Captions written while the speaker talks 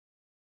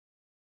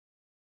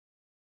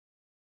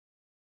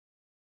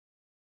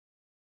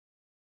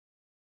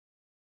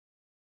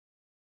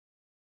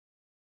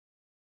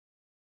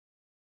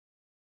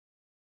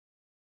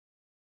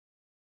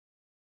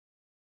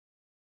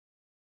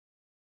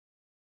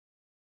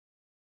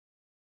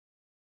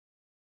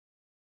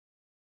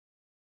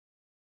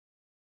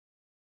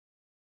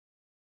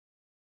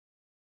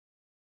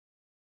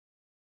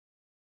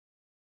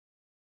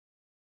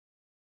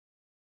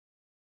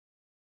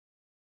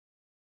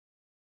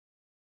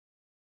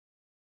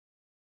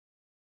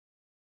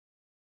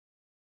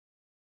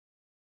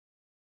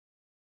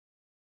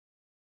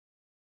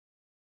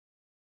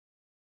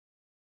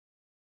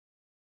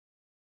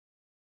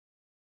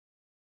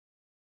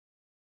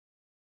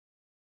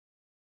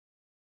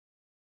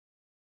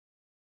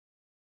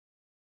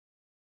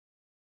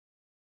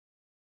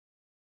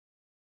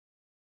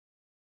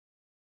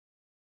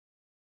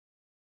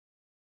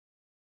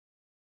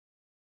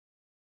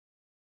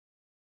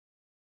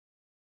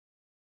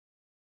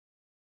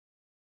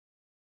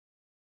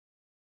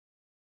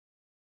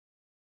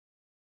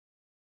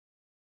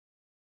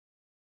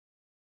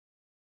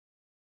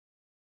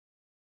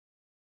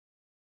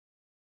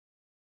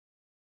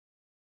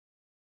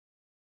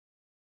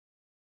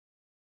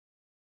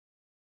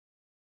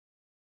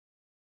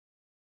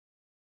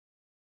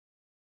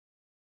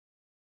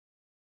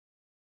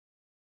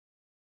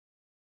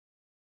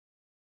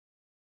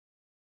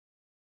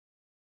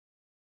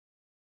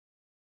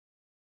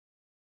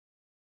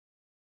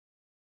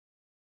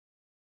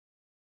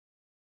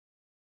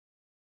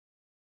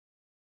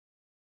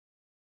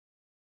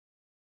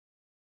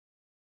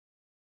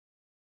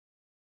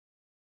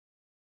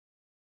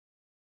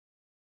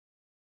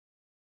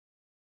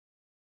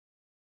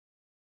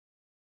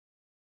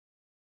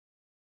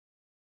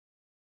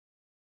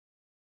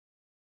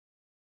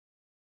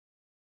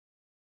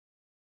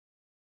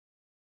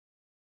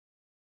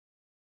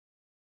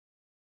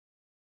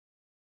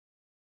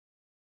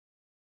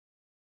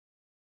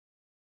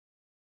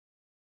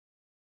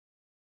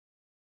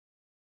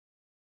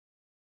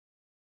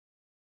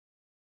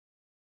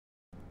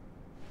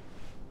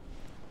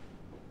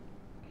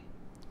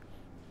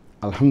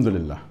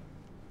Alhamdulillah.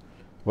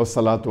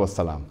 Wassalatu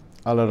wassalam.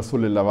 Ala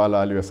Rasulillah wa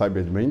ala alihi wa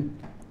sahbihi ajma'in.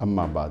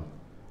 Amma ba'd.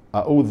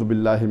 A'udhu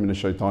billahi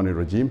minash shaitanir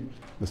rajim.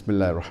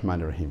 Bismillahir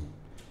rahmanir rahim.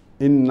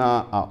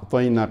 Inna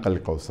a'tainaka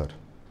al-kawsar.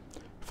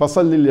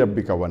 Fasalli li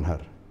rabbika wanhar.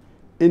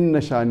 Inna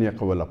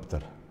shaniyaka wal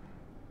abtar.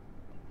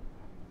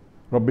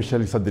 Rabbi shrah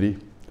li sadri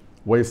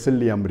wa yassir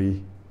li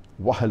amri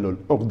wahlul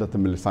 'uqdatam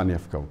min lisani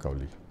yafqahu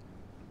qawli.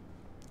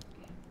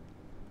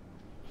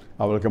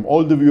 I welcome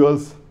all the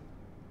viewers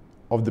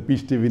of the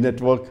Peace TV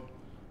network,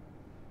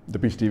 the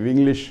Peace TV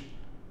English,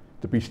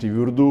 the Peace TV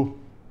Urdu,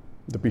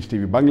 the Peace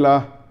TV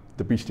Bangla,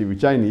 the Peace TV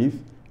Chinese,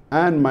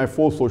 and my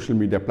 4 social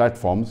media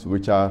platforms,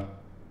 which are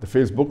the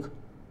Facebook,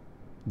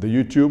 the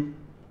YouTube,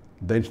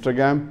 the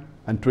Instagram,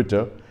 and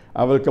Twitter.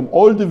 I welcome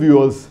all the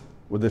viewers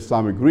with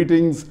Islamic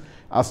greetings.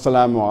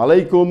 Assalamu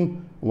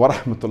alaikum wa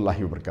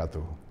rahmatullahi wa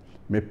barakatuh.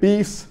 May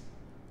peace,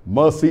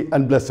 mercy,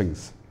 and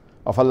blessings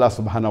of Allah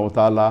subhanahu wa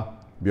ta'ala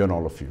be on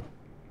all of you.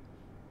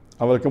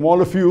 I welcome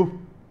all of you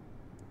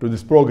to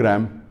this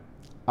program,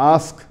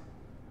 Ask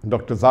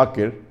Dr.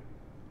 Zakir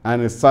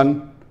and his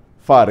son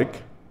Fariq,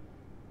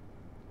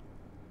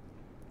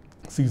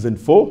 Season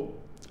 4,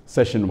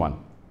 Session 1.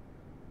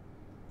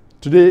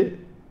 Today,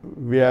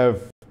 we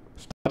have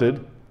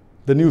started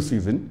the new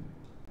season,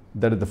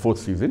 that is the 4th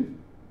season,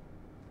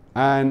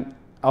 and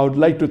I would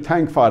like to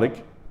thank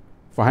Fariq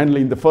for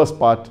handling the first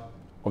part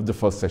of the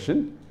first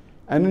session,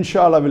 and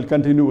inshallah we'll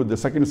continue with the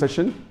second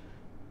session,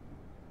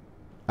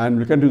 and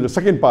we'll continue the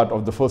second part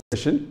of the first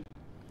session.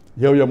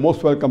 Here you are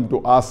most welcome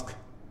to ask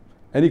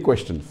any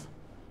questions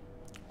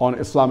on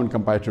Islam and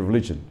comparative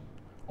religion,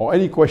 or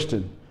any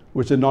question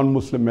which a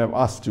non-Muslim may have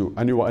asked you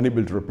and you were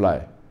unable to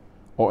reply,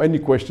 or any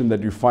question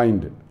that you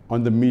find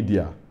on the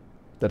media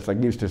that's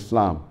against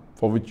Islam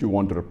for which you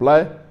want to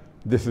reply.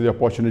 This is the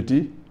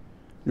opportunity.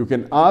 You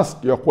can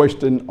ask your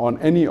question on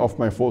any of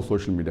my 4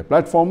 social media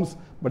platforms,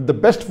 but the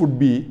best would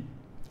be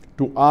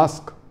to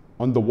ask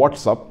on the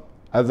WhatsApp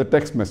as a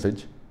text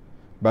message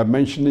by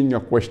mentioning your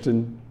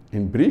question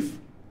in brief,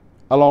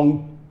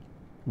 along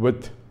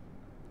with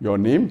your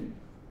name,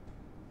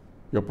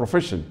 your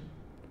profession,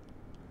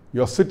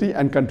 your city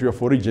and country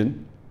of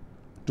origin,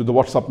 to the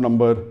WhatsApp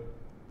number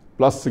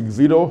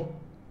 +60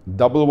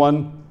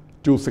 11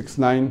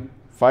 269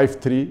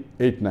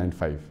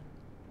 53895.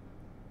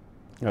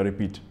 I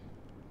repeat,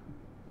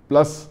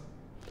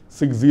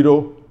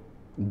 +60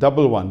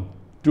 11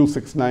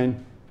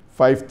 269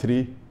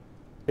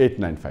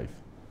 53895.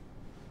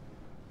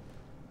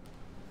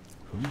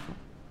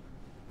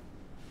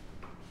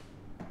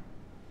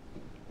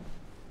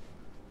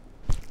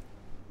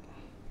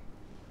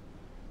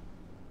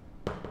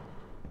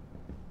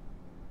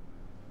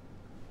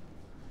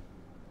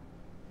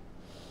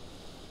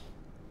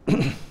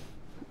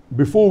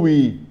 Before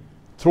we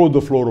throw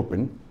the floor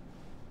open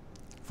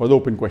for the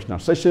open question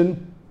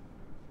session,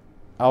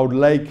 I would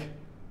like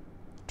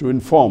to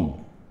inform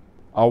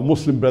our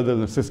Muslim brothers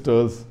and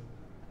sisters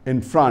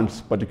in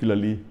France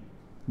particularly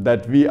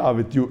that we are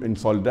with you in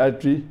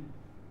solidarity.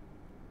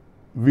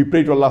 We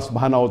pray to Allah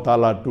subhanahu wa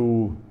ta'ala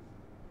to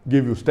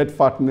give you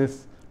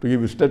steadfastness, to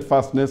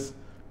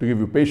give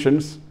you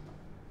patience,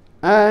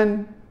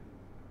 and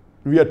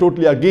we are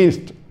totally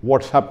against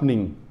what's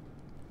happening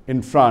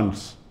in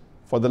France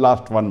for the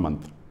last 1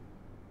 month.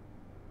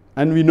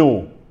 And we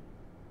know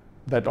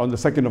that on the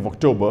 2nd of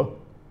October,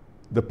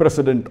 the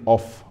President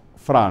of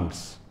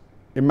France,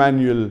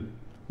 Emmanuel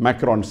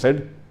Macron,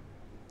 said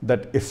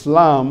that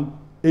Islam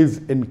is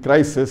in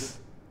crisis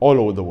all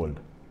over the world.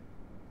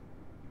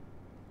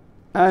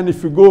 And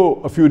if you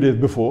go a few days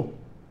before,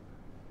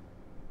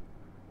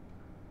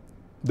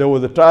 there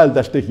was a trial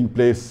that's taking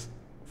place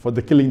for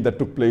the killing that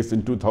took place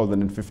in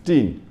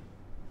 2015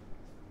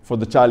 for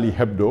the Charlie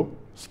Hebdo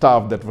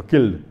staff that were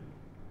killed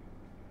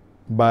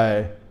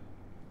by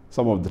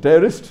some of the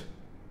terrorists.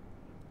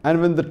 And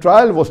when the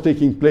trial was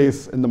taking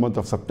place in the month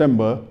of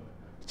September,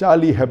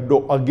 Charlie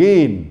Hebdo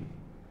again,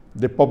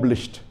 they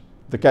published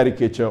the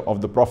caricature of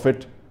the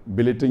Prophet,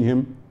 belittling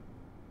him,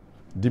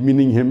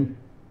 demeaning him,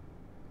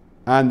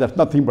 and that's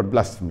nothing but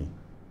blasphemy.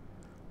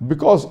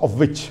 Because of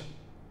which,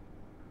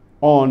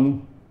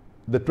 on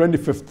the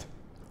 25th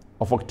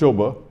of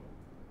October,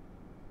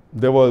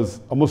 there was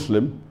a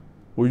Muslim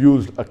who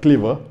used a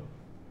cleaver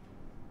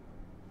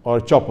or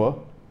a chopper,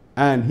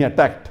 and he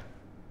attacked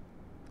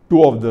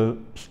 2 of the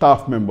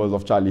staff members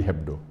of Charlie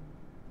Hebdo.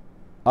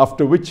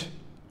 After which,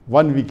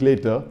 1 week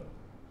later,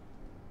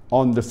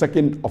 on the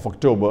 2nd of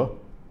October,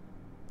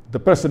 the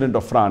President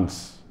of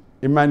France,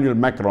 Emmanuel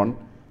Macron,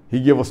 he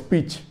gave a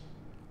speech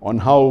on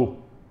how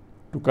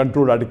to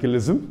control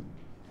radicalism,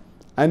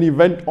 and he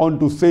went on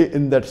to say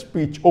in that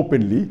speech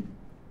openly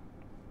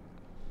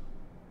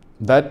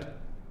that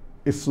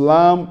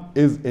Islam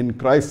is in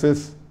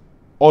crisis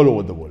all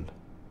over the world.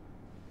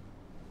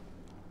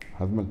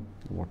 Hazmal,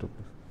 water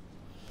please.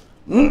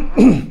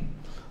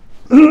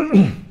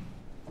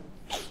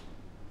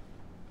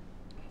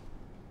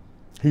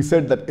 He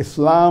said that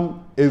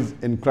Islam is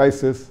in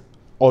crisis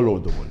all over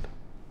the world.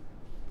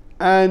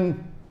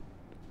 And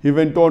he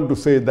went on to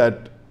say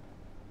that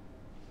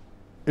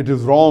it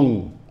is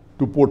wrong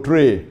to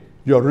portray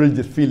your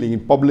religious feeling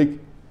in public.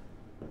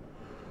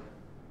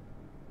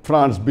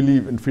 France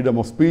believes in freedom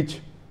of speech.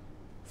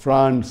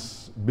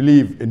 France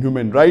believes in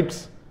human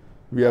rights.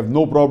 We have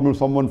no problem with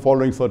someone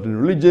following certain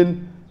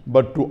religion,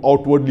 but to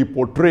outwardly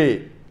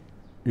portray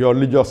your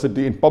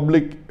religiosity in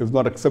public is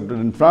not accepted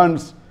in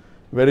France.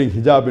 Wearing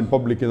hijab in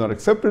public is not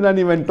accepted. And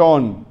he went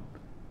on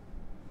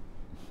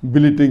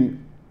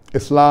belittling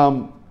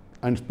Islam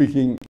and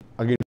speaking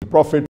against the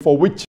Prophet, for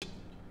which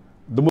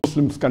the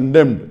Muslims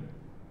condemned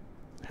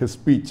his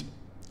speech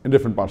in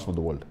different parts of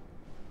the world.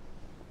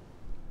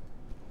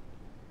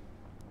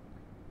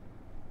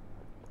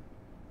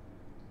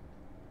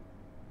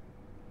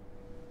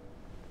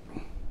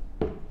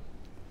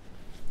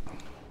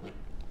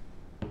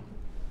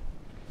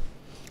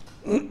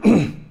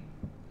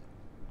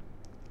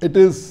 It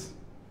is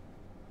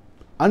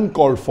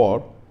uncalled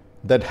for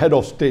that head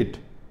of state,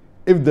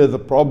 if there's a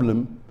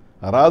problem,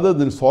 rather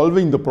than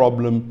solving the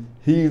problem,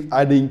 he is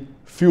adding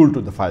fuel to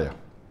the fire.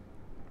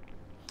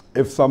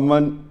 If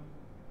someone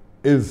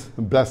is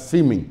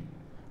blaspheming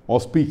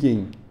or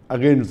speaking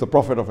against the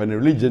prophet of any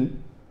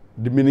religion,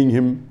 demeaning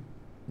him,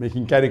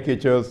 making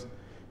caricatures,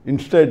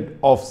 instead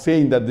of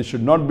saying that this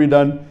should not be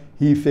done,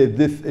 he says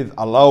this is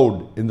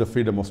allowed in the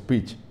freedom of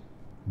speech.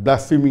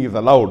 Blaspheming is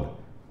allowed.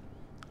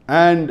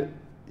 And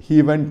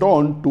he went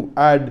on to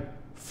add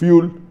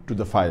fuel to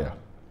the fire.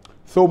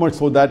 So much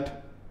so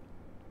that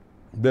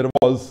there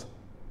was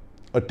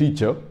a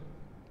teacher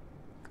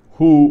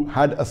who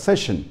had a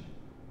session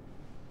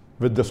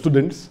with the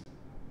students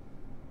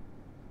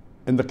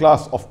in the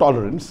class of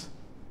tolerance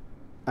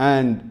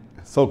and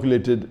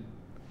circulated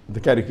the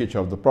caricature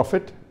of the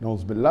Prophet,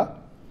 Na'uz Billah,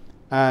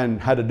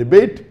 and had a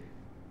debate,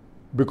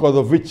 because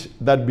of which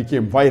that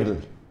became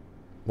viral,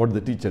 what the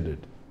teacher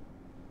did.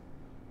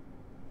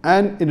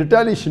 And in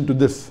retaliation to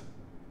this,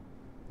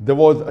 there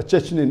was a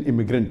Chechnyan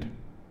immigrant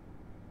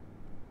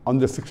on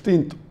the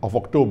 16th of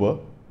October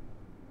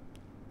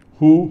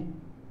who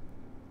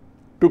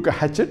took a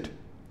hatchet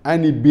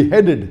and he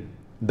beheaded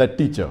that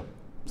teacher,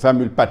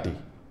 Samuel Paty,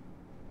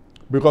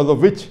 because of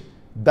which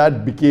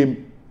that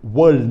became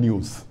world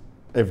news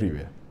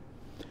everywhere.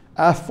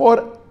 As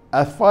far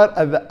as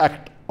the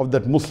act of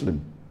that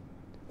Muslim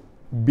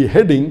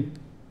beheading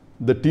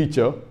the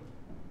teacher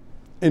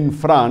in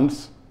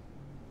France,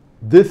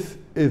 this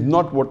is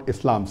not what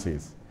Islam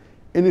says.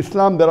 In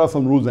Islam, there are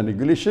some rules and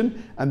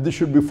regulations, and this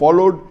should be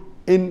followed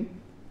in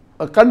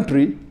a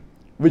country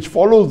which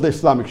follows the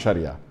Islamic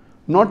Sharia,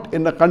 not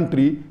in a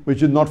country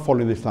which is not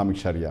following the Islamic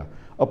Sharia.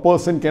 A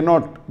person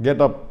cannot get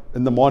up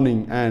in the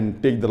morning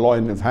and take the law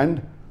in his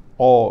hand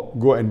or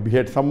go and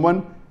behead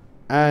someone,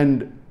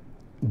 and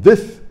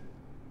this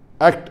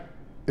act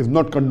is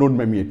not condoned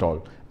by me at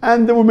all.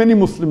 And there were many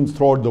Muslims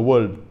throughout the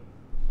world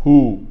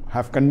who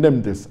have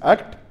condemned this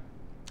act.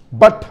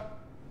 But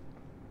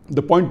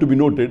the point to be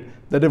noted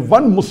that if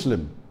one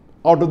Muslim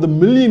out of the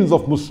millions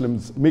of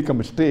Muslims make a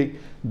mistake,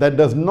 that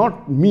does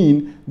not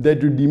mean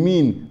that you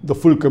demean the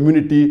full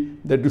community,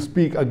 that you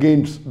speak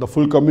against the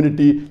full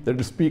community, that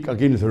you speak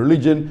against the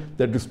religion,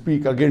 that you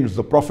speak against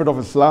the Prophet of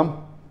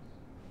Islam.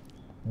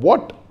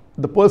 What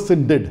the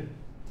person did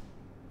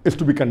is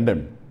to be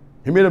condemned.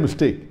 He made a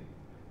mistake.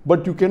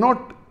 But you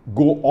cannot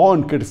go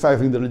on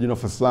criticizing the religion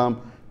of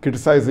Islam,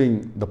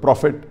 criticizing the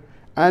Prophet,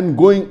 and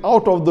going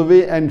out of the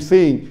way and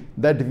saying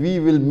that we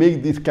will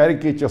make these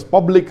caricatures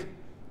public,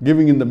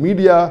 giving in the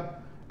media.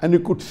 And you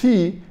could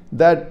see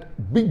that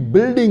big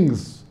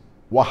buildings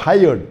were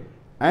hired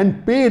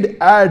and paid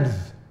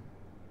ads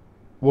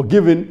were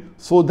given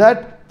so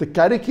that the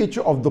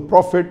caricature of the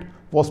Prophet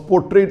was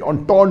portrayed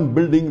on torn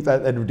buildings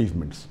as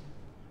advertisements.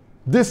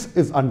 This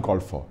is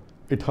uncalled for.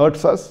 It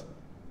hurts us,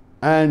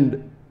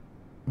 and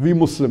we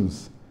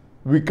Muslims,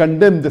 we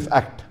condemn this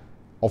act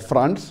of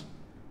France,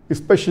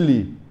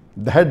 especially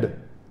the head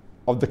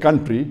of the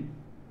country,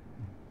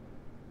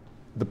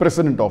 the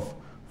president of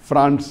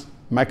France,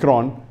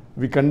 Macron.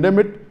 We condemn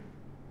it.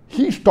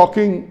 He's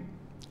talking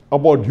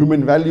about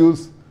human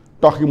values,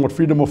 talking about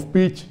freedom of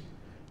speech.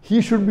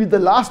 He should be the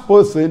last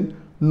person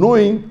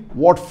knowing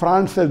what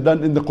France has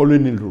done in the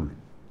colonial rule.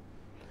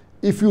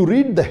 If you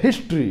read the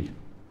history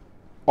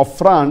of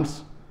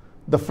France,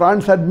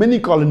 France had many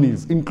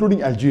colonies,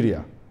 including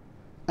Algeria.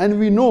 And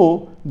we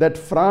know that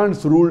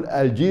France ruled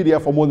Algeria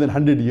for more than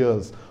 100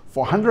 years.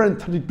 For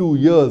 132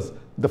 years,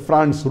 the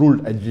France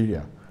ruled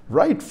Algeria,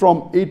 right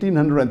from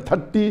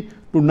 1830 to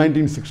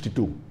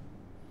 1962.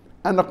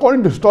 And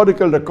according to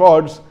historical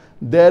records,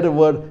 there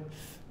were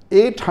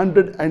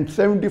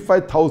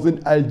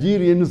 875,000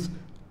 Algerians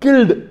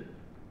killed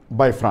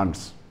by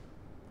France.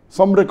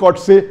 Some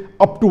records say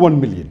up to 1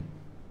 million.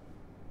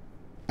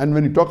 And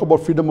when you talk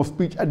about freedom of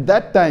speech, at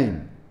that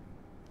time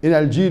in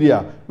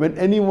Algeria, when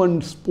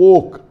anyone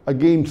spoke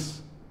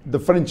against the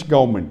French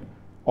government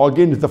or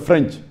against the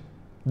French,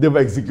 they were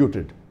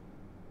executed.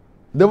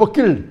 They were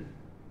killed.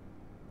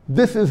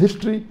 This is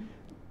history.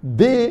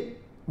 They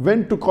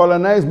went to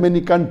colonize many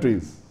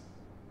countries,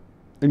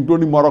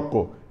 including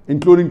Morocco,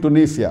 including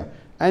Tunisia,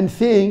 and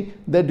saying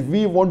that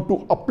we want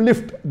to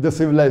uplift the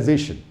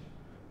civilization.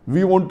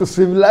 we want to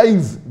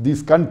civilize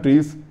these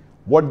countries.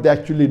 What they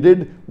actually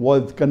did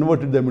was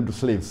converted them into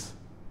slaves.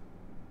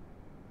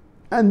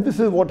 And this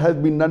is what has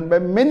been done by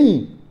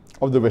many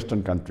of the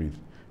Western countries.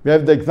 We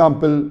have the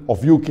example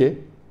of UK.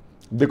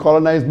 They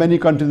colonized many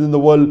countries in the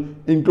world,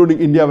 including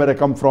India, where I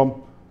come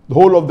from. The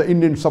whole of the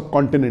Indian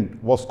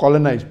subcontinent was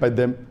colonized by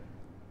them.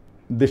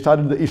 They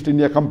started the East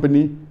India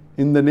Company.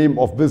 In the name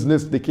of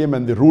business, they came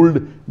and they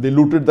ruled. They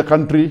looted the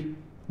country.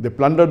 They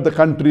plundered the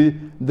country.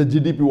 The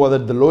GDP was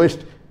at the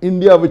lowest.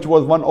 India, which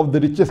was one of the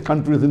richest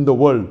countries in the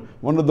world,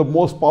 one of the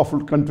most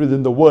powerful countries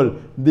in the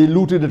world, they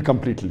looted it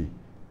completely.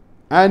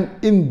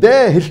 And in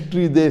their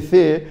history, they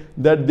say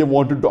that they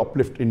wanted to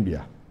uplift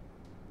India.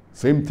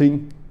 Same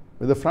thing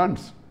with the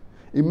France.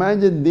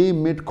 Imagine they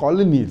made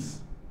colonies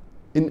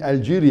in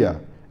Algeria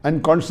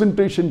and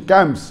concentration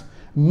camps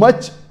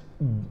much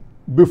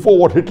before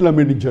what Hitler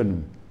made in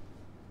Germany.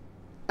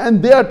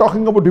 And they are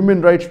talking about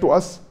human rights to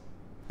us.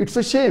 It's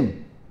a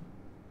shame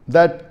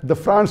that the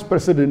France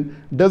president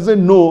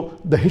doesn't know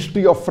the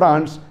history of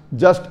France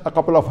just a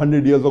couple of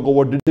 100 years ago.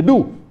 What did they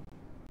do?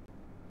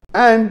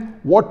 And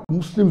what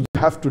Muslims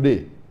have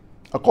today.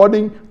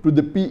 According to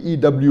the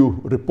PEW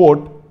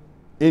report,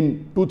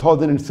 in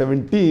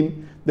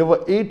 2017, there were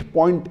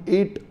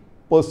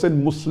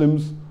 8.8%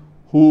 Muslims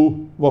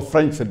who were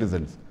French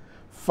citizens.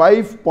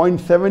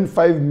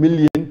 5.75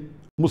 million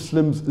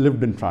Muslims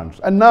lived in France.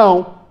 And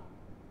now,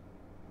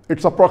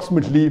 it's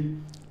approximately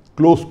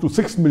close to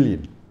 6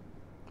 million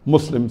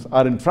Muslims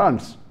are in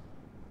France.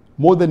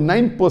 More than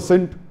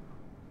 9%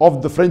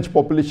 of the French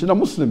population are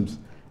Muslims.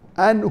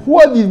 And who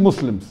are these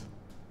Muslims?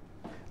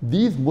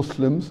 These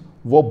Muslims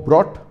were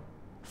brought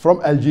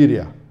from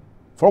Algeria,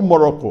 from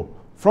Morocco,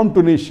 from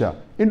Tunisia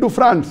into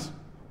France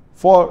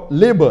for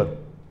labor.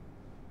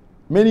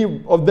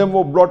 Many of them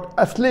were brought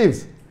as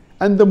slaves.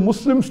 And the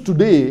Muslims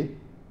today,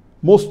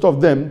 most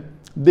of them,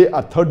 they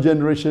are third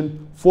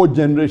generation, fourth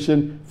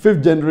generation,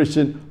 fifth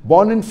generation,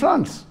 born in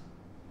France.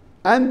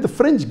 And the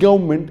French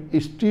government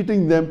is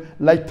treating them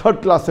like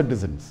third-class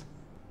citizens.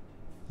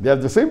 They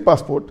have the same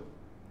passport,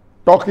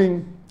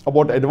 talking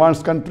about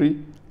advanced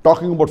country,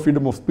 talking about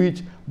freedom of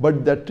speech,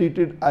 but they're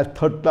treated as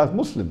third-class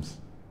Muslims.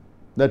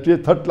 They're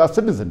treated third-class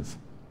citizens.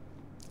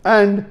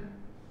 And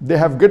they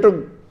have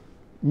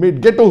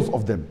made ghettos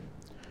of them.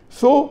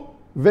 So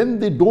when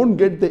they don't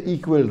get the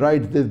equal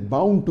rights, there's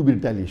bound to be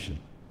retaliation.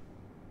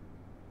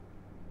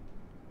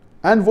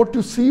 And what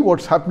you see,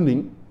 what's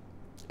happening,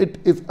 it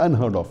is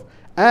unheard of.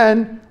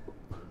 And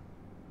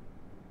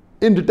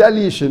in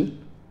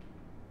retaliation,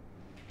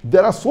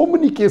 there are so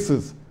many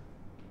cases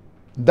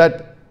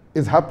that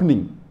is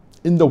happening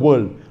in the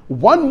world.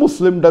 One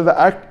Muslim does an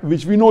act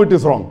which we know it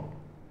is wrong.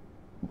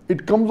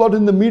 It comes out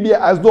in the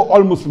media as though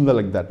all Muslims are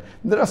like that.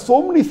 There are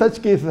so many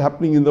such cases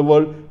happening in the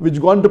world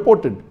which go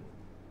unreported.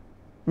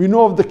 We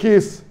know of the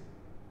case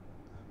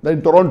that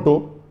in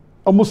Toronto,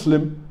 a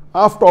Muslim,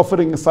 after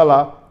offering a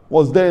salah,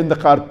 was there in the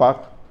car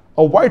park.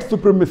 A white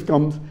supremacist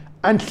comes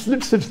and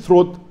slits his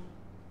throat,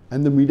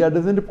 and the media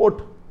doesn't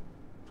report.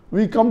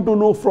 We come to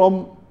know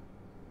from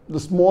the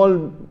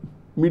small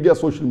media,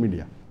 social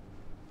media.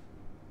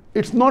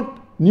 It's not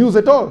news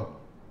at all.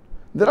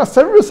 There are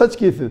several such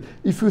cases.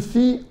 If you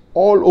see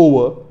all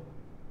over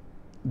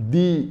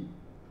the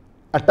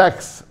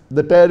attacks,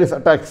 the terrorist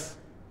attacks,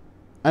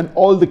 and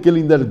all the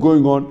killing that is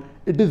going on,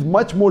 it is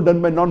much more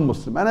done by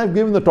non-Muslims. And I've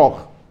given the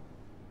talk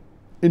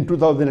in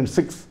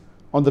 2006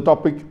 on the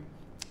topic,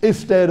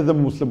 is terrorism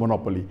a Muslim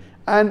monopoly?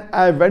 And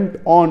I went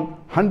on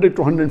 100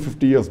 to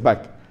 150 years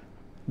back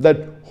that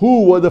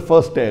who were the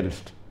first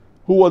terrorists?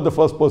 Who was the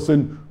first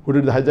person who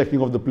did the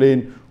hijacking of the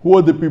plane? Who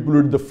were the people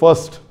who did the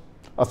first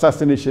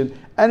assassination?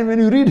 And when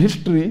you read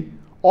history,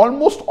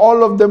 almost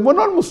all of them were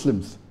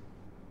non-Muslims.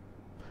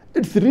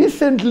 It's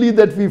recently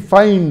that we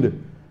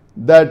find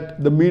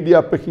that the media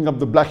are picking up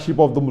the black sheep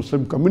of the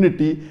Muslim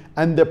community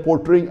and they're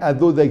portraying as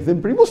though they're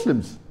exemplary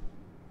Muslims.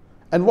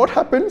 And what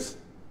happens?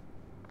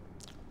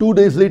 2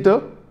 days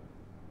later,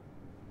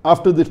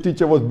 after this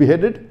teacher was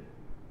beheaded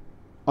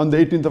on the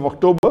 18th of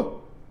October,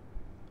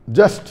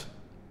 just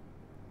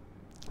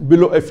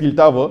below Eiffel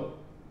Tower,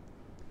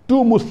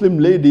 2 Muslim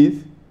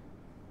ladies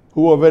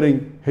who were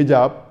wearing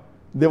hijab,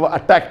 they were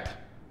attacked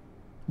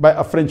by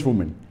a French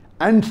woman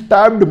and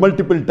stabbed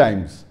multiple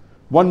times.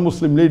 One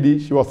Muslim lady,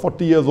 she was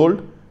 40 years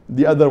old,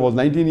 the other was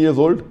 19 years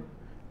old,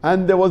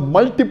 and there was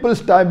multiple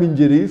stab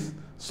injuries,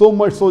 so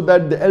much so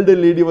that the elder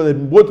lady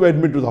both were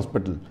admitted to the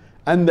hospital.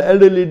 And the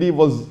elder lady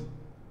was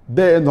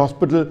there in the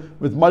hospital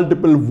with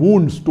multiple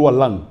wounds to her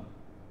lung.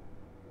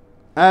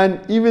 And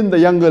even the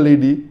younger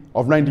lady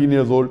of 19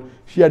 years old,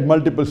 she had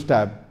multiple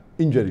stab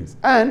injuries.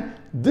 And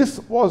this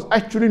was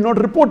actually not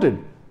reported.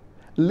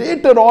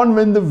 Later on,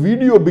 when the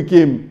video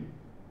became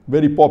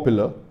very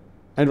popular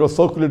and it was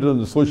circulated on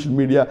the social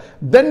media,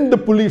 then the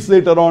police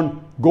later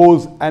on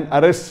goes and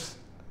arrests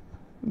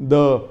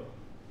the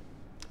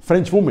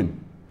French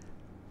woman.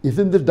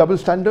 Isn't this double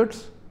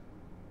standards?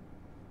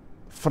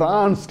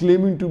 France,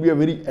 claiming to be a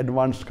very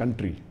advanced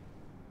country,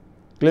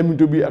 claiming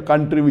to be a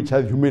country which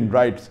has human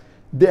rights,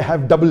 they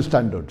have double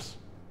standards.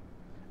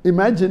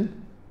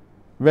 Imagine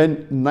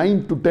when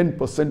 9 to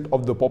 10%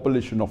 of the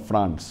population of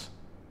France,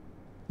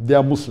 they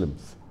are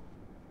Muslims.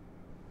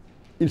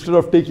 Instead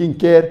of taking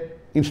care,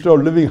 instead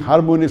of living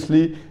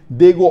harmoniously,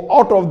 they go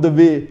out of the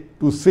way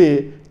to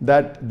say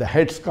that the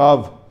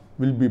headscarf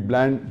will be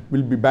banned,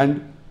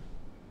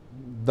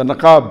 the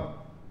niqab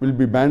will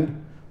be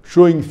banned,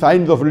 showing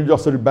signs of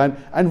religiosity banned.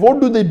 And what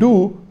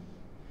do?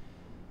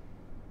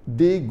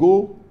 They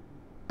go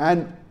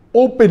and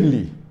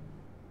openly,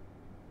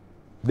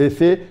 they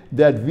say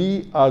that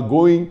we are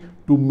going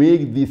to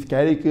make these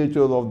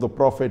caricatures of the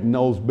Prophet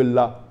Nauz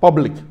Billah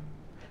public.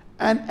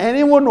 And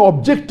anyone who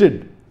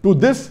objected to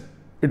this,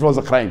 it was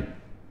a crime.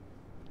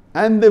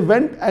 And they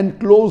went and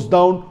closed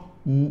down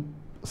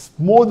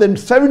more than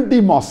 70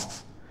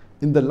 mosques.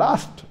 In the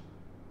last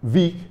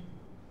week,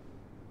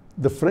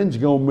 the French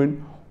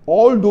government,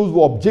 all those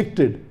who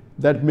objected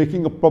that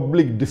making a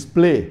public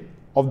display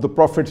of the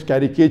Prophet's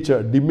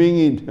caricature,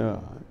 demeaning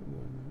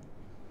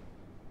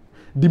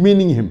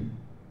him,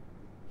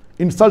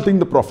 insulting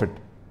the Prophet,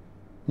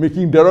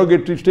 making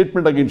derogatory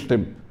statement against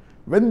him.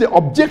 When they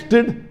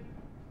objected,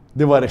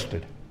 they were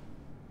arrested.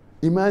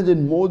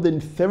 Imagine, more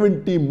than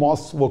 70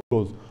 mosques were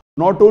closed.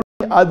 Not only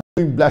are they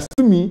doing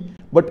blasphemy,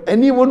 but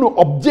anyone who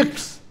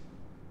objects,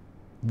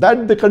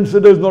 that they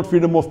consider is not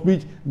freedom of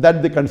speech,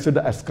 that they consider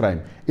as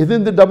crime.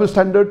 Isn't the double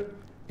standard?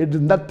 It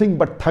is nothing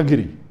but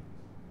thuggery.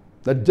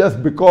 That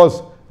just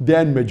because they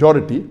are in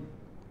majority,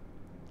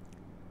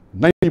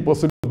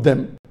 90% of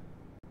them,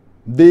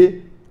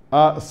 they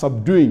are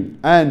subduing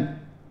and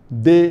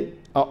they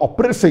are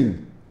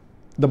oppressing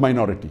the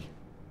minority.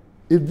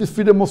 Is this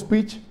freedom of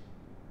speech?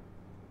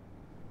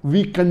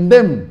 We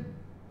condemn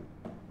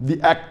the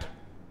act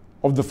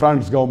of the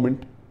French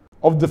government,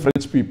 of the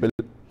French people,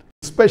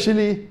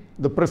 especially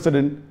the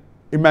President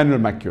Emmanuel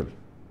Macron.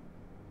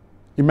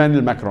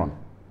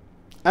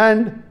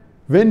 And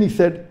when he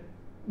said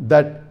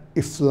that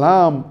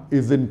Islam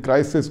is in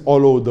crisis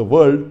all over the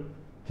world,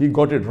 he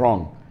got it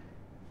wrong.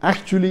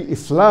 Actually,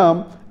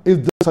 Islam is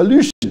the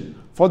solution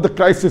for the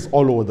crisis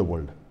all over the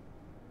world.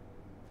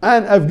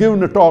 And I've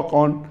given a talk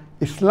on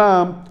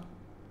Islam,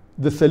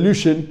 the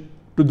solution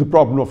to the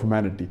problem of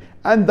humanity.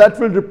 And that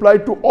will reply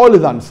to all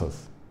his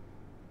answers.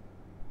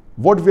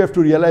 What we have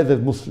to realize as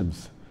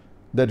Muslims,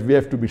 that we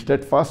have to be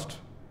steadfast,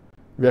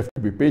 we have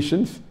to be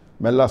patient.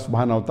 May Allah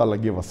subhanahu wa ta'ala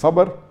give us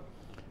sabr.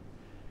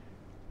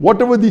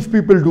 Whatever these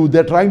people do,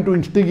 they're trying to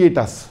instigate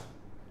us.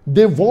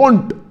 They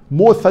want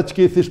more such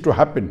cases to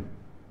happen.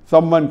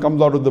 Someone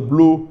comes out of the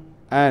blue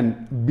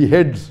and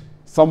beheads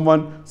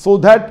someone so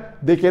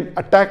that they can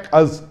attack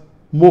us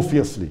more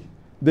fiercely.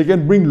 They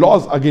can bring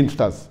laws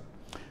against us.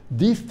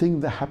 These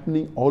things are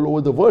happening all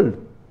over the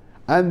world,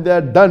 and they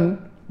are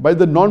done by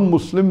the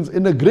non-Muslims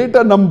in a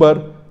greater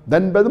number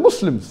than by the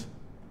Muslims.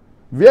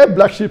 We have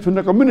black sheep in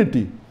the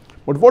community,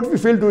 but what we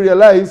fail to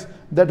realize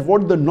that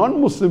what the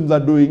non-Muslims are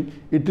doing,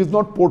 it is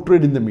not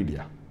portrayed in the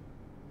media.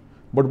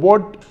 But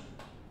what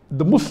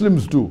the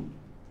Muslims do,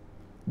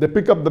 they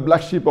pick up the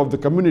black sheep of the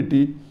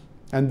community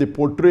and they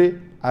portray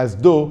as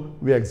though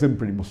we are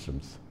exemplary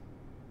Muslims.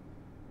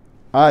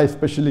 I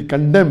especially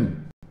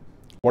condemn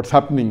what's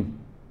happening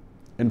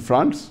in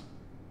France,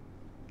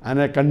 and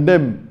I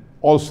condemn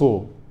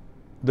also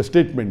the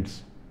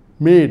statements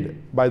made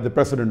by the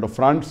President of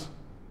France,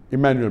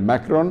 Emmanuel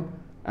Macron,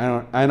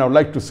 and I would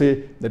like to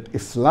say that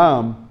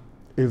Islam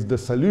is the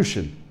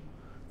solution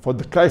for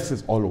the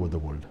crisis all over the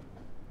world.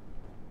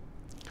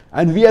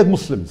 And we as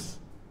Muslims,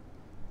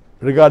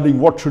 regarding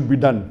what should be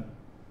done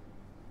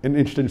in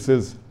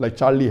instances like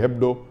Charlie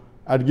Hebdo,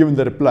 I had given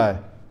the reply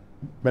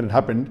when it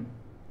happened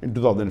in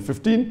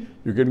 2015.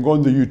 You can go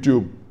on the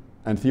YouTube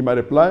and see my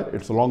reply.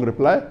 It's a long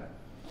reply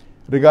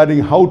regarding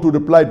how to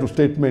reply to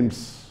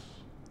statements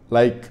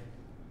like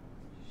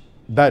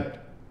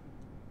that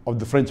of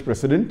the French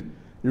president.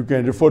 You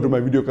can refer to my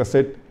video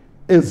cassette,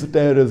 Is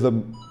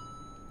Terrorism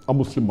a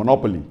Muslim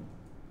Monopoly?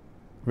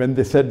 When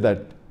they said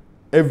that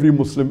every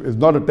Muslim is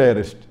not a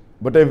terrorist,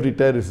 but every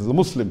terrorist is a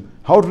Muslim.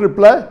 How to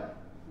reply?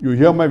 You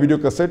hear my video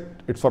cassette,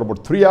 it's for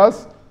about 3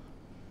 hours.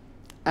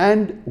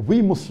 And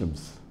we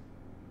Muslims,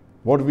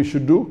 what we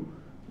should do?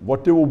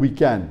 Whatever we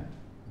can.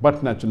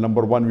 But naturally,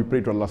 number one, we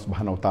pray to Allah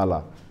subhanahu wa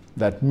ta'ala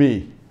that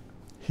may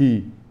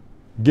He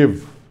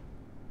give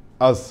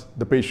us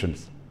the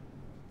patience,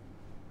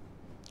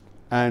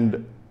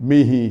 and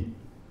may He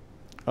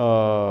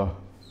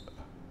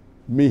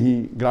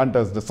grant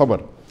us the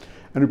sabr.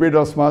 And we pray to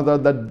Allah subhanahu wa ta'ala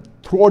that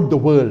throughout the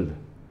world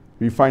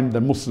we find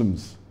that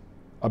Muslims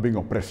are being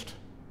oppressed.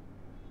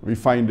 We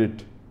find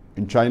it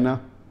in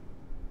China,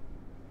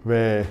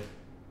 where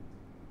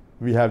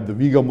we have the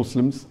Uyghur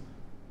Muslims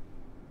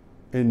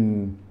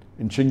in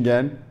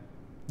Xinjiang.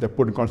 They're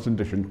put in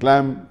concentration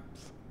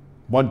camps,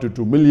 1 to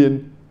 2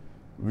 million.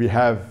 We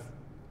have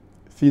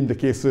seen the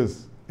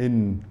cases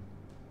in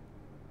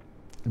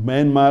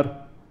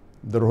Myanmar,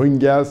 the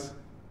Rohingyas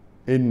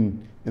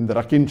in the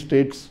Rakhine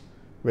states,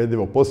 where they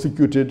were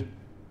persecuted.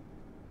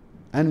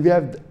 And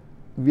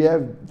we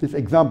have this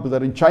example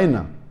that in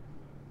China,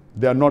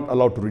 they are not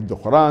allowed to read the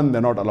Quran,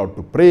 they're not allowed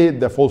to pray,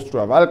 they're forced to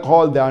have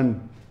alcohol, they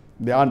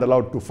They aren't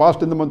allowed to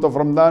fast in the month of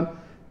Ramadan.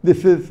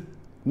 This is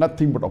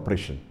nothing but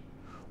oppression.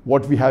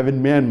 What we have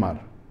in Myanmar,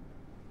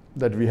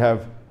 that we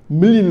have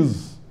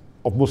millions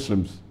of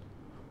Muslims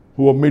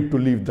who were made to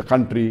leave the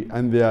country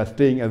and they are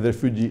staying as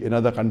refugees in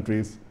other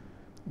countries.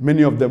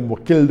 Many of them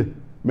were killed,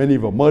 many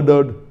were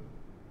murdered.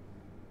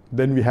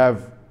 Then we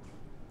have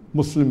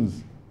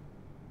Muslims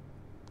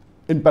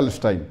in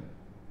Palestine,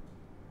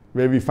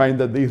 where we find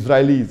that the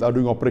Israelis are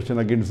doing operation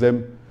against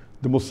them.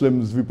 The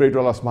Muslims, we pray to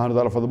Allah subhanahu wa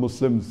ta'ala for the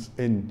Muslims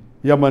in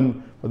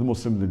Yemen, for the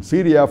Muslims in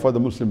Syria, for the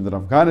Muslims in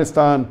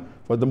Afghanistan,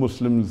 for the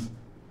Muslims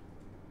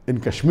in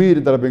Kashmir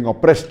that are being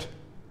oppressed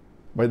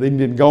by the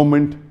Indian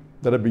government,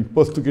 that are being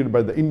persecuted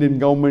by the Indian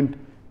government.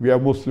 We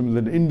have Muslims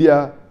in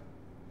India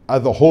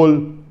as a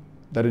whole,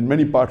 that in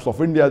many parts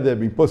of India they are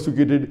being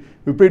persecuted.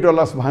 We pray to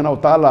Allah subhanahu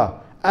wa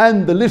ta'ala,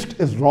 and the list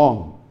is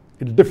long.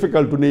 It's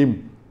difficult to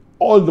name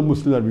all the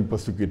Muslims that are being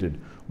persecuted.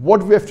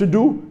 What we have to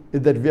do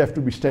is that we have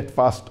to be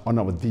steadfast on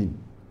our deen.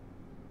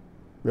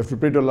 We have to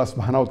pray to Allah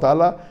subhanahu wa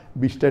ta'ala,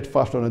 be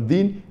steadfast on our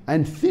deen,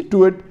 and see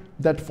to it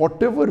that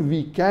whatever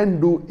we can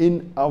do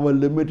in our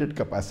limited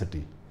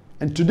capacity.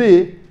 And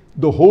today,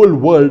 the whole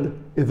world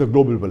is a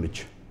global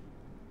village.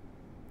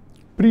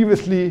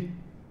 Previously,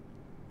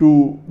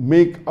 to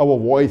make our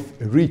voice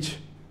reach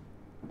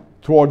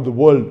throughout the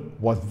world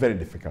was very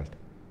difficult,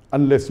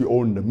 unless you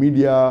owned a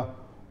media,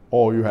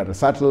 or you had a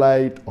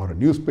satellite, or a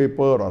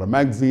newspaper, or a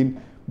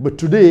magazine. But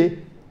today,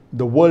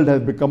 the world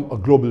has become a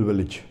global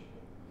village.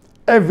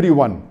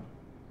 Everyone,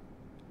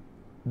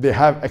 they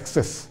have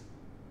access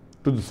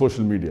to the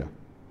social media.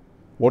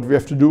 What we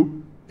have to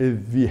do is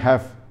we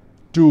have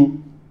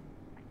to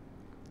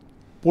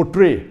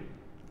portray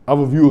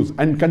our views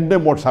and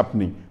condemn what's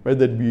happening,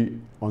 whether it be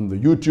on the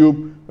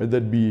YouTube, whether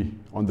it be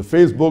on the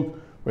Facebook,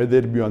 whether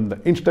it be on the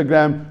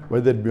Instagram,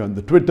 whether it be on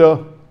the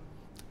Twitter.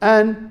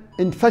 And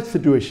in such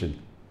situation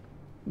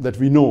that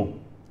we know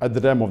at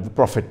the time of the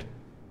Prophet,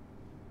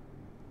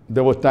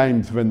 there were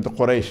times when the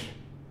Quraysh,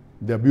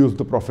 they abused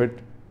the Prophet,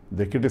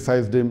 they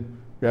criticized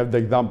him. We have the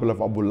example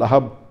of Abu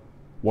Lahab,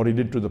 what he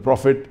did to the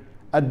Prophet.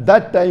 At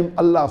that time,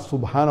 Allah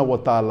subhanahu wa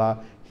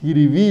ta'ala, He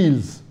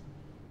reveals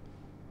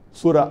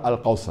Surah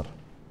Al-Kawthar.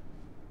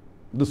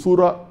 The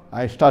surah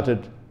I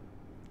started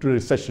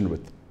today's session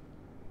with,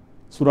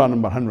 Surah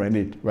number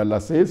 108, where Allah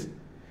says,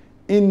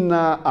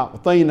 Inna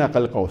a'tainaka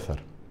al-Kawthar,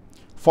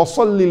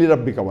 fasalli li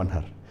rabbika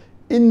wanhar,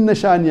 inna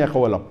shaniyaka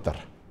wal abtar.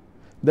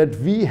 That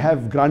we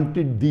have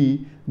granted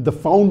thee the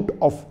fount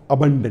of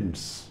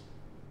abundance.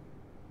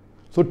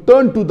 So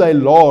turn to thy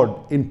Lord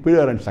in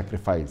prayer and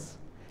sacrifice.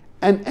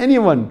 And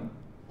anyone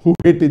who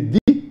hated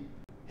thee,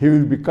 he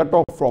will be cut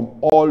off from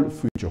all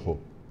future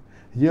hope.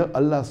 Here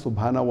Allah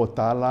subhanahu wa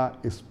ta'ala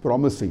is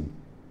promising,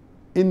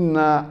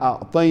 Inna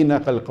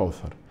a'tainaka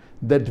al-Kawthar,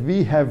 that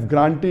we have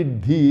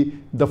granted thee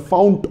the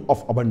fount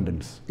of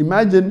abundance.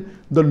 Imagine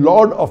the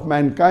Lord of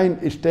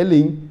mankind is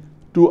telling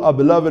to our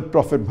beloved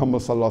Prophet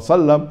Muhammad sallallahu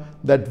alaihi wasallam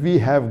that we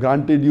have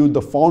granted you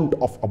the fount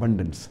of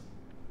abundance.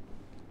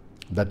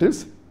 That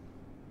is,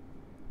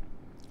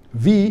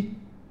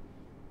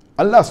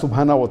 Allah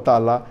subhanahu wa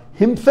ta'ala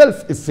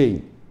Himself is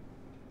saying,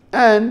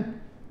 and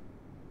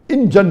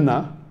in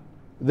Jannah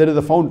there is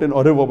a fountain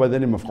or river by the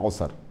name of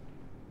Kawthar.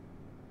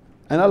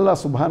 And Allah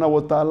subhanahu wa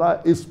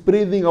ta'ala is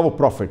praising our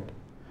Prophet.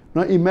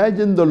 Now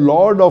imagine the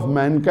Lord of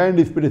mankind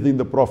is praising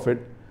the Prophet.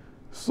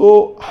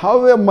 So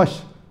however much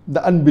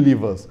the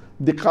unbelievers,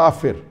 the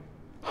kafir,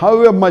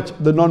 however much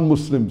the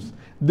non-Muslims,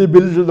 they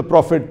belittle the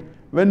Prophet,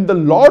 when the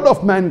Lord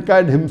of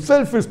mankind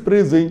Himself is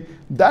praising,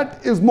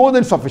 that is more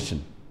than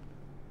sufficient.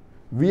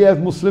 We as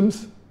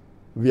Muslims,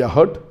 we are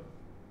hurt,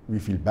 we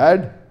feel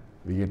bad,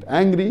 we get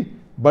angry,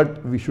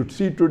 but we should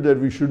see to it that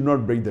we should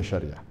not break the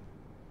Sharia.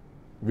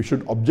 We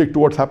should object to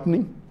what's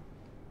happening.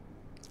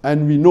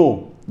 And we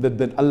know that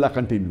then Allah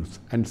continues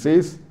and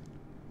says,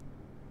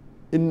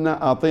 Inna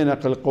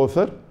a'tainaka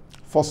al-Kawthar,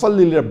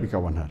 fasalli li rabbika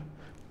wanhar.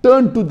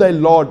 Turn to thy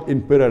Lord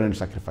in prayer and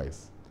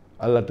sacrifice.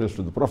 Allah tells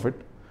to the Prophet,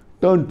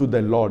 turn to thy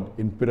Lord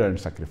in prayer and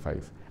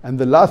sacrifice. And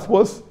the last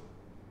verse,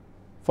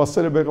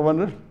 fasalli li rabbika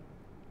wanhar,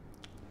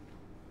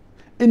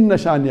 Inna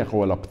shaniyaka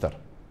wal abtar.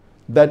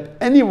 That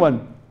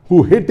anyone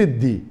who hated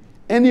thee,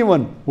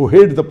 anyone who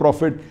hated the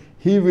Prophet,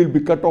 he will be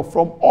cut off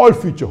from all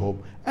future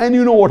hope. And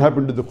you know what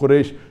happened to the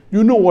Quraysh,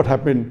 you know what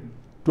happened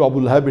to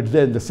Abu Lahab, it's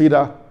there in the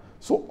Sirah.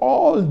 So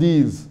all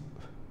these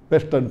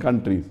Western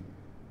countries,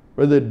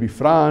 whether it be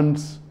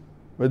France,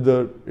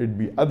 whether it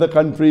be other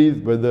countries,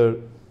 whether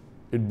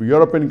it be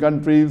European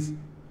countries,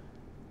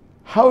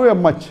 however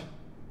much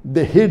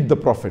they hate the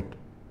Prophet,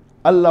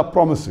 Allah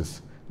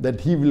promises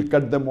that He will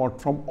cut them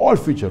out from all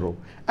future hope.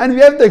 And we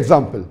have the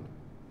example.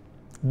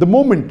 The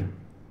moment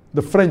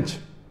the French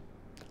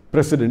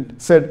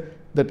president said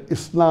that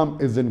Islam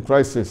is in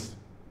crisis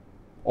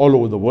all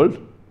over the world,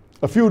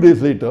 a few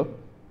days later,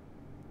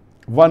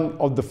 one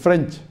of the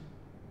French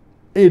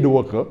aid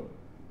worker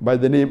by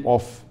the name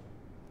of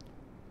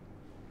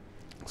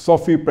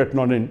Sophie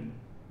Petronin,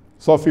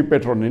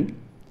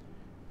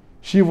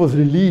 she was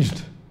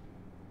released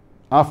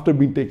after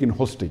being taken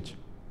hostage.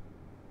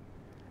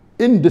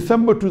 In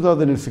December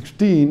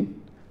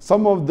 2016,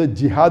 some of the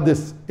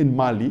jihadists in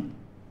Mali,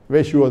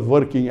 where she was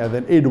working as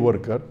an aid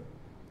worker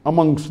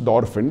amongst the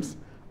orphans,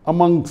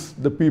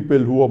 amongst the people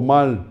who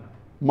were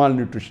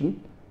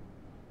malnutrition,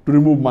 to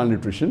remove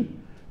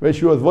malnutrition, where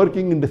she was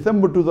working in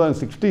December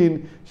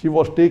 2016, she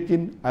was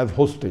taken as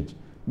hostage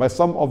by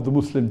some of the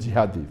Muslim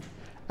jihadis.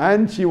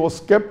 And she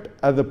was kept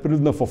as a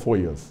prisoner for 4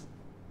 years.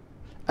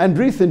 And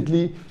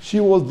recently,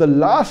 she was the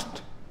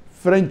last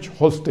French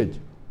hostage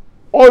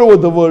all over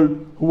the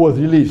world who was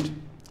released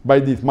by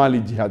these Mali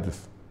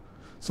jihadists.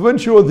 So when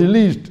she was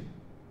released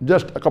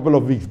just a couple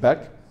of weeks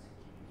back,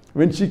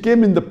 when she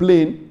came in the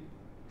plane,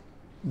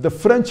 the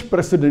French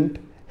president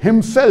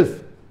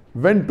himself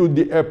went to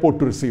the airport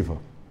to receive her.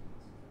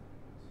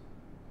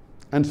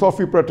 And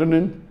Sophie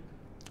Pretended,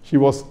 she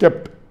was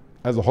kept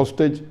as a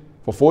hostage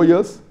for 4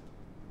 years.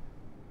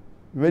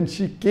 When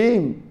she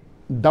came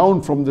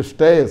down from the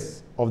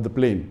stairs of the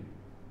plane,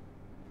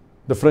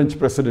 the French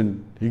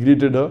president, he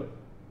greeted her.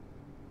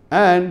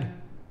 And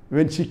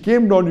when she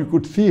came down, you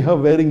could see her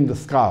wearing the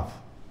scarf.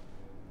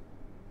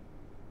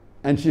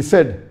 And she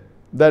said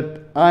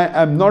that, I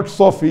am not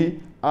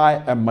Sophie,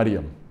 I am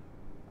Maryam.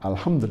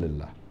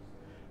 Alhamdulillah.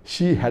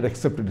 She had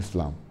accepted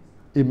Islam.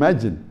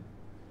 Imagine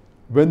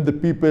when the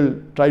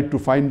people tried to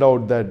find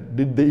out that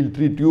did they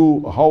ill-treat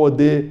you, how are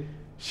they,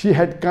 she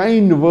had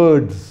kind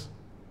words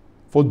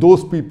for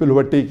those people who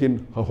had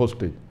taken her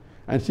hostage.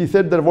 And she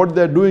said that what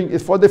they are doing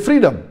is for their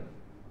freedom.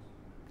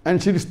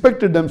 And she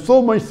respected them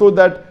so much so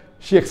that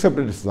she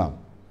accepted Islam.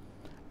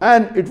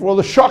 And it was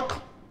a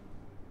shock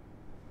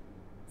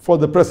for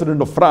the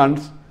president of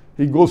France.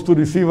 He goes to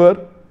receive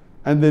her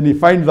and then he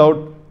finds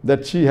out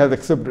that she has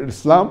accepted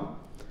Islam.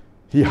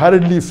 He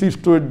hurriedly sees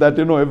to it that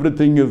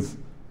everything is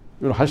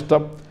hushed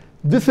up.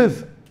 This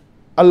is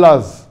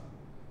Allah's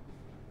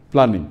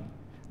planning.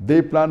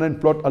 They plan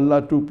and plot,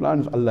 Allah too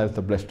plans. Allah is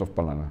the best of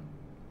planner.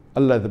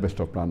 Allah is the best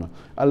of planner.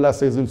 Allah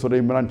says in Surah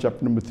Imran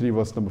chapter number 3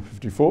 verse number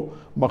 54,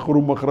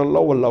 Makru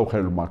makrallah wallahu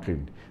khairul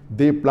makirin.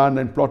 They planned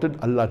and plotted,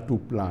 Allah too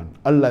planned.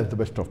 Allah is the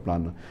best of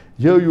planner.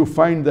 Here you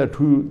find that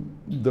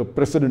the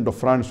president of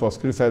France was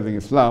criticizing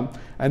Islam,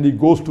 and he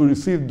goes to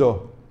receive the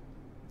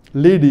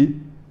lady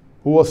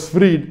who was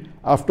freed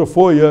after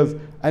 4 years,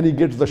 and he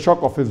gets the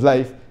shock of his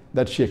life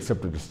that she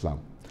accepted Islam.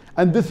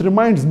 And this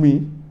reminds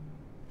me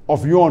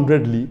of Ewan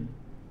Redley,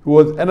 who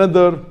was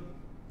another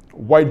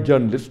white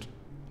journalist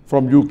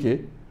from UK,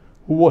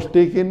 who was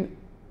taken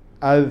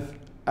as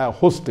a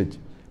hostage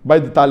by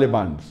the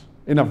Taliban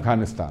in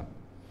Afghanistan.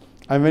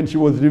 And when she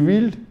was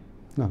released,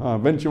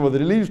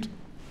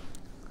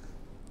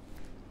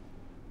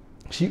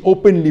 she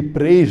openly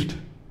praised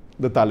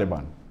the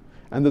Taliban.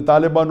 And the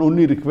Taliban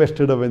only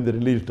requested her when they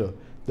released her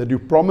that you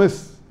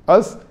promise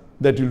us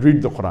that you'll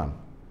read the Quran.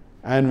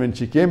 And when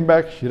she came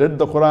back, she read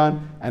the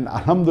Quran, and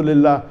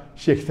alhamdulillah,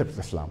 she accepts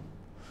Islam.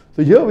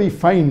 So here we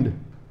find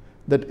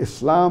that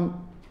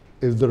Islam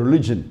is the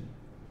religion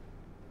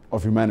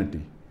of humanity.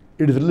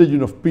 It is a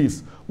religion of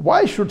peace.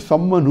 Why should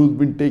someone who's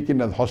been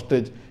taken as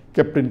hostage,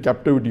 kept in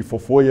captivity for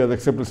 4 years,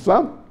 accept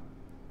Islam?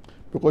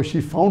 Because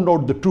she found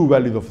out the true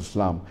values of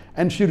Islam.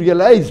 And she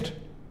realized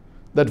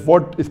that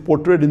what is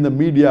portrayed in the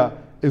media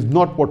is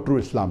not what true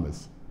Islam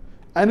is.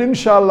 And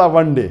inshallah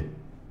one day,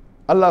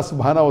 Allah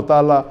subhanahu wa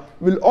ta'ala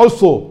will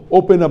also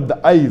open up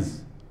the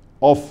eyes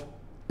of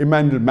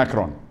Emmanuel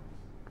Macron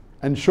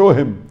and show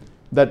him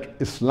that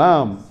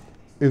Islam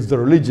is the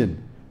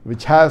religion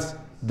which has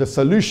the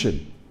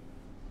solution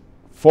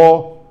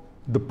for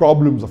the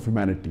problems of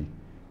humanity.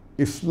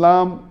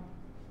 Islam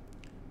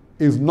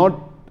is not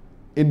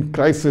in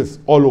crisis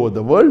all over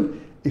the world.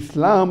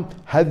 Islam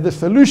has the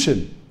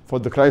solution for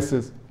the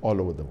crisis all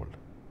over the world.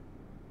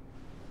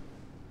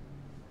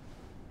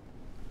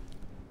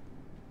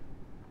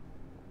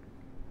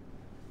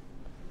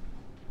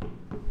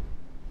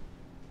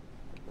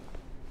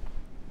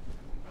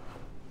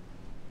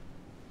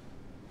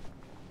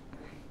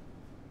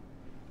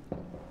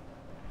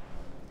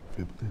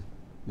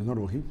 It's not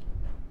working.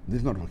 This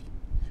is not working.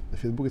 The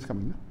Facebook is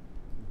coming, no?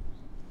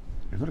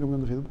 It's not coming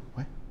on the Facebook.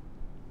 Why?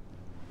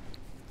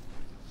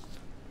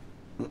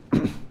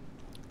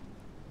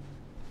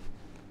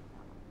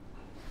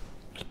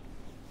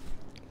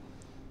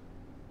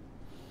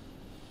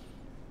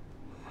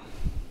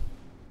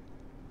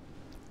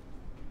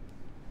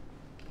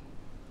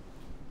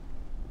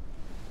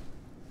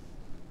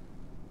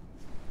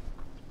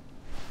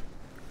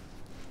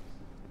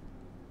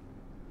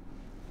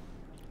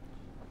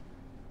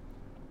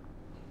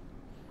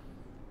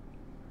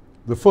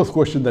 The first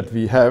question that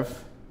we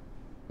have,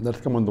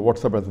 that's come on the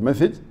WhatsApp as a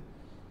message,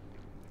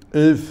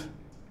 is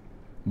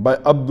by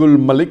Abdul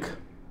Malik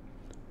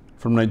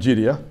from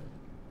Nigeria.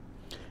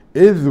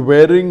 Is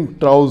wearing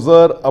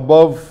trouser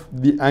above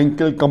the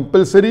ankle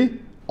compulsory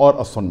or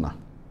a sunnah?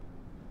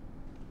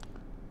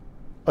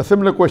 A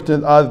similar question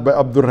is asked by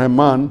Abdul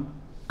Rahman,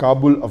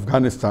 Kabul,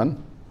 Afghanistan.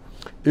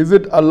 Is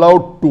it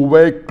allowed to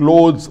wear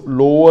clothes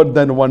lower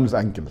than one's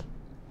ankle?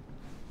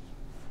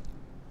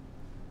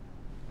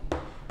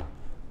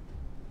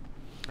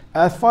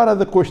 As far as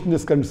the question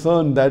is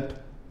concerned that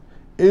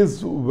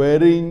is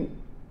wearing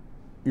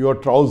your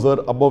trouser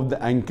above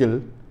the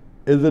ankle,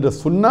 is it a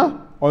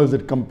sunnah or is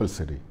it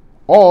compulsory?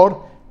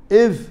 Or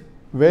is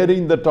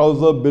wearing the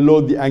trouser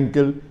below the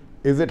ankle,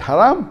 is it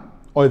haram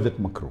or is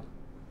it makruh?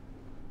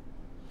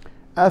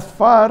 As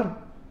far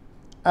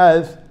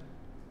as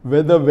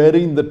whether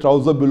wearing the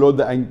trouser below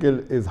the ankle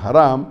is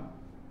haram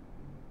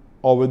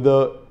or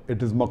whether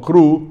it is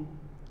makruh,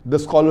 the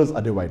scholars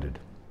are divided.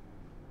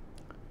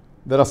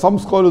 There are some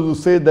scholars who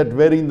say that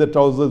wearing the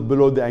trousers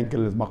below the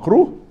ankle is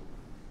makruh.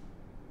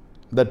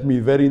 That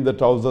means wearing the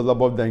trousers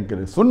above the ankle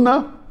is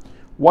sunnah.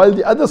 While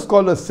the other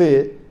scholars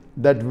say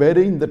that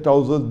wearing the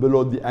trousers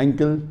below the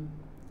ankle,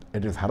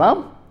 it is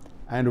haram,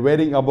 and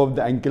wearing above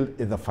the ankle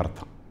is a fard.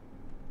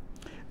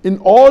 In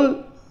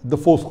all the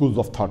four schools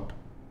of thought,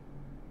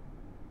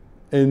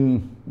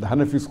 in the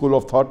Hanafi school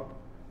of thought,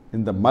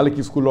 in the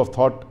Maliki school of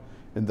thought,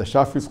 in the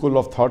Shafi school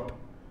of thought,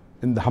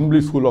 in the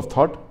Hanbali school of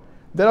thought,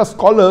 there are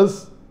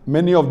scholars,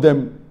 many of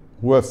them,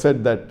 who have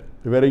said that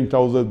wearing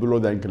trousers below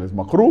the ankle is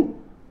makruh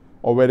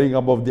or wearing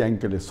above the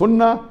ankle is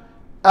sunnah,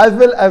 as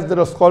well as there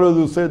are scholars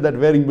who say that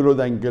wearing below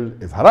the ankle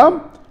is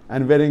haram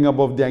and wearing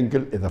above the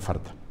ankle is a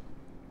fard.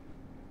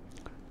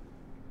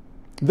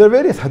 There are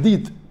various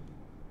hadith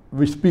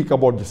which speak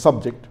about the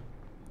subject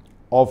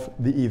of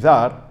the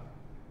izar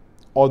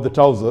or the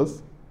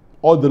trousers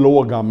or the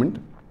lower garment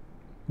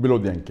below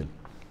the ankle.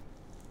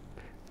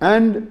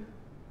 And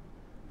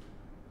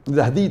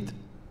the hadith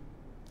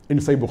in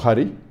Sahih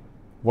Bukhari,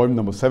 volume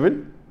number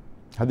 7,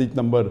 hadith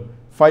number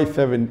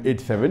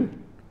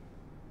 5787,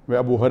 where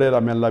Abu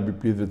Hurairah, may Allah be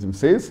pleased with him,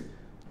 says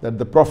that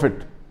the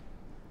Prophet,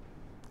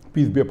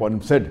 peace be upon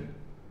him, said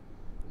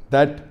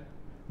that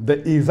the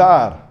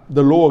izar,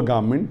 the lower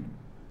garment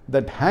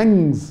that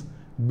hangs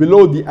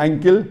below the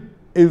ankle,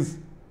 is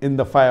in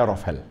the fire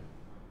of hell.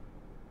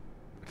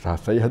 It's a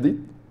Sahih hadith,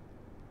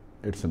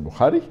 it's in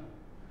Bukhari,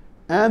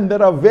 and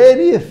there are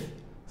various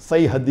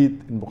Sahih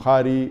hadith in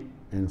Bukhari,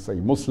 in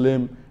Sahih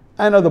Muslim,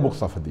 and other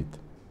books of hadith.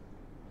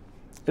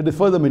 It is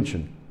further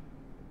mentioned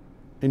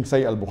in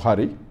Sahih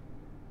al-Bukhari,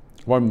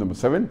 volume number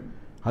 7,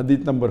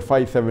 hadith number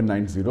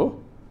 5790,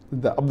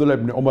 the Abdullah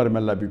ibn Umar, may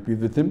Allah be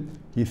pleased with him,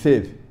 he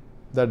says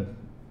that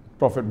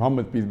Prophet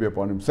Muhammad, peace be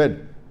upon him,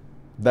 said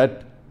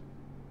that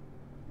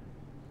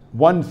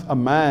once a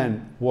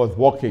man was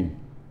walking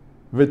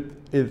with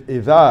his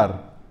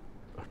izar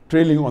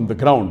trailing on the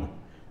ground,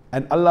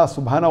 and Allah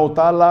subhanahu wa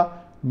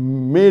ta'ala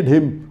made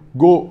him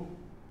go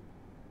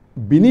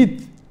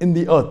beneath in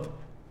the earth,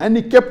 and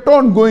he kept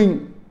on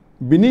going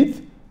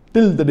beneath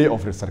till the day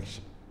of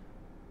resurrection.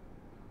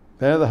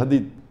 There is the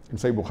hadith in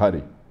Sahih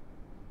Bukhari,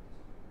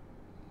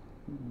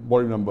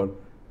 volume number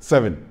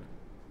 7,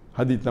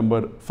 hadith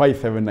number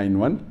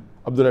 5791.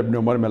 Abdullah ibn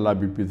Umar, may Allah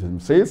be pleased with him,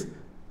 says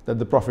that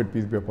the Prophet,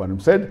 peace be upon him,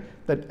 said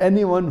that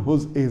anyone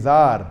whose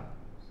izar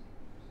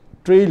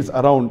trails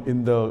around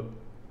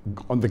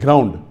on the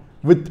ground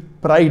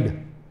with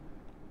pride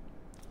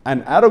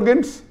and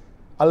arrogance,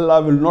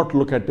 Allah will not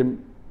look at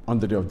him on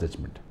the day of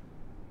judgment.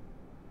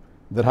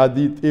 The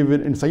hadith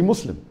even in Sahih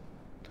Muslim,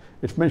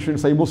 it's mentioned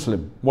in Sahih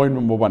Muslim, volume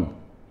number 1,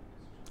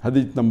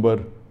 hadith number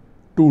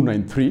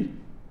 293,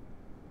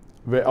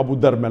 where Abu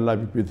Dhar, may Allah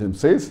be pleased with him,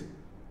 says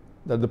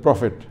that the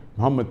Prophet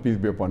Muhammad, peace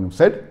be upon him,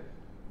 said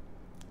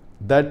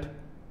that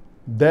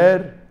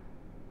there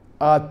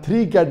are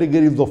 3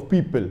 categories of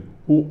people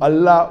who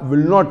Allah will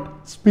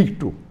not speak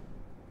to,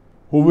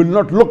 who will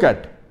not look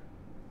at,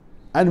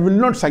 and will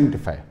not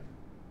sanctify.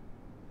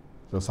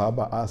 So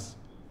Sahaba asked,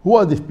 who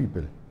are these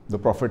people? The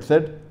Prophet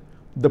said,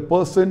 the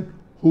person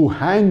who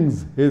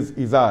hangs his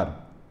izar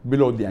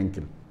below the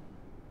ankle,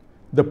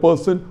 the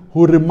person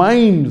who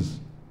reminds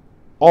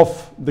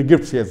of the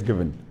gifts he has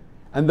given,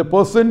 and the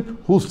person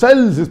who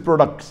sells his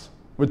products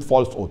with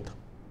false oath.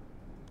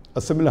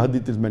 A similar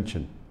hadith is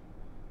mentioned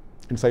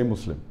in Sahih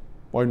Muslim,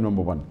 point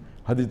number 1,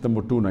 hadith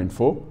number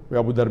 294, where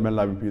Abu Dhar, may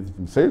Allah be pleased with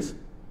him, says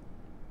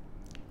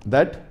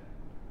that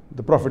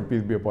the Prophet,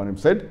 peace be upon him,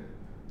 said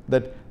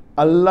that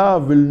Allah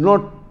will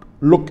not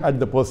look at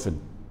the person.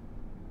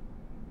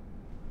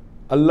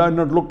 Allah will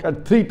not look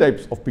at 3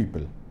 types of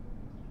people.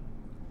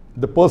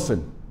 The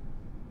person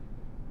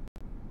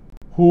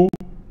who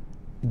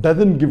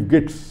doesn't give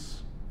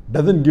gifts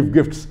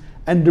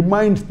and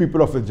reminds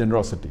people of his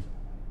generosity.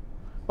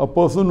 A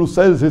person who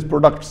sells his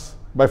products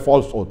by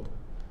false oath.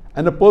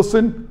 And a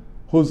person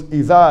whose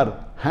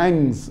izar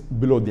hangs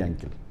below the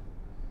ankle.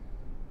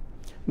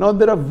 Now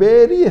there are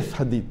various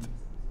hadith.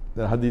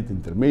 There are hadith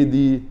in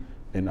Tirmidhi,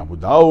 in Abu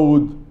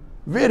Dawud,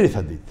 various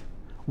hadith.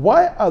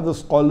 Why are the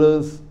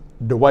scholars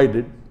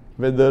divided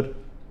whether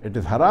it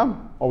is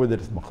haram or whether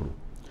it is makruh?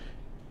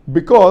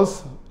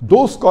 Because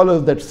those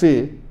scholars that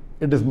say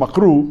it is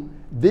makruh,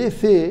 they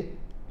say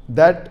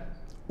that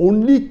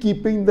only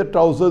keeping the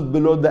trousers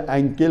below the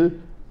ankle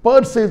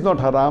per se is not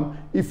haram.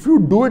 If you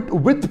do it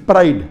with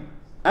pride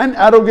and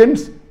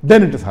arrogance,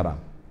 then it is haram.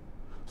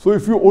 So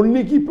if you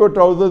only keep your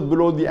trousers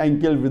below the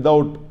ankle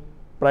without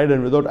pride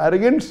and without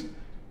arrogance,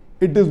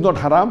 it is not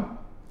haram,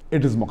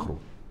 it is makruh.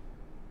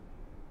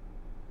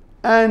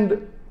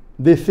 And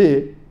they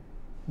say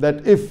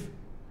that if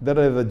there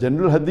is a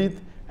general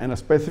hadith and a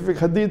specific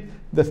hadith.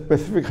 The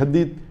specific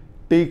hadith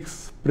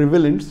takes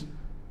prevalence,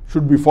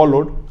 should be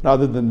followed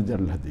rather than the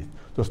general hadith.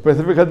 So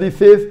specific hadith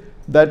says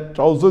that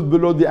trousers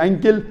below the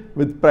ankle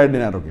with pride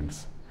and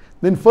arrogance.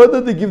 Then further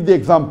they give the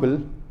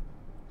example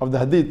of the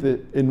hadith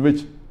in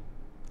which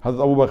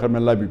Hazrat Abu Bakr, may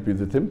Allah be pleased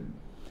with him,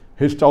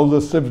 his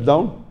trousers slips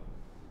down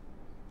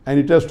and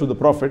he tells to the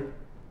Prophet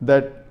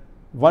that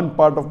one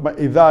part of my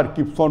izar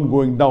keeps on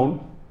going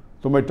down,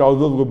 so my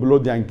trousers go below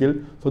the ankle.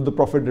 So the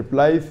Prophet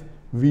replies,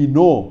 we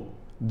know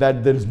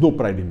that there is no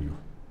pride in you.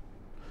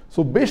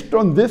 So based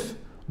on this,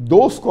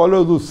 those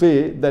scholars who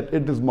say that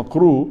it is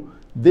makruh,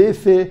 they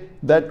say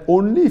that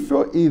only if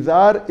your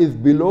izar is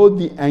below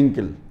the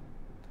ankle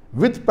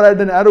with pride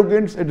and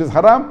arrogance, it is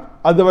haram,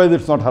 otherwise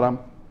it's not haram.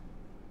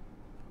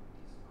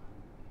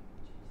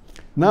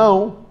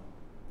 Now,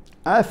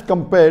 as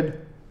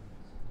compared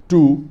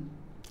to,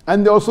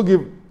 and they also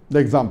give the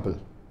example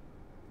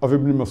of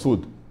Ibn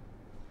Masud,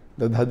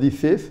 that the hadith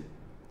says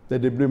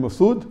that Ibn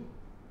Masud,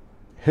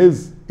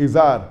 his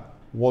izar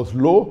was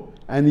low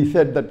and he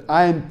said that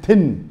I am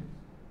thin.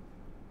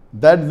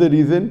 That's the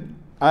reason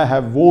I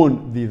have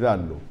worn the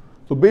izar low.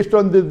 So based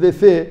on this they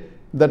say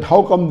that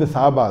how come the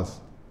Sahabas,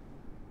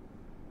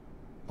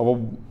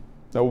 Abu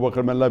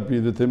Bakr, may Allah be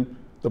pleased with him,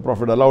 the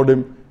Prophet allowed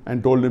him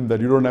and told him that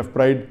you don't have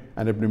pride,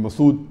 and Ibn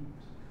Masud,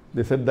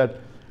 they said that.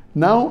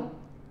 Now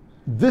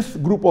this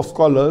group of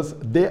scholars,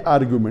 their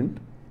argument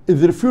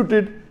is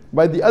refuted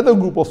by the other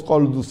group of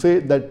scholars who say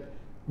that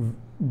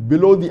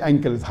below the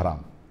ankle is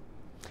haram.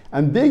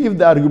 And they give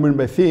the argument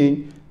by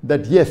saying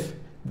that yes,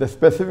 the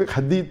specific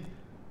hadith,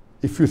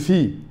 if you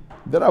see,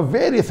 there are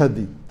various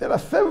hadith, there are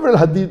several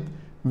hadith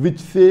which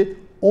say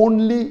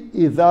only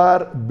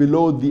izar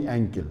below the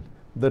ankle.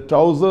 The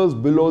trousers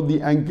below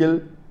the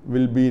ankle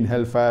will be in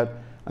hellfire.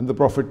 And the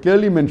Prophet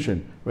clearly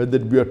mentioned, whether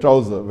it be a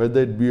trouser,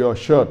 whether it be a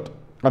shirt,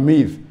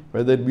 qameez,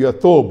 whether it be a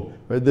thobe,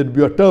 whether it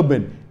be a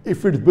turban,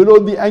 if it's below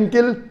the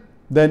ankle,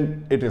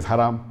 then it is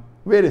haram.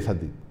 Various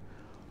hadith.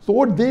 So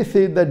what they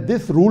say that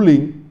this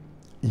ruling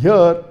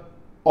here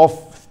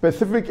of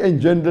specific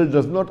and general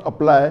does not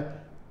apply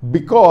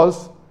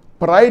because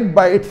pride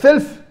by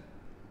itself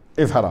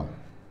is haram.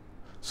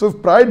 So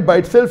if pride by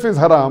itself is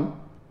haram,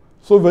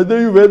 so whether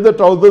you wear the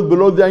trousers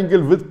below the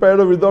ankle with pride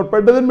or without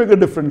pride doesn't make a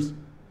difference.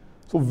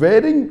 So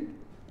wearing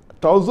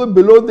trousers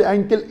below the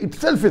ankle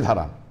itself is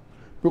haram,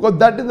 because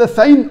that is a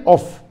sign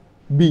of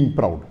being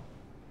proud.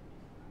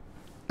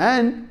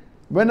 And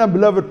when our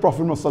beloved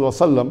Prophet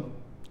ﷺ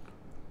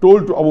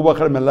told to Abu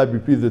Bakr, may Allah be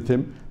pleased with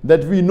him,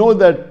 that we know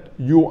that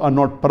you are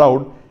not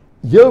proud,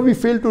 here we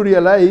fail to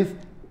realize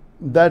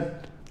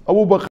that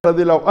Abu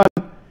Bakr,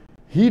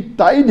 he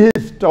tied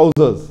his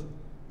trousers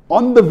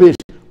on the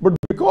waist, but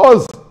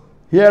because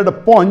he had a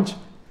paunch,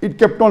 it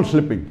kept on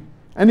slipping.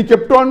 And he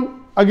kept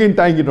on again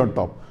tying it on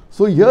top.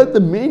 So here the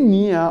main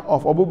niyyah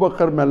of Abu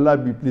Bakr, may Allah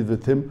be pleased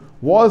with him,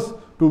 was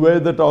to wear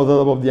the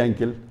trousers above the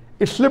ankle.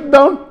 It slipped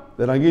down,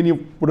 then again he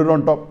put it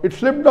on top. It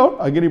slipped down,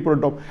 again he put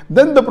it on top.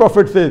 Then the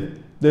Prophet says,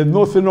 there is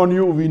no sin on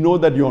you, we know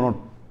that you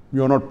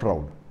are not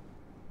proud.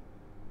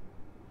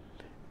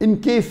 In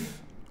case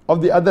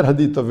of the other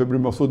hadith of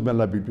Ibn Masud, may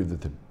Allah be pleased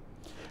with him,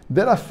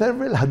 there are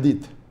several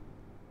hadith.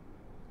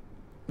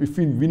 If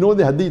we know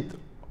the hadith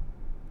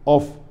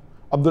of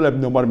Abdullah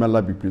ibn Umar, may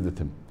Allah be pleased with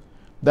him,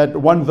 that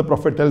once the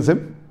Prophet tells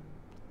him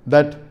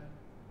that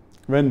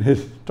when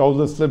his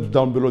trousers slips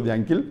down below the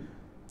ankle,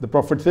 the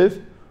Prophet says,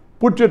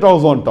 put your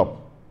trousers on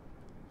top.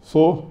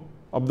 So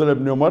Abdullah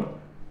ibn Umar,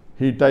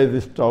 he ties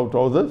his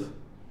trousers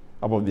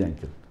above the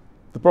ankle.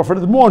 The Prophet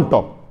is more on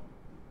top.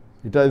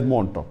 He ties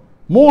more on top.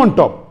 More on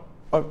top.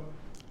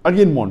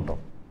 Again more on top.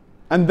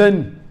 And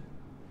then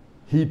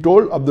he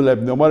told Abdullah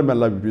ibn Umar, may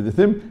Allah be pleased with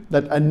him,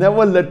 that I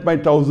never let my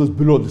trousers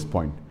below this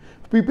point.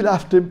 People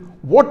asked him,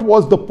 what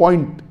was the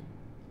point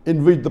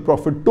in which the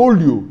Prophet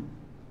told you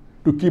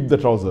to keep the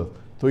trousers?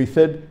 So he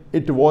said,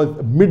 it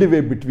was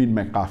midway between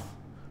my calf.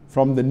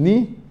 From the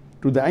knee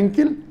to the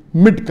ankle,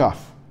 mid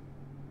calf.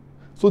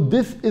 So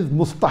this is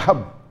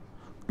mustahab.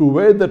 To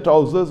wear the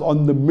trousers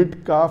on the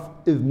mid calf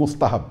is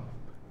mustahab.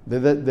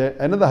 There's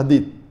another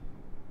hadith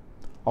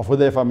of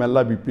Hudayfa, may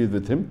Allah be pleased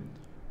with him,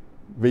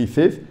 where he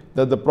says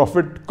that the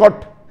Prophet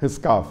caught his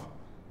calf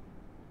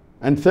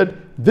and said,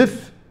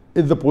 this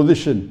is the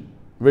position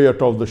where your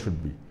trousers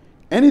should be.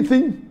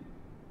 Anything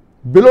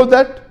below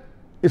that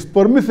is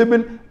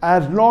permissible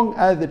as long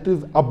as it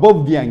is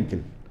above the ankle.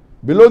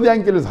 Below the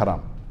ankle is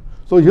haram.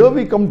 So here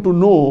we come to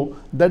know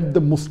that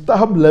the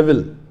mustahab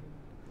level,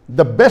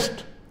 the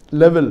best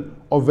level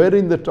of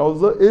wearing the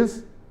trouser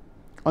is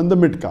on the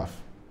mid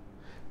calf.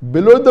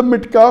 Below the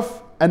mid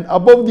calf and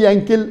above the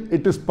ankle,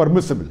 it is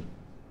permissible.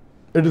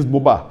 It is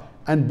mubah.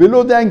 And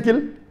below the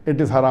ankle, it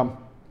is haram.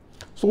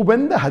 So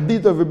when the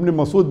hadith of Ibn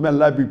Masud, may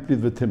Allah be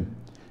pleased with him,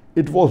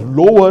 it was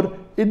lower,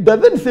 it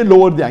doesn't say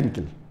lower the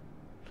ankle.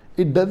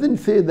 It doesn't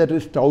say that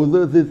his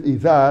trousers, his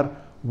izar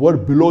were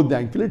below the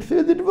ankle. It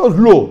says it was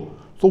low.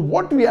 So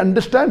what we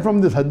understand from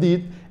this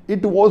hadith,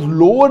 it was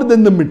lower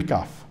than the mid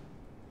calf.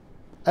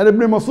 And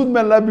Ibn Masud,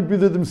 may Allah be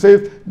pleased with him,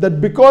 says that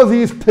because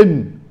he is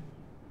thin,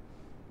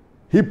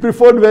 He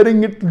preferred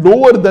wearing it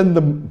lower than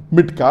the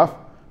mid-calf,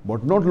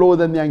 but not lower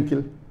than the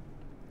ankle.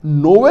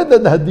 Nowhere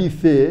does the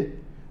hadith say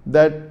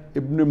that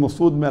Ibn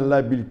Masud, may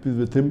Allah be pleased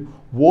with him,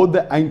 wore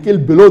the ankle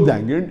below the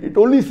ankle. It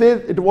only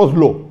says it was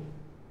low.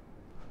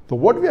 So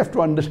what we have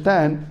to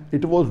understand,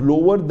 it was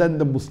lower than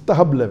the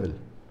mustahab level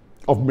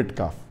of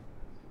mid-calf.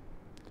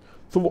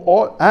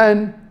 So,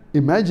 and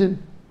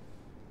imagine,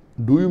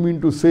 do you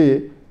mean to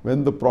say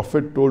when the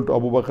Prophet told to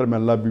Abu Bakr, may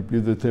Allah be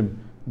pleased with him,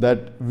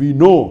 that we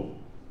know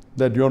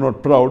that you are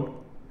not proud,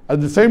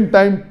 at the same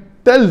time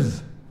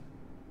tells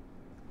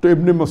to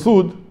Ibn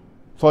Masud,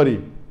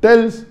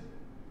 tells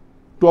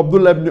to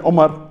Abdullah ibn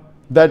Umar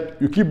that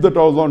you keep the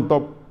trousers on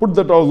top, put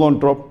the trousers on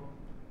top.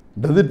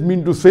 Does it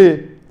mean to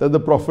say that the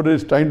Prophet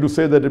is trying to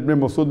say that Ibn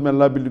Masud, may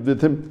Allah be pleased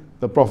with him,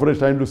 the Prophet is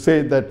trying to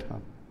say that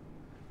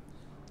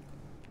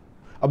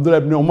Abdullah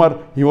ibn Umar,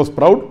 he was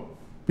proud,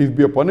 peace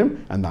be upon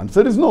him? And the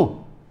answer is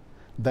no.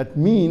 That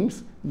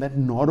means that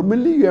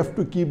normally you have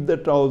to keep the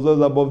trousers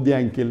above the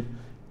ankle.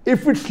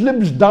 If it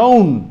slips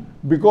down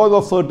because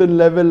of certain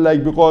level,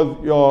 like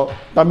because your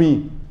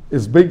tummy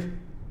is big,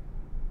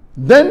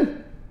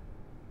 then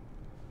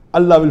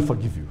Allah will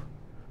forgive you.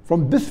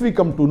 From this we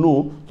come to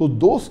know, so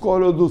those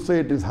scholars who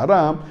say it is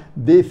haram,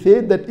 they say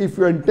that if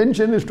your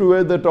intention is to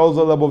wear the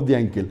trousers above the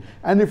ankle,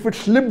 and if it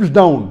slips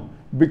down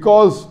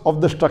because of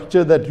the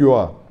structure that you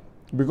are,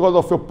 because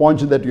of your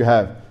paunch that you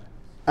have,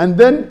 and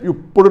then you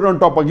put it on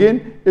top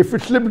again, if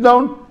it slips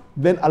down,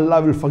 then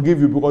Allah will forgive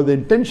you, because the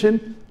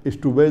intention is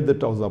to wear the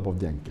trousers above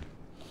the ankle.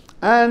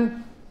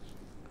 And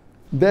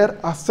there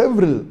are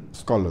several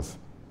scholars.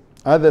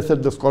 As I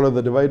said, the scholars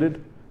are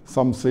divided.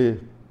 Some say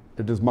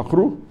it is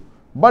makruh,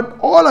 but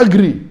all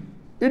agree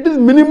it is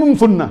minimum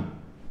sunnah.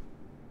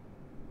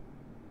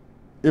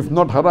 If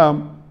not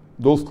haram,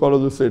 those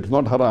scholars who say it's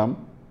not haram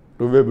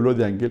to wear below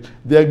the ankle,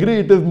 they agree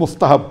it is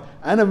mustahab,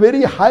 and a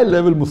very high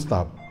level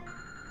mustahab.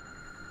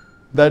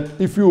 That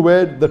if you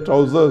wear the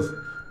trousers,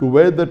 to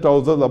wear the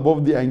trousers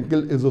above the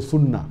ankle is a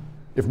sunnah,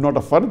 if not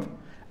a fard,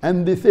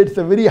 and they say it's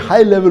a very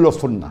high level of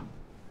sunnah.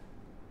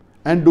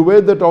 And to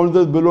wear the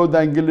trousers below the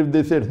ankle, if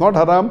they say it's not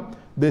haram,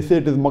 they say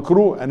it is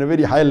makruh, and a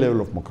very high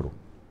level of makruh.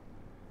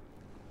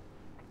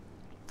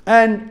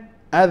 And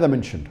as I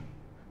mentioned,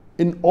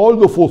 in all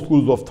the four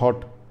schools of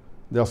thought,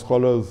 there are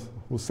scholars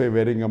who say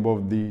wearing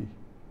above the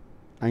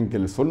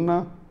ankle is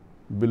sunnah,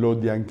 below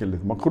the ankle is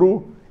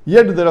makruh.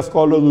 Yet there are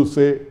scholars who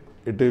say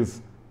it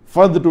is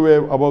fard to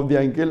wear above the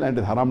ankle and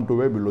it is haram to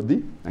wear below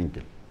the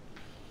ankle.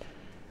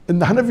 In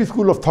the Hanafi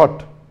school of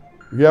thought,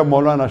 we have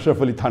Maulana Ashraf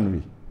Ali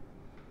Thanvi,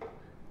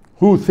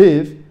 who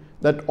says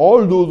that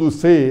all those who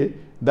say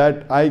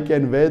that I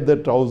can wear the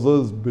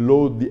trousers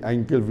below the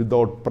ankle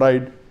without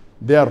pride,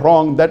 they are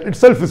wrong. That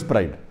itself is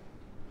pride.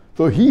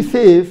 So he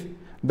says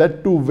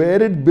that to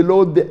wear it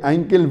below the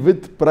ankle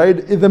with pride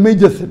is a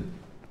major sin,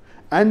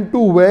 and to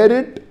wear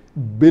it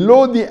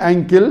below the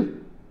ankle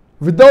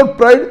without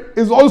pride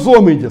is also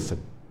a major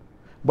sin.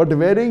 But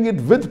wearing it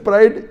with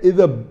pride is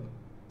a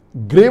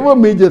graver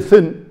major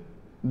sin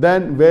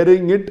than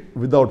wearing it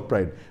without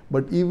pride.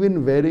 But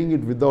even wearing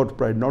it without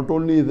pride, not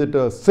only is it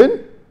a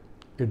sin,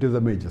 it is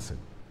a major sin.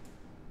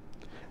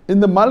 In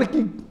the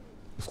Maliki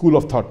school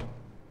of thought,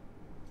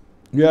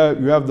 you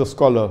have the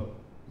scholar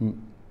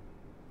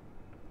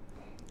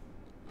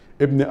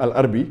Ibn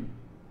al-Arabi,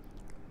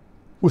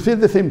 who says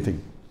the same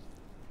thing,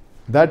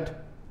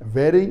 that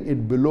wearing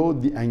it below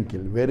the ankle,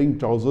 wearing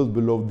trousers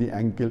below the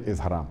ankle is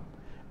haram.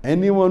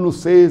 Anyone who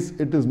says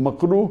it is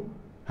makruh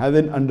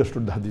hasn't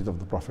understood the hadith of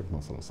the Prophet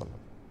Muhammad.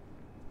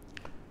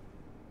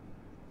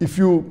 If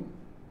you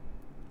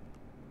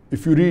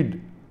read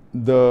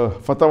the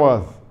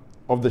fatwas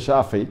of the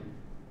Shafi'i,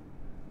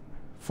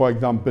 for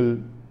example,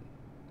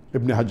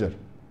 Ibn Hajar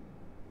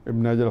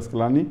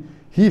Asqalani,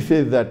 he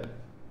says that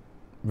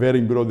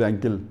wearing below the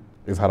ankle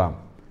is haram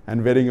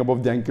and wearing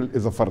above the ankle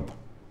is a fard.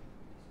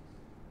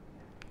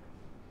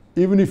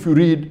 Even if you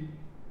read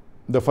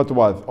the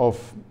fatwas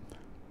of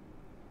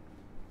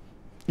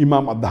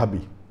Imam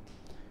Adhabi,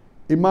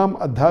 Imam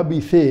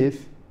Adhabi says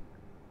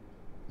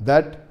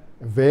that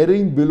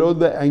wearing below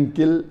the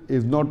ankle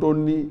is not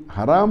only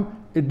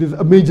haram, it is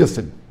a major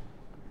sin,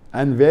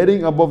 and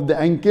wearing above the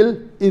ankle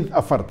is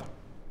a fard.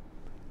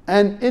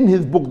 And in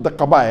his book, The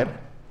Kabair,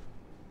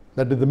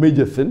 that is the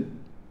major sin,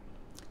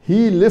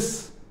 he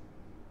lists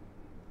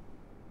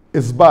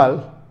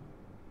isbal,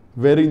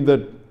 wearing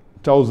the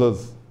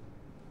trousers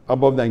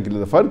above the ankle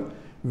is a fard.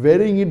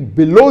 Wearing it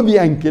below the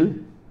ankle,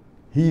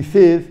 he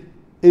says,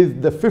 is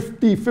the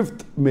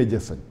 55th major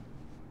sin.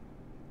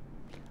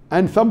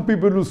 And some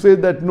people who say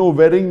that no,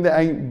 wearing the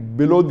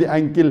below the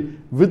ankle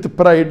with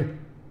pride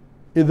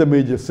is a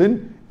major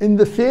sin. In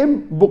the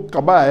same book,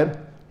 Kabair,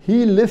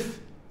 he lists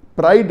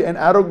pride and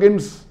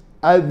arrogance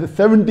as the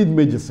 17th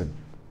major sin.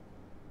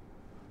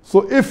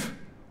 So if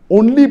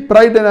only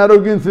pride and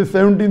arrogance is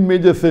 17th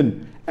major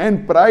sin,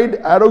 and pride,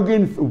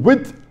 arrogance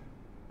with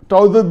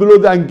trousers below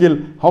the ankle,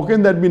 how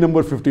can that be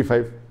number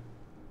 55?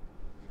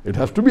 It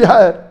has to be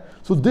higher.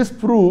 So this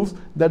proves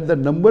that the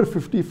number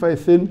 55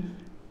 sin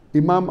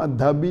Imam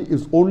Adhabi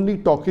is only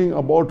talking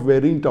about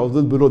wearing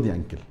trousers below the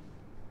ankle.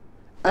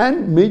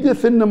 And major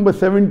sin number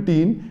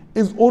 17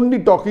 is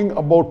only talking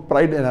about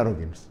pride and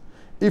arrogance.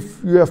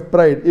 If you have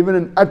pride, even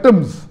an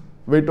atom's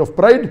weight of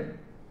pride,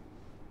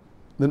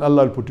 then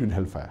Allah will put you in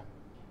hellfire.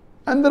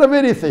 And there are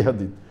various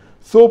hadith.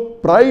 So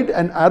pride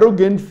and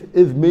arrogance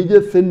is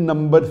major sin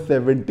number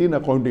 17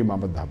 according to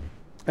Imam Adhabi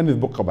and his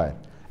book Kabair.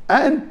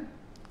 And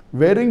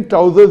wearing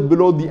trousers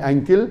below the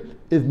ankle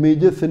is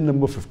major sin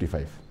number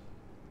 55.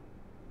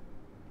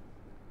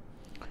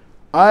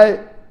 I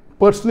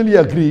personally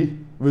agree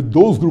with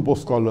those group of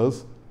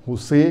scholars who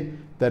say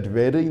that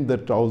wearing the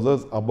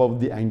trousers above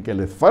the ankle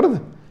is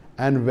fard,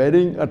 and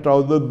wearing a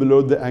trouser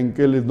below the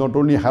ankle is not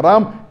only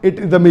haram, it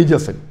is a major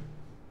sin.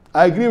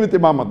 I agree with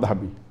Imam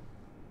Adhabi.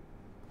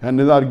 And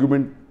his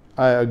argument,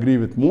 I agree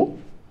with more,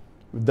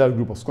 with that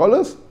group of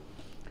scholars.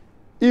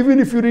 Even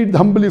if you read the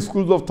Hanbali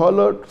schools of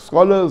thought,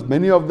 scholars,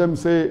 many of them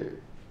say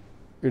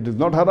it is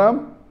not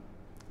haram,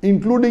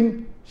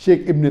 including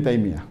Sheikh Ibn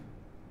Taymiyyah.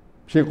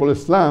 Sheikh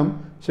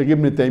al-Islam, Sheikh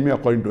Ibn Taymiyyah,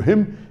 according to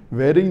him,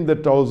 wearing the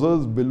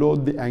trousers below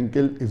the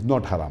ankle is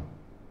not haram.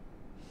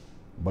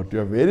 But you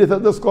have various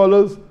other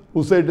scholars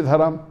who say it is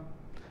haram.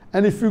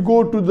 And if you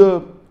go to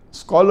the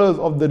scholars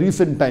of the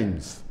recent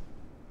times,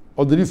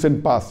 or the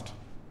recent past,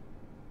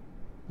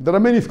 there are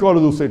many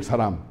scholars who say it's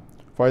haram.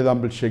 For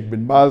example, Sheikh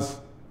bin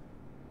Baz,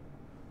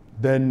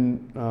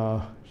 then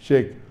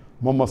Sheikh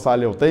Muhammad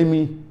Saleh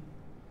Utaymi,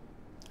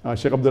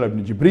 Sheikh Abdullah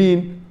ibn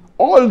Jibreen.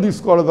 All these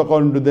scholars,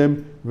 according to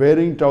them,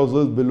 wearing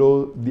trousers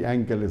below the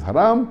ankle is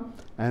haram,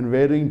 and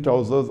wearing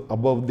trousers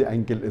above the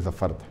ankle is a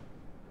fard.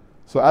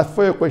 So as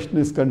far as your question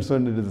is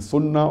concerned, it is a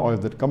sunnah or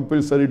is it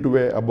compulsory to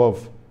wear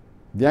above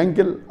the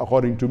ankle?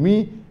 According to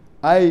me,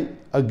 I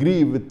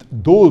agree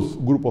with those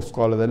group of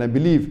scholars, and I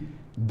believe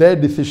their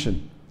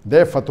decision,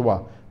 their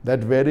fatwa,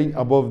 that wearing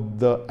above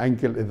the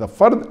ankle is a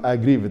fard. I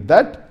agree with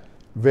that.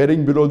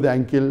 Wearing below the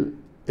ankle,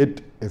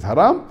 it is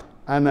haram.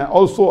 And I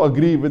also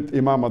agree with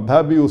Imam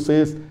Adhabi, who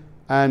says,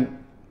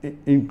 and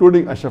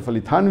including Ashraf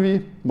Ali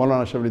Thanvi,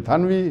 Maulana Ashraf Ali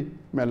Thanvi,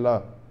 may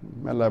Allah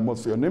have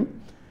mercy on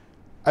him,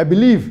 I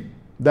believe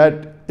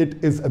that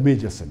it is a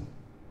major sin.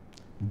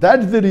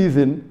 That's the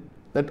reason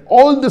that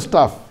all the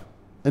staff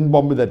in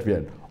Bombay that we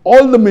had,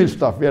 all the male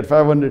staff, we had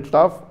 500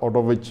 staff, out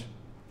of which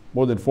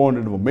more than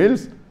 400 were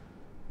males,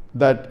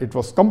 that it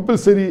was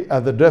compulsory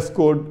as a dress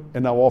code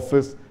in our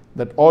office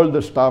that all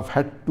the staff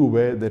had to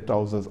wear their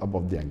trousers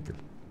above the ankle.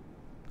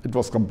 It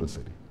was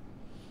compulsory.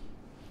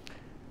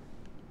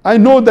 I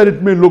know that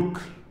it may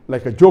look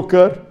like a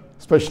joker,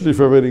 especially if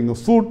you're wearing a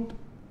suit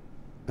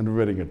and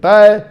wearing a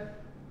tie.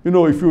 You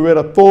know, if you wear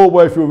a thobe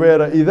or if you wear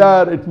a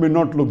idar, it may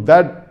not look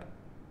that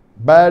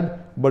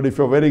bad. But if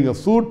you're wearing a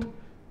suit,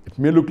 it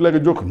may look like a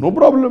joke. No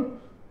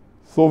problem.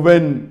 So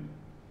when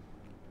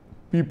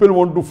people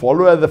want to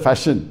follow as a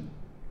fashion,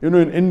 you know,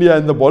 in India,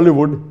 in the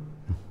Bollywood,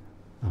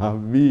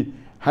 we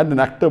had an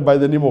actor by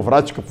the name of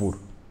Raj Kapoor.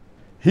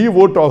 He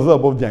wore trousers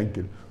above the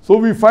ankle. So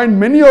we find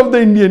many of the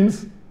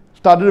Indians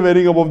started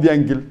wearing above the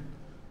ankle.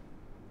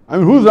 I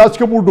mean, who's Raj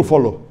Kapoor to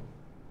follow?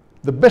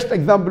 The best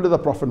example is the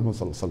Prophet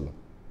Muhammad,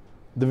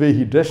 the way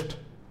he dressed.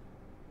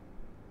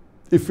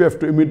 If you have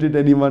to imitate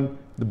anyone,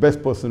 the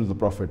best person is the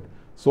Prophet.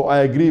 So I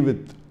agree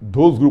with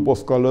those group of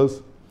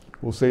scholars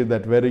who say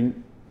that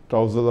wearing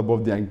trousers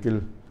above the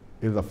ankle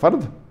is a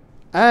fard,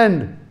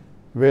 and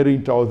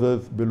wearing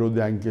trousers below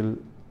the ankle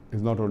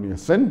is not only a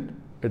sin,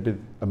 it is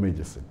a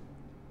major sin.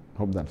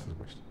 Hope that answers the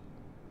question.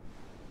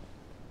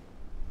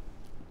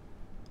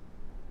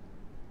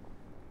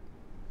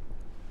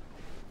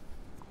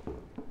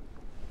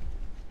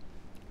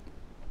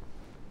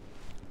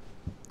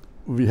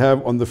 We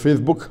have on the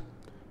Facebook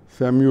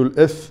Samuel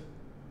S,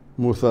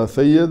 Musa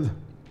Sayyid,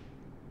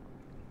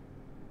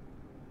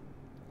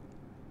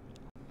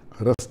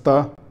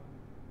 Rasta,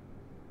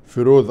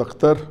 Firoz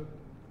Akhtar,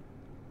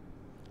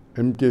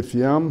 MK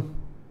Siam,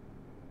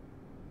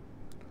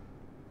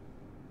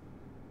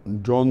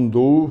 John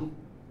Doe,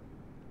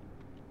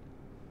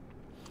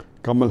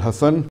 Kamal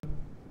Hassan,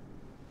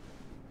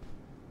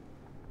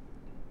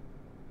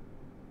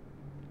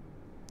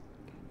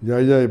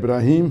 Yahya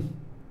Ibrahim,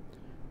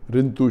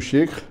 Rintu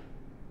Sheikh,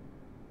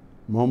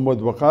 Muhammad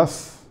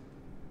Waqas,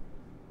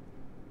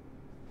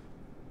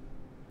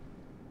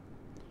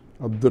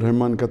 Abdur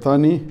Rahman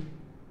Katani,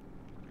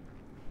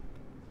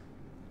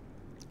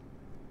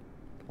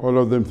 all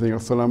of them saying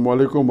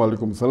Assalamu alaikum, wa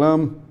alaikum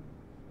salam.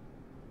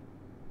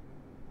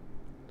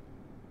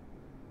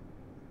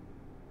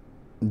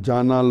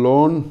 Jana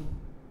Lone,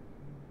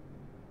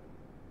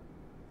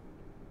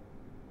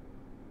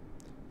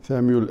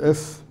 Samuel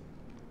S,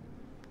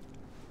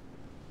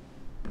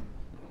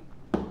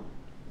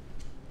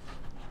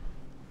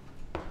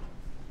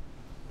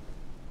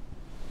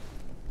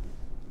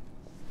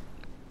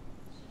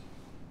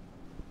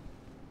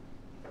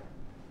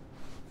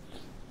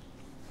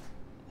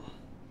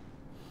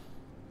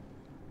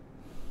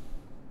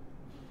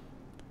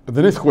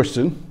 the next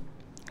question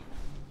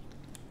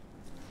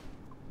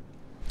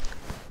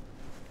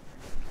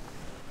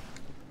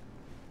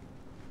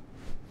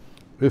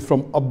is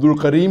from Abdul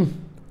Karim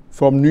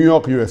from New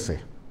York, USA.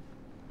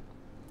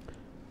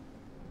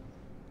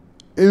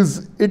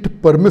 Is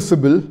it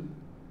permissible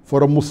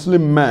for a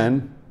Muslim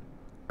man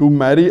to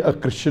marry a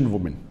Christian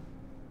woman?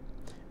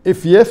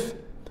 If yes,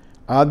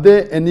 are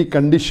there any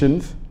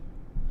conditions?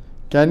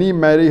 Can he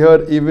marry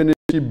her even if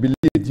she believes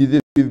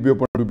Jesus is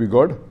beyond to be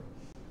God?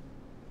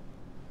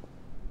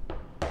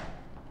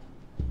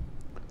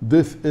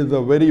 This is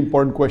a very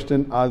important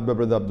question asked by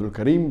Brother Abdul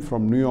Karim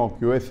from New York,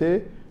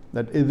 USA,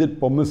 that is it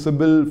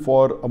permissible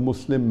for a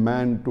Muslim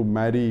man to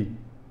marry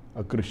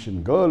a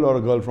Christian girl or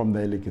a girl from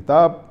the Ahl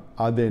Kitab?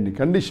 Are there any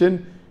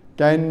condition?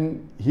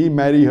 Can he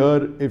marry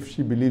her if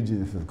she believes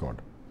Jesus is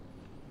God?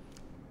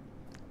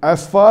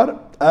 As far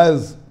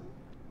as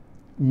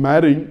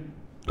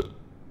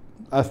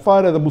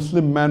a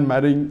Muslim man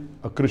marrying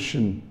a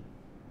Christian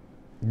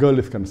girl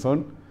is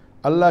concerned,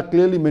 Allah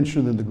clearly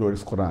mentions in the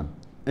glorious Quran,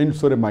 in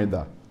Surah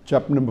Maida,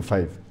 chapter number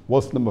 5,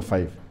 verse number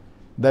 5,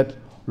 that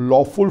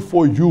lawful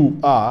for you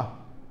are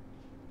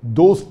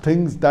those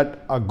things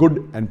that are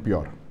good and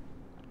pure.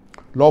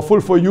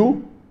 Lawful for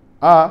you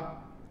are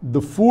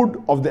the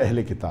food of the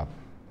Ahl Kitab.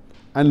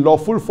 And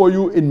lawful for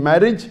you in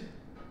marriage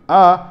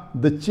are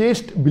the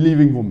chaste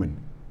believing women,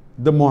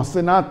 the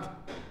muhsinat,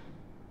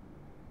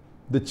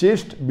 the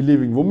chaste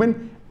believing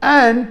woman,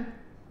 and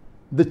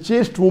the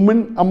chaste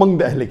woman among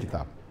the Ahl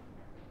Kitab.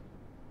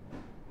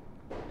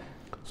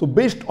 So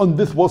based on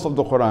this verse of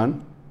the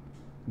Quran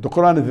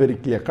is very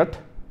clear cut,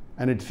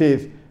 and it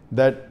says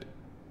that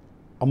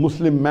a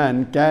Muslim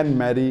man can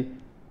marry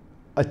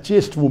a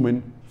chaste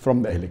woman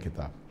from the Ahl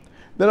Kitab.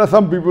 There are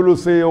some people who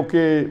say,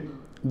 okay,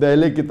 the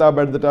Ahl Kitab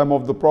at the time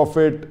of the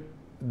Prophet,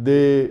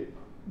 they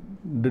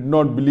did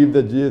not believe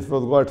that Jesus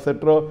was God,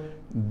 etc.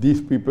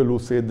 These people who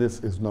say this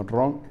is not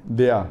wrong.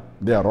 They are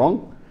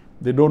wrong.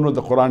 They don't know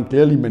the Quran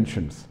clearly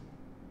mentions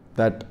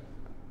that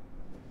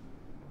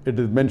it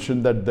is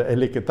mentioned that the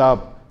Ahl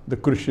Kitab, the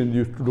Christians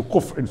used to do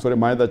kufr in Surah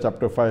Maida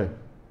chapter 5,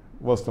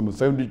 verse number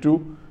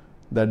 72,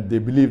 that they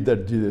believed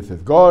that Jesus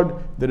is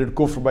God. They did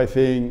kufr by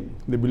saying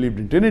they believed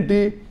in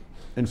Trinity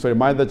in Surah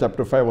Maida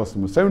chapter 5, verse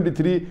number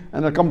 73,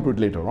 and I'll come to it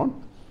later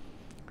on.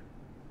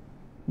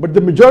 But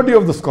the majority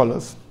of the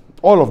scholars,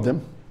 all of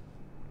them,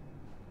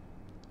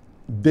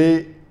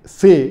 they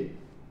say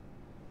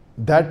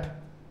that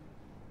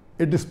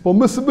it is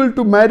permissible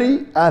to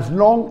marry as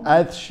long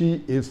as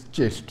she is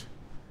chaste.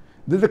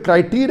 There is a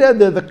criteria,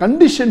 there is a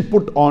condition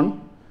put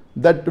on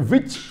that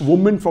which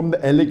woman from the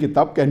Ahl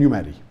Kitab can you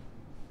marry.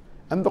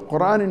 And the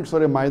Quran in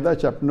Surah Maida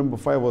chapter number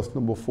 5 verse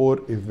number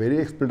 4 is very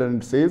explicit,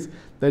 and it says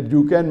that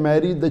you can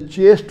marry the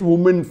chaste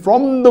woman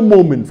from the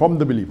mu'min, from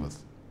the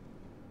believers.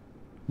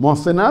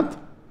 Muhsinat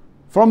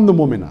from the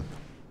mu'minat.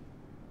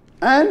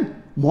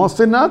 And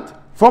muhsinat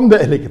from the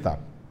Ahl Kitab.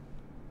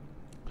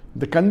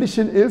 The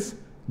condition is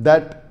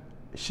that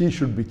she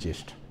should be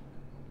chaste.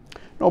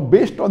 Now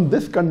based on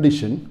this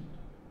condition,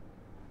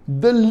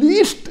 the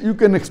least you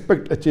can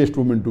expect a chaste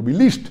woman to be,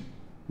 least.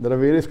 There are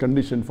various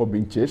conditions for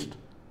being chaste,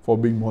 for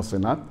being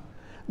muhsinat.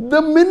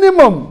 The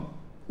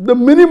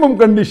minimum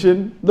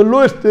condition, the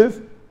lowest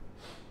is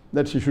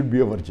that she should be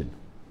a virgin.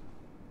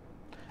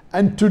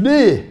 And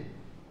today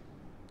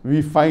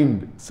we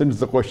find, since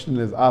the question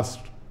is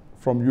asked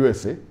from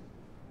USA,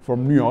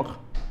 from New York,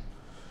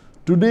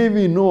 today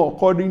we know,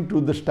 according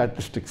to the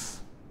statistics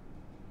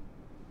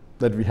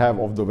that we have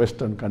of the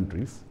Western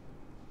countries,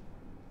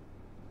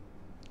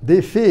 they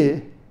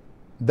say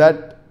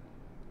that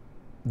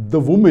the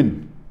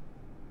woman,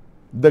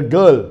 the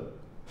girl,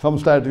 some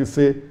statistics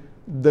say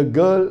the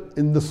girl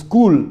in the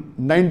school,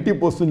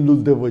 90%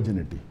 lose their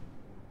virginity.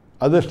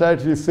 Other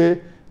statistics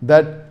say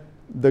that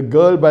the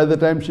girl, by the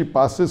time she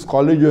passes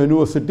college or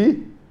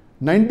university,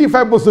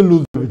 95%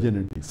 lose their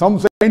virginity. Some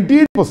say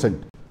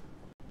 98%.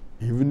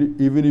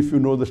 Even if you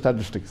know the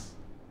statistics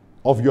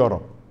of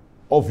Europe,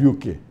 of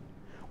UK.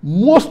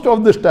 Most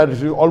of the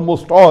statistics,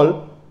 almost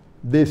all,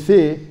 they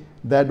say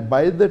that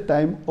by the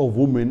time a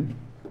woman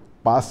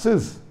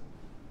passes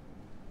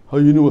her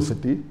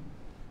university,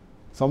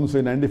 some say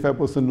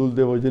 95% lose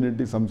their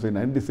virginity, some say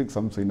 96,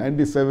 some say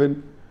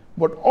 97,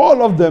 but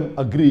all of them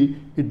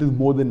agree it is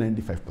more than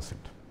 95%.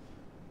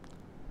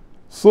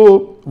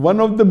 So one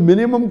of the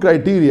minimum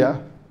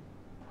criteria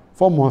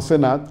for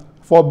muhsinat,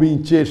 for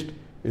being chaste,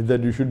 is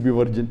that you should be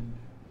virgin.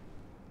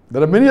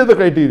 There are many other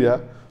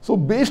criteria. So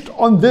based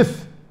on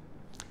this,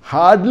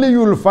 hardly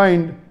you will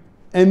find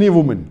any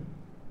woman,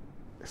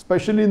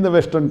 especially in the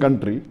Western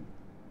country,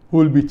 who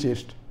will be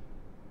chaste.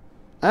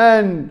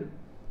 And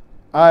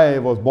I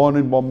was born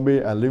in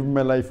Bombay, I lived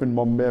my life in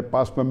Bombay, I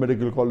passed my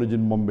medical college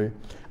in Bombay.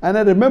 And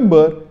I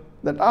remember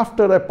that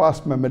after I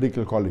passed my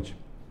medical college,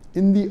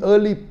 in the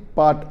early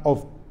part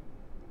of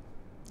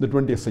the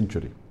 20th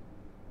century,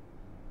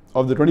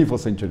 of the 21st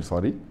century,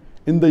 sorry,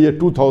 in the year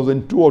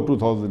 2002 or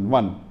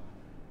 2001,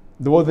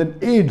 there was an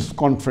AIDS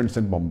conference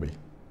in Bombay.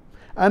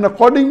 And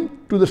according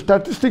to the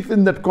statistics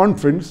in that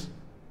conference,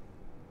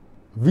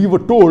 we were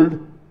told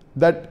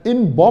that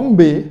in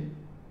Bombay,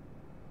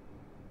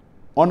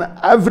 on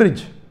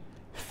average,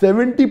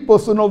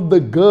 70% of the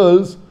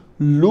girls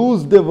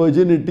lose their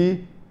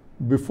virginity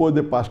before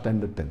they pass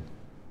standard 10.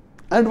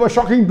 And it was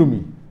shocking to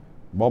me.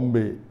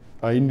 Bombay,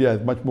 India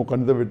is much more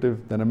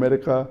conservative than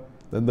America,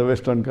 than the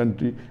Western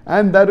country,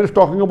 and that is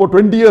talking about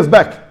 20 years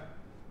back.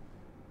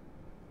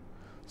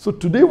 So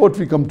today what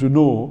we come to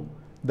know,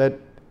 that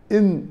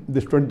in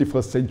this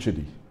 21st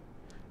century,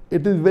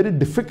 it is very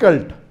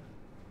difficult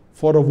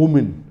for a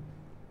woman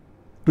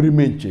to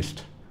remain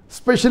chaste,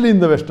 especially in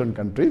the Western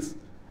countries,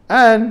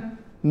 and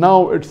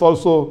now it's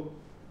also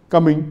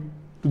coming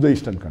to the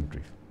Eastern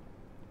countries.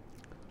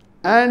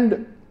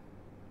 And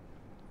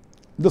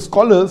the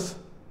scholars,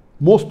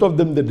 most of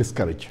them, they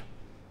discourage.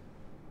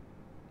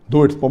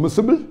 Though it's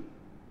permissible,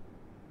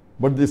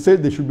 but they say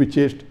they should be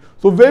chaste.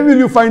 So where will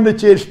you find a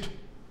chaste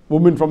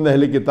woman from the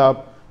Ahle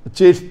Kitab, a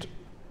chaste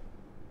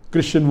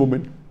Christian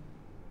woman?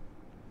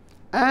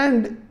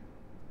 And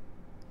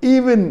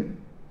even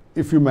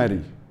if you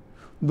marry,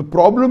 the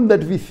problem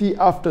that we see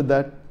after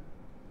that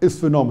is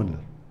phenomenal.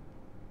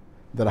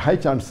 There are high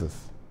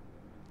chances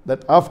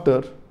that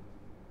after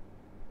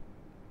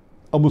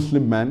a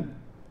Muslim man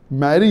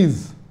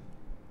marries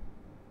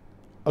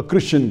a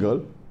Christian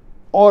girl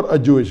or a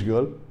Jewish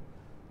girl,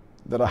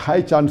 there are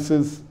high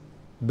chances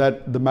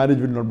that the marriage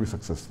will not be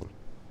successful.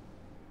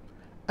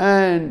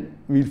 And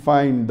we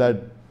find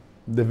that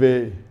the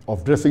way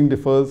of dressing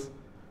differs,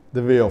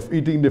 the way of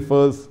eating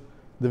differs,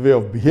 the way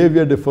of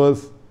behavior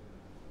differs,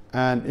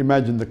 and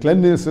imagine the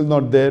cleanliness is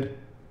not there.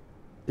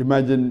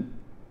 Imagine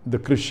the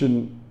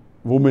Christian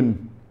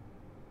woman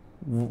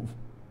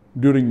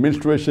during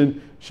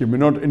menstruation, she may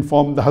not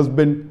inform the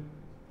husband,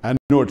 and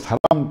it's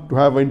haram to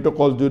have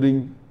intercourse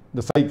during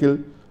the cycle.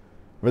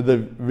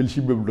 Whether will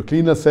she be able to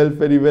clean herself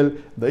very well,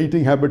 the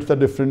eating habits are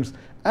different.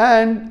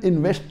 And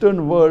in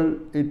Western world,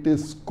 it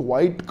is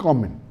quite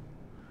common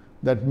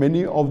that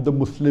many of the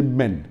Muslim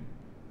men,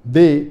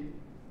 they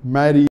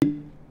marry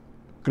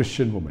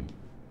Christian women.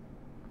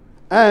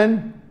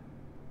 And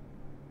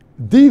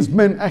these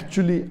men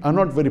actually are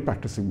not very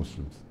practicing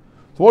Muslims.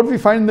 So what we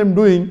find them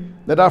doing,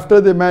 that after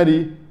they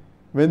marry,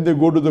 when they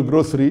go to the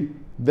grocery,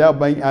 they are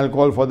buying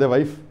alcohol for their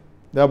wife,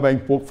 they are buying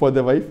pork for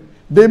their wife.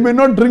 They may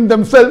not drink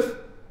themselves,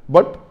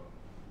 but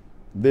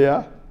they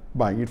are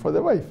buying it for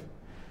their wife.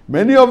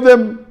 Many of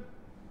them,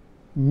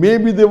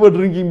 maybe they were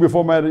drinking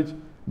before marriage.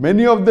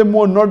 Many of them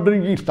were not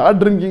drinking, start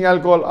drinking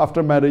alcohol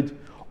after marriage.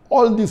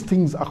 All these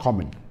things are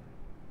common.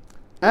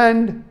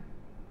 And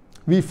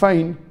we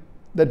find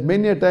that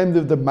many a times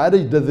if the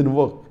marriage doesn't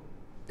work,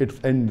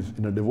 it ends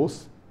in a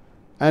divorce.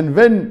 And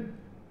when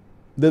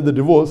there's a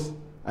divorce,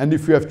 and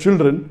if you have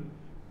children,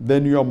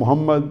 then you are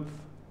Muhammad,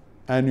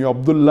 and you are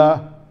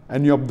Abdullah,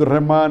 and you are Abdul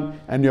Rahman,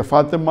 and you are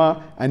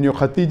Fatima, and you are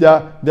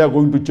Khatija, they are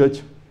going to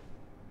church.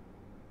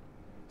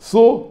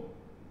 So,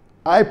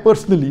 I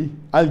personally,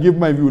 I'll give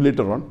my view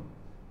later on,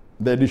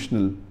 the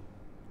additional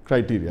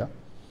criteria.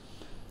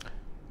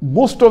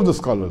 Most of the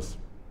scholars,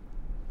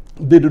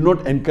 they do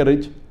not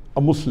encourage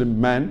a Muslim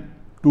man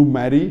to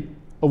marry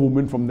a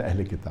woman from the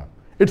Ahle Kitab.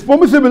 It's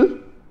permissible,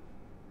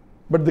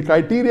 but the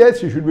criteria is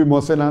she should be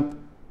Mohsenat.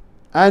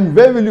 And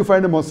where will you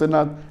find a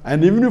Mohsenat?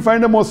 And even if you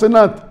find a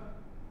Mohsenat,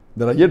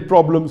 there are yet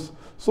problems.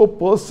 So a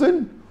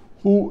person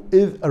who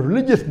is a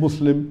religious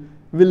Muslim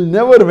will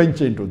never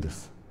venture into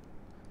this.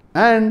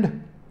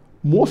 And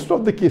most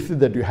of the cases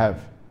that you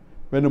have,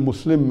 when a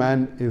Muslim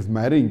man is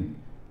marrying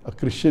a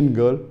Christian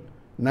girl,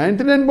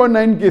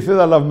 99.9 cases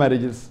are love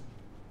marriages.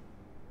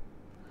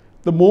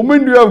 The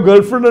moment you have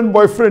girlfriend and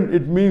boyfriend,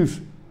 it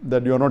means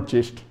that you are not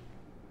chaste.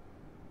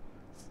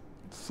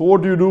 So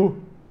what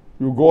do?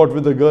 You go out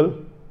with a girl,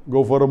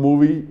 go for a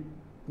movie,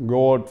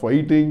 go out for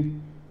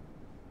eating,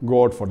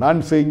 go out for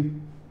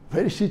dancing.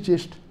 Where is she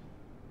chaste?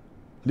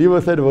 Leave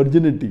aside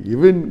virginity.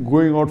 Even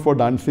going out for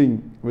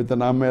dancing with an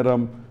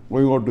Ameram,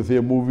 going out to see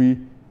a movie,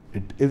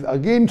 it is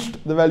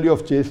against the value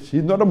of chaste. She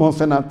is not a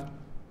Mohsenat.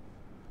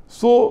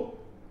 So,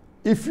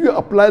 if you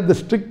apply the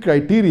strict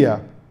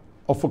criteria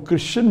of a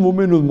Christian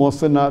woman who is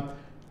Mohsenat,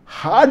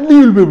 hardly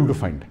you will be able to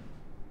find.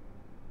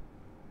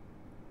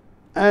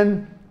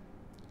 And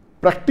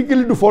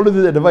practically to follow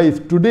this advice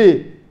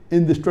today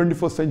in this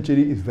 21st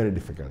century is very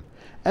difficult.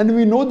 And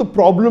we know the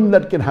problem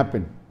that can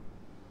happen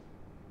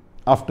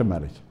after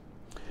marriage.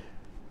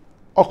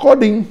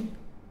 According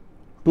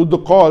to the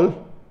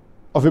call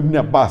of Ibn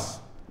Abbas,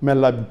 may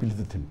Allah be pleased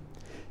with him,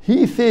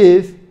 he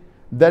says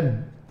that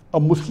a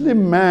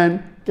Muslim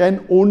man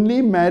can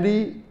only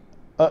marry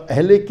a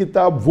Ahle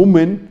Kitab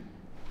woman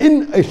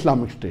in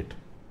Islamic State.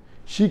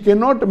 He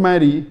cannot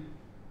marry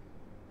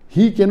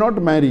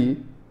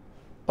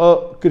a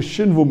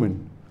Christian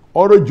woman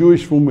or a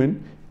Jewish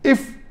woman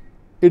if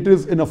it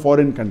is in a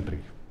foreign country.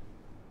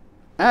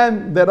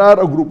 And there are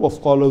a group of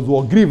scholars who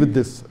agree with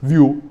this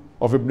view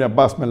of Ibn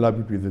Abbas, may Allah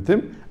be pleased with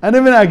him, and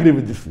even I agree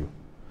with this view.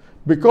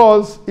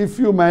 Because if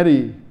you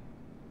marry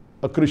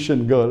a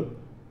Christian girl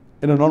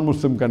in a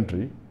non-Muslim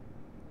country,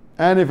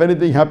 and if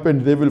anything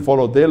happens, they will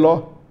follow their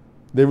law,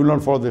 they will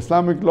not follow the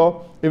Islamic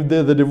law. If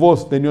there is a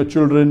divorce, then your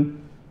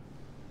children,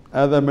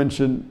 as I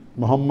mentioned,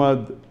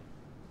 Muhammad,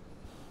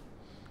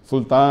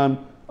 Sultan,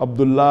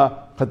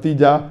 Abdullah,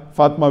 Khatija,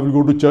 Fatima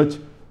will go to church.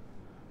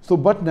 So,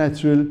 but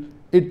natural,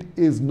 it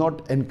is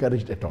not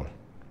encouraged at all.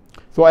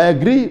 So I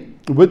agree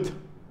with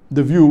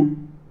the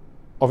view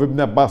of Ibn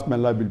Abbas, may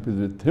Allah be pleased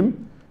with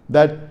him,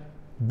 that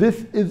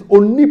this is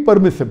only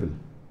permissible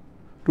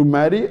to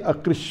marry a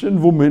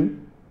Christian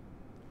woman.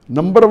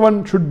 Number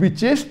one, should be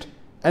chaste,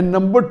 and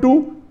number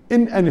two,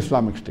 in an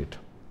Islamic state.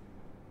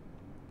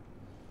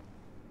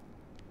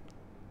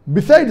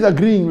 Besides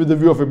agreeing with the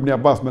view of Ibn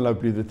Abbas, may Allah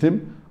be pleased with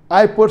him,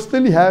 I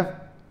personally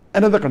have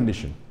another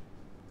condition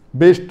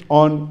based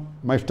on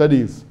my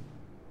studies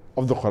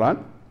of the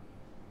Quran.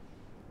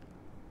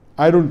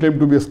 I don't claim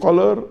to be a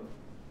scholar,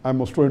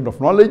 I'm a student of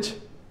knowledge,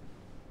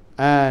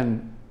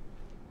 and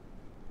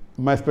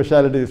my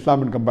specialty is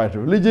Islam and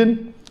comparative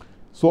religion.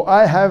 So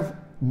I have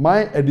my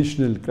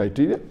additional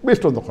criteria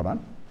based on the Quran.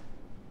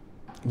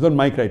 It's not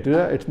my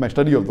criteria, it's my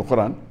study of the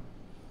Quran.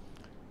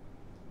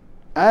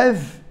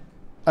 As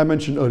I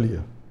mentioned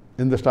earlier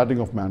in the starting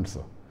of my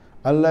answer,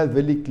 Allah is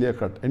very clear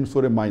cut in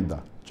Surah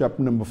Ma'idah,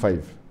 chapter number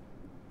 5,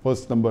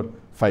 verse number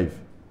 5.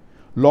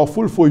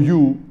 Lawful for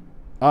you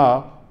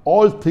are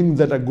all things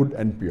that are good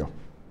and pure.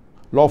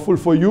 Lawful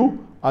for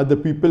you are the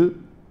people,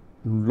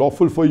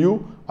 lawful for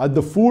you are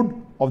the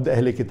food of the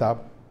Ahle Kitab,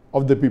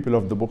 of the people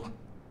of the book.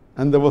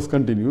 And the verse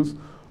continues,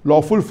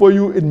 lawful for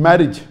you in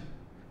marriage,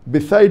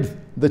 besides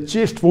the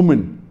chaste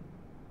women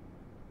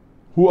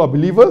who are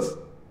believers,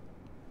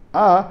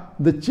 are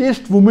the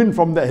chaste women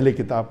from the Ahle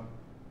Kitab.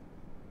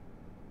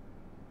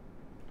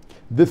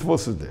 This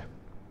verse is there.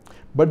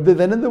 But there's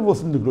another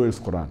verse in the glorious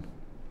Quran,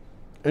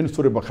 in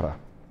Surah Baqarah,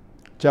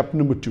 chapter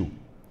number 2,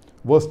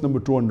 verse number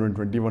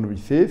 221, which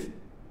says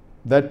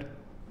that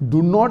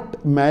do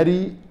not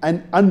marry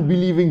an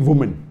unbelieving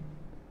woman.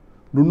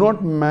 Do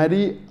not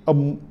marry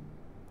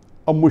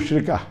a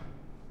mushrikah,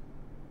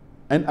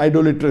 an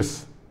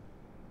idolatress,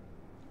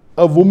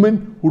 a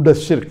woman who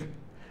does shirk,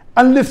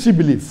 unless she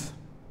believes.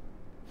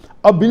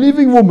 A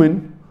believing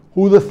woman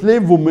who is a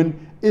slave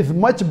woman is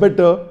much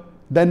better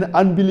than an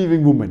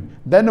unbelieving woman,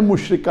 than a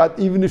mushrikat,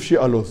 even if she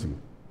allows you.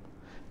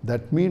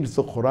 That means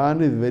the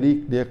Quran is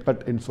very clear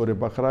cut in Surah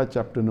Baqarah,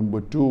 chapter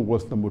number 2,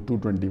 verse number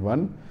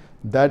 221,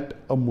 that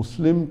a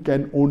Muslim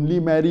can only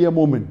marry a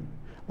woman.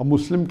 A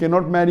Muslim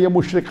cannot marry a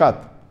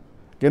mushrikat,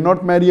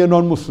 cannot marry a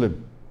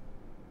non-Muslim,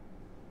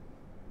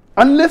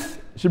 unless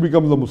she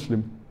becomes a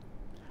Muslim.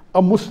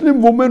 A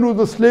Muslim woman who is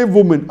a slave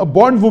woman, a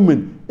bond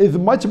woman, is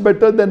much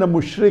better than a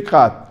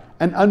mushrikat,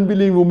 an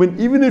unbelieving woman,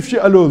 even if she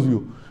allows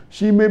you.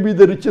 She may be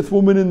the richest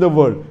woman in the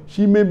world.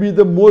 She may be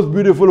the most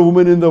beautiful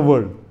woman in the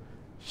world.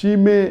 She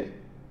may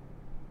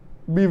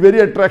be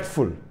very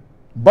attractive.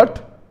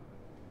 But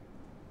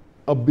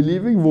a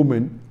believing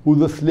woman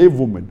who's a slave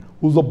woman,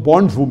 who's a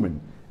bond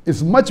woman,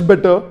 is much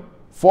better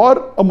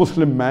for a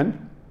Muslim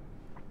man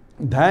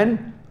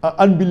than an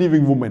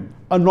unbelieving woman,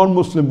 a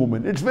non-Muslim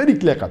woman. It's very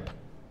clear cut.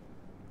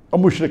 A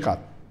mushrikat.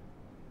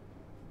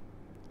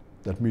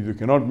 That means you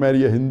cannot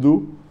marry a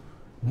Hindu.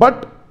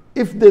 But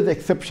if there's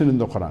exception in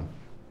the Quran,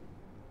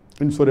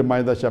 in Surah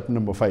Ma'idah, chapter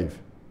number 5,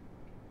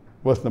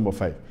 verse number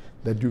 5,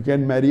 that you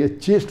can marry a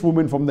chaste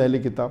woman from the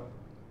Ahle Kitab.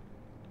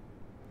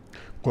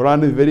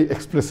 Quran is very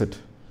explicit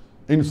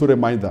in Surah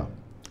Ma'idah,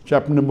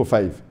 chapter number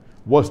 5,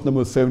 verse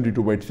number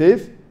 72, where it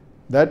says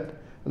that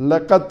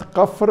لَقَدْ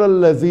قَفْرَ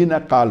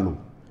الَّذِينَ قَالُوا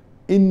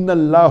إِنَّ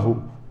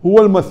اللَّهُ هُوَ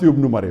الْمَسِيحُ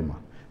ابْنُ مَرْيَمَ.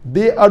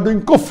 They are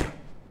doing kufr.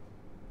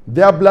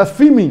 They are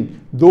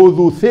blaspheming those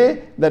who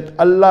say that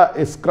Allah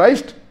is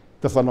Christ,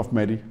 the son of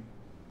Mary.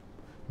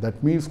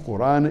 That means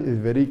Quran is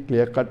very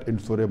clear cut in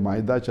Surah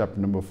Ma'idah, chapter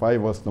number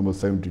 5, verse number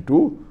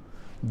 72,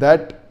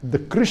 that the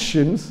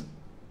Christians,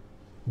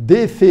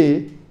 they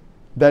say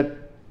that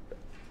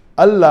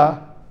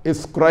Allah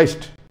is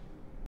Christ,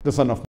 the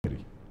son of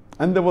Mary.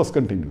 And the verse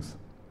continues.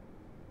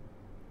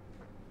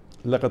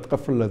 لَقَدْ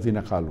قَفْرَ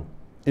الَّذِينَ قَالُوا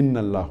إِنَّ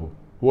اللَّهُ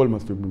هُوَ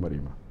الْمَسِيحُ ابْنُ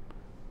مَرْيَمَ.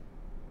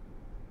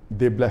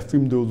 They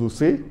blaspheme those who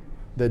say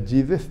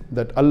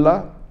that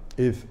Allah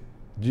is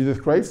Jesus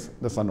Christ,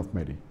 the son of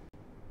Mary.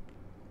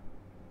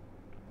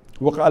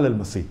 وَقَالَ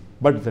الْمَسِيحُ,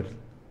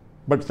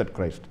 but said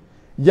Christ,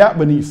 Ya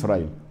Bani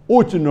Israel,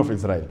 O children of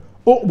Israel,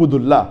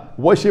 U'budullah,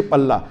 worship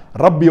Allah,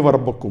 Rabbi wa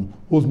Rabbakum,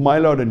 who's my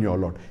Lord and your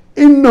Lord.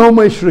 Innahu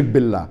may shrik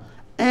billah.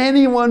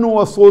 Anyone who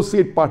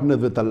associate partners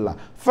with Allah,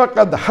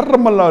 faqad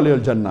harramallahu alayhi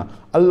al-jannah.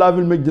 Allah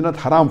will make Jannat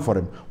haram for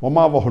him.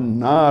 وَمَا وَهُ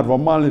النَّارِ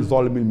وَمَا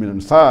لِلظَّالِمِينَ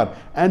مِنْ أَنصَارٍ.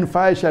 And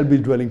fire shall be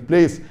his dwelling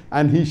place,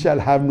 and he shall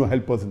have no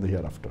helpers in the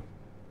hereafter.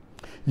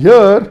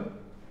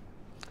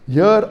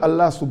 Here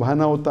Allah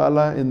subhanahu wa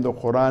ta'ala in the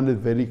Quran is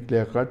very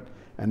clear cut,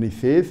 and he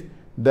says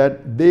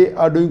that they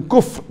are doing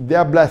kufr, they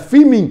are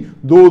blaspheming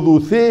those who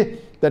say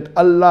that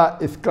Allah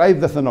is Christ,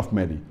 the son of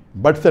Mary.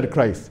 But said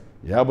Christ,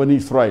 Ya Bani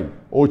Israel,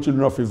 O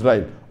children of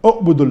Israel,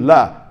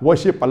 U'budullah,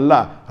 worship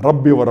Allah,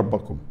 Rabbi wa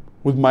Rabbakum,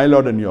 who's my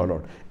Lord and your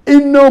Lord.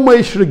 Innahu may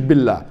shrik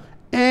billah.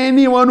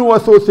 Anyone who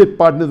associates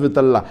partners with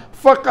Allah,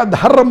 faqad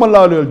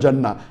harramallahu alayhi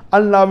al-jannah.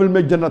 Allah will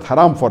make Jannat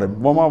haram for him.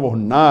 وَمَا وَهُ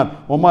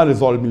النَّارِ وَمَا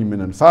لِلظَّالِمِينَ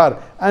مِنْ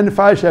أَنصَارٍ. And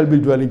fire shall be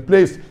dwelling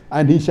place,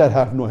 and he shall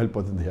have no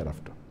helpers in the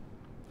hereafter.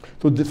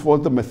 So this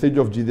was the message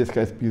of Jesus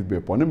Christ, peace be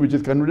upon him, which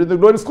is conveyed in the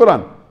glorious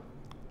Quran.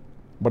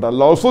 But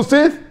Allah also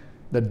says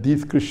that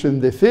these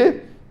Christians, they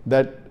say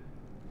that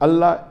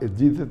Allah is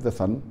Jesus, the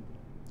son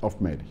of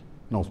Mary.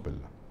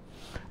 Nauzubillah.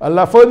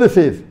 Allah further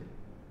says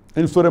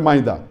in Surah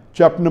Ma'idah,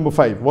 chapter number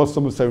 5, verse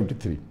number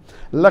 73.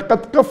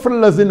 لَقَدْ كَفْرَ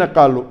الَّذِينَ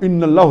قَالُوا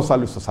إِنَّ اللَّهُ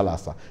ثَالِثُ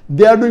ثَلَاثَةٍ.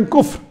 They are doing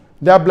kufr.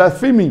 They are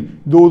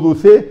blaspheming those who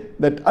say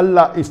that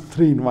Allah is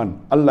three in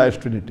one. Allah is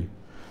Trinity.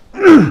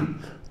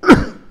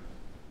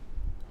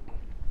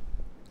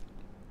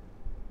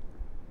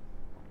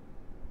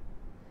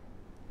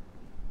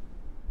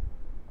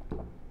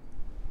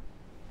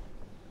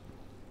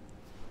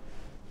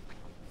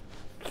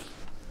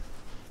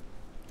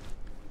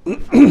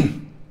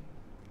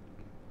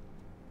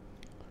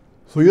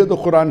 So here the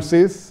Quran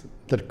says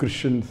that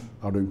Christians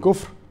are doing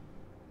kufr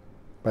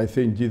by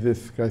saying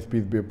Jesus Christ,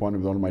 peace be upon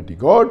him, the Almighty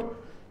God.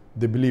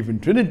 They believe in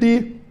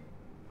Trinity.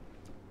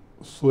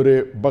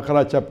 Surah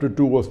Baqarah chapter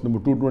 2 verse number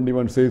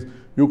 221 says,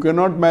 you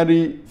cannot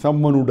marry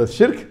someone who does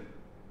shirk.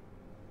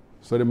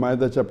 Surah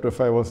Ma'idah chapter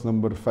 5 verse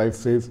number 5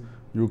 says,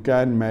 you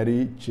can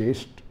marry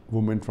chaste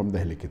women from the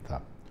Ahl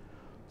Kitab.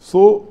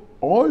 So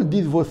all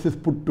these verses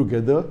put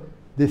together,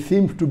 there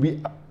seems to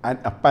be an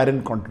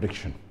apparent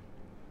contradiction.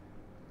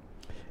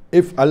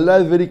 If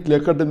Allah is very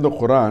clear-cut in the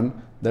Quran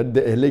that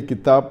the Ahl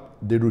Kitab,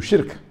 they do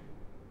shirk,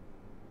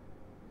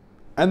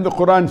 and the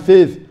Quran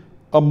says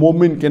a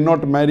mu'min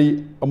cannot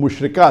marry a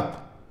mushrikat,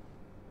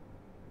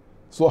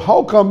 so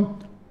how come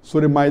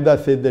Surah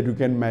Ma'idah says that you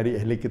can marry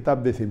Ahl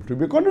Kitab? There seems to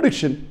be a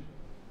contradiction.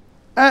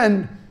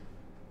 And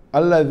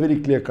Allah is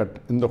very clear-cut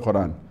in the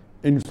Quran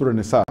in Surah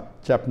Nisa,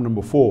 chapter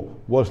number 4,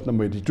 verse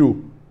number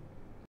 82.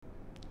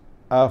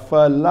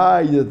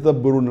 أَفَلَا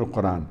يَتَدَبَّرُونَ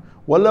الْقُرْآنَ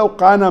وَلَوْ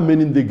قَانَ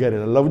مِنْ عِنْدِ غَيْرِ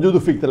اللَّهِ لَوَجَدُوا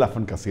فِيهِ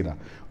اخْتِلَافًا كَثِيرًا.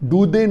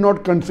 Do they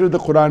not consider the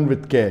Quran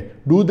with care?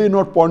 Do they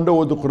not ponder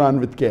over the Quran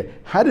with care?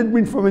 Had it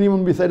been from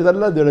anyone besides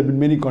Allah, there would have been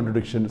many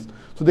contradictions.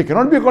 So there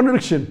cannot be a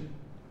contradiction.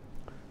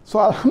 So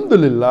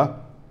Alhamdulillah,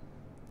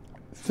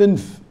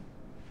 since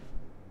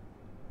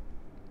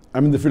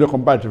I'm in the field of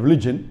comparative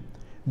religion,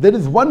 there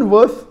is one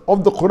verse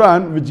of the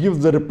Quran which gives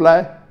the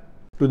reply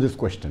to this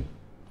question.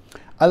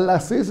 Allah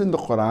says in the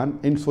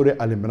Quran in Surah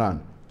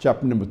Al-Imran,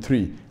 chapter number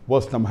 3,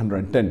 verse number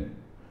 110,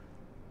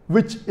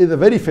 which is a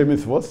very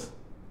famous verse.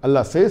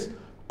 Allah says,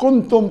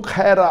 Kuntum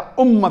khaira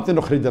ummatin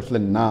ukhrijat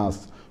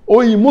lin-nas.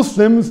 O ye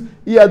Muslims,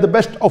 ye are the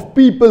best of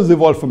peoples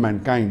evolved for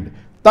mankind.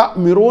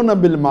 Ta'miruna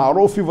bil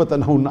ma'rufi wa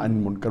tanhawna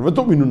 'anil munkar wa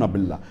tu'minuna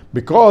billah.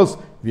 Because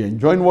we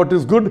enjoin what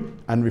is good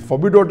and we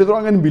forbid what is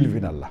wrong and believe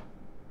in Allah.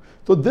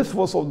 So this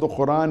verse of the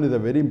Quran is a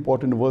very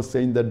important verse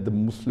saying that the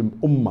Muslim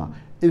ummah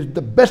is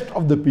the best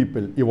of the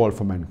people evolved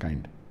for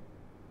mankind.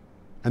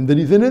 And the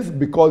reason is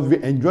because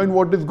we enjoin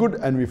what is good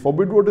and we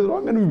forbid what is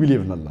wrong and we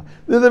believe in Allah.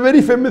 This is a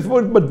very famous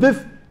verse, but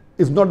this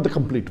is not the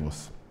complete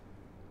verse.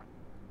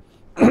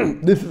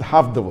 This is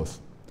half the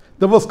verse.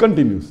 The verse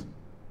continues.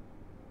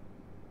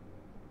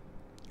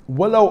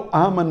 وَلَوْ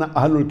آمَنَ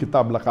أَهْلُ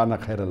الْكِتَابِ لَكَانَ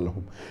خَيْرًا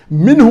لَهُمْ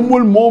مِنْهُمُ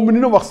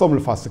الْمُؤْمِنُونَ وَأَكْثَرُهُمُ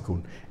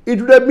الْفَاسِقُونَ.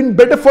 It would have been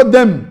better for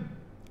them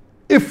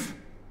if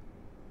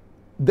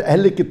the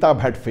Ahl Kitab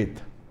had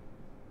faith.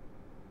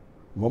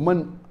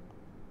 Woman,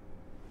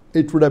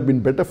 it would have been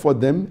better for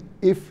them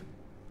if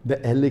the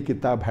Ahl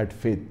Kitab had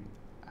faith,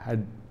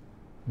 had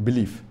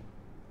belief.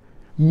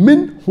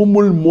 Min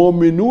humul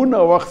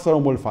mu'minuna wa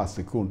aktharuhumul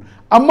fasiqun.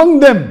 Among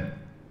them,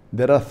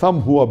 there are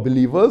some who are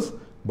believers,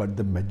 but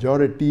the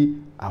majority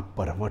are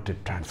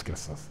perverted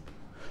transgressors.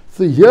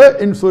 So here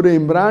in Surah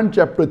Imran,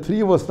 chapter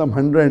 3, verse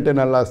 110,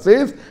 Allah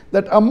says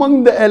that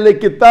among the Ahl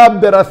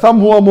Kitab, there are some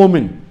who are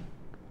mu'min,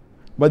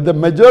 but the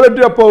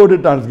majority are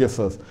perverted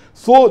transgressors.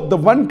 So the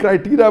one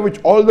criteria which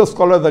all the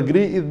scholars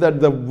agree is that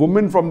the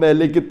woman from the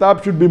Ahl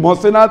Kitab should be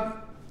muhsinat,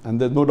 and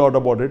there's no doubt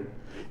about it.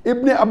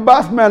 Ibn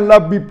Abbas, may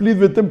Allah be pleased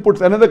with him,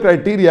 puts another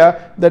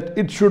criteria that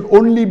it should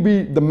only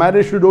be, the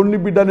marriage should only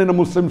be done in a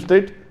Muslim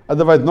state,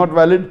 otherwise not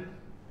valid.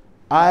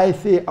 I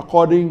say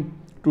according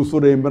to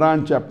Surah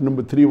Imran, chapter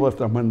number 3, verse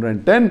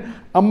 110,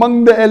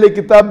 among the Ahl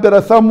Kitab there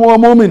are some who are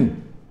mu'min.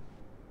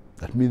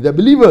 That means they're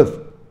believers.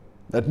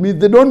 That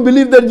means they don't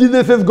believe that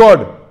Jesus is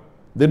God.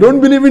 They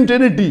don't believe in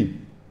Trinity.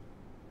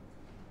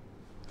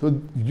 So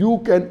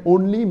you can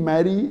only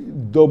marry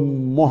the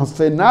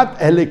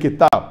muhsinat Ahl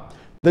Kitab,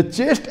 the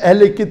chaste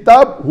Ahl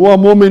Kitab who are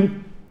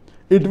mu'min.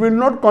 It will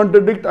not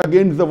contradict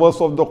against the verse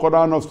of the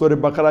Quran of Surah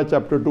Baqarah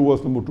chapter 2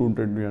 verse number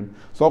 221.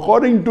 So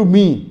according to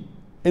me,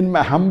 in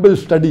my humble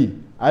study,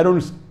 I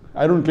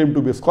don't claim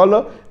to be a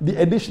scholar, the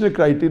additional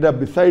criteria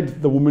besides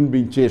the woman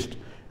being chaste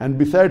and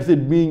besides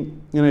it being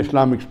in an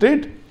Islamic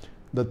state,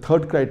 the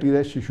third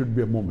criteria, she should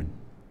be a mu'min.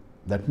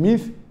 That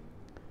means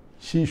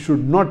she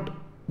should not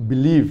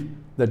believe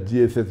that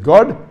Jesus is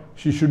God.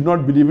 She should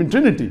not believe in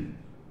Trinity.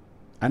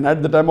 And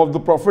at the time of the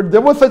Prophet,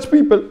 there were such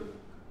people.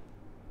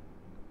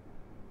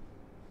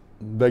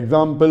 The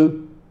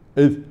example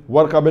is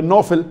Warqa bin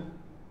Nawfal,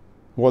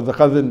 who was the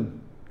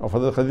cousin of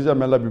Hazrat Khadija,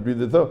 may Allah be pleased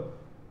with her.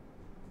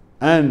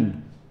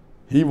 And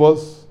he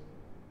was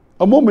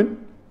a mu'min.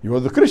 He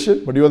was a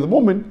Christian, but he was a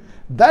mu'min.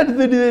 That's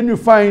the reason you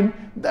find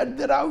that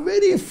there are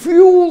very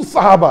few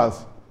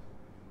Sahabas.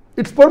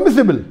 It's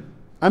permissible.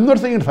 I'm not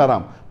saying it's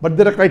haram, but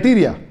there are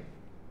criteria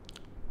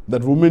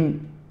that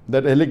women,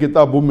 that Ahl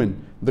Kitab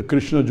women, the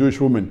Krishna Jewish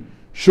woman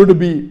should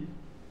be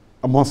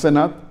a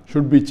muhsanat,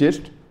 should be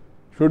chaste,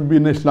 should be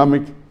in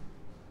Islamic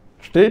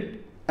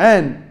state,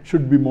 and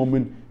should be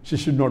mu'min. She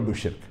should not do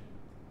shirk.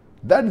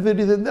 That's the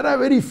reason. There are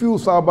very few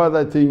sahabas,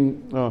 I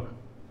think.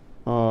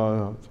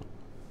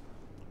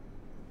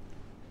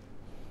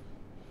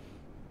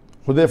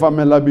 Hudayfa,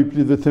 may Allah be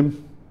pleased with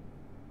him.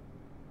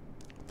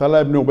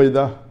 Talha ibn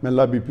Ubaidah, may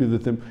Allah be pleased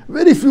with him.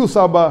 Very few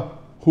sahaba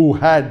who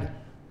had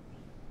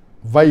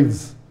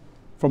wives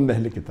from the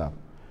Ahl Kitab.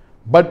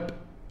 But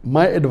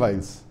my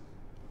advice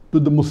to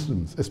the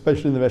Muslims,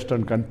 especially in the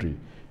Western country,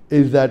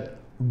 is that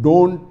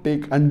don't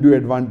take undue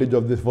advantage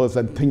of this verse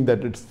and think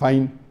that it's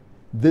fine.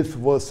 This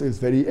verse is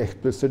very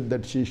explicit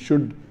that she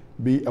should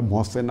be a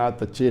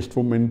muhsanat, a chaste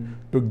woman.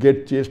 To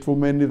get chaste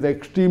woman is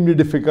extremely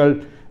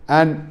difficult.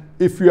 And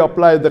if you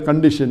apply the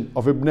condition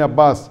of Ibn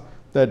Abbas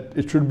that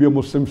it should be a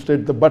Muslim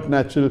state, the but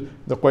natural,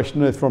 the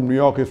questioner is from New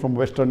York, is from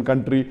Western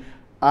country,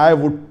 I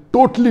would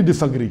totally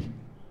disagree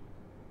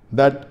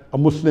that a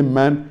Muslim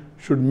man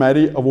should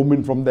marry a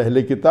woman from the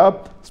Ahl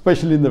Kitab,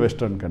 especially in the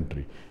Western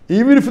country.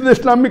 Even if in the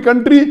Islamic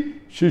country,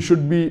 she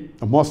should be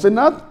a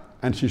muhsanat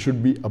and she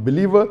should be a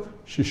believer,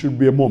 she should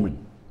be a mu'min.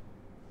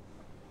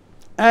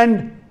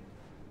 And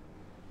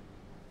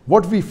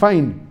what we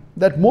find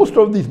that most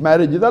of these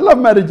marriages are love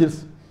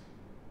marriages.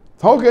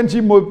 How can she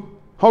be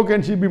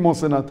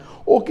muhsanat?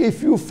 Okay,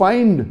 if you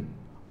find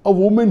a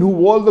woman who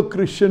was a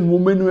Christian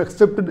woman who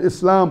accepted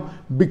Islam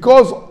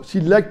because she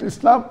liked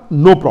Islam,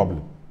 no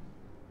problem.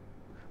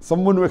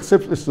 Someone who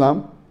accepts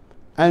Islam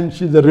and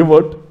she's a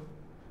revert,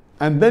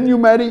 and then you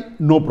marry,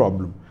 no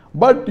problem.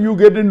 But you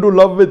get into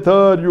love with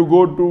her, you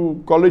go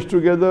to college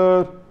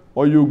together,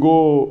 or you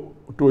go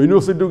to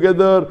university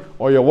together,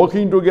 or you're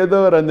working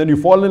together, and then you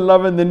fall in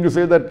love, and then you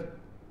say that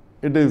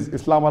it is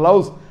Islam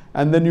allows,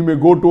 and then you may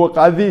go to a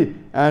Qazi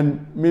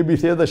and maybe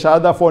say the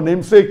Shahada for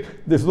namesake,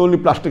 this is only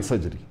plastic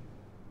surgery.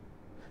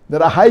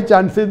 There are high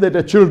chances that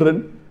your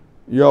children,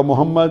 your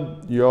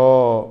Muhammad,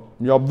 your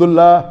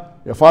Abdullah,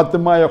 your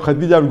Fatima, your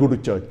Khadija will go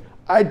to church.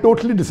 I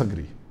totally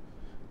disagree.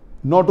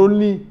 Not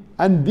only,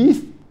 and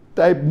these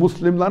type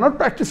Muslims are not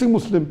practicing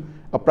Muslim.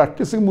 A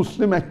practicing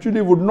Muslim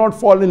actually would not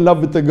fall in love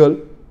with a girl,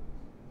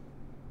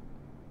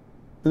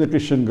 with a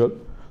Christian girl.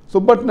 So,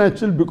 but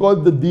natural,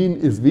 because the deen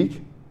is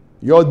weak,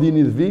 your deen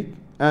is weak,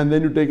 and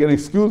then you take an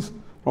excuse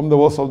from the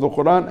verse of the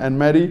Quran and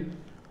marry.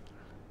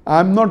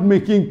 I'm not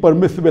making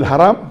permissible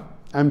haram.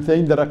 I'm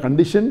saying there are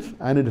conditions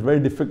and it's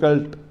very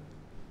difficult,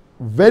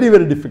 very,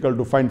 very difficult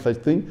to find such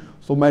thing.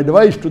 So my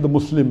advice to the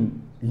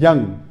Muslim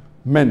young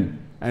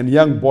men and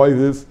young boys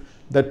is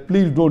that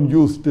please don't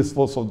use this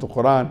verse of the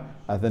Quran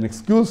as an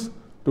excuse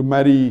to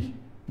marry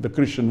the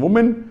Christian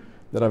woman.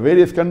 There are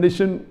various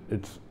conditions.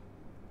 It's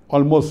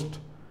almost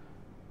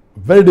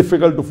very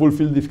difficult to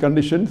fulfill these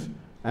conditions,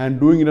 and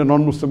doing in a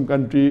non-Muslim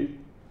country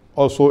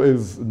also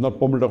is not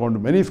permitted according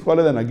to many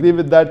scholars, and agree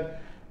with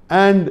that.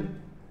 And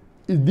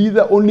these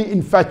are only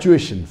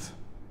infatuations.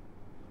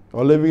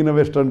 You're living in a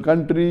Western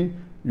country,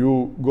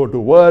 you go to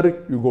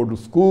work, you go to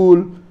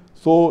school.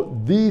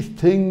 So these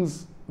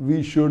things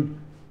we should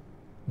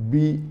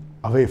be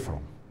away from.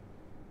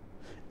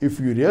 If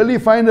you really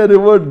find a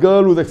revert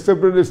girl who's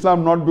accepted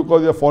Islam not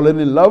because you're fallen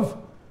in love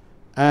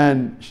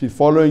and she's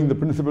following the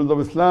principles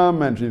of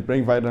Islam and she's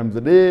praying 5 times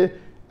a day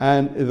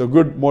and is a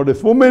good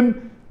modest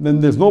woman, then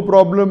there's no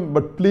problem.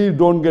 But please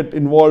don't get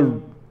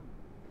involved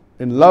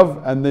in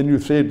love and then you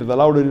say it is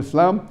allowed in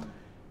Islam.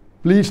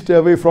 Please stay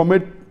away from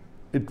it.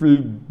 It will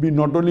be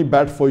not only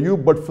bad for you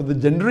but for the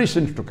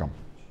generations to come.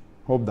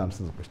 Hope that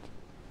answers the question.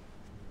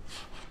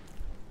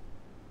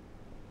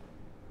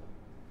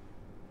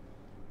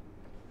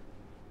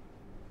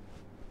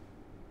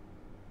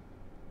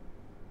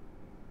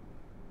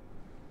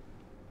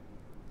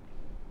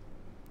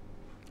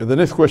 The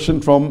next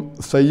question from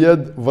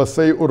Sayyid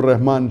Wasai-ur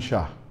Rahman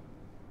Shah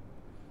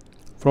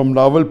from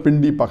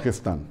Rawalpindi,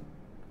 Pakistan.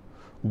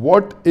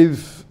 What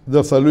is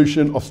the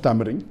solution of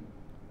stammering?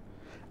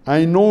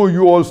 I know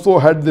you also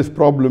had this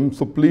problem,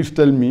 so please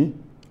tell me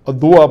a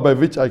dua by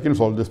which I can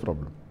solve this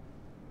problem.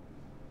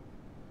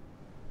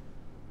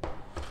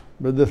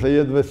 Brother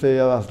Sayyid Wasai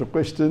asked a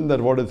question that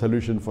what is the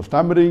solution for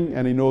stammering,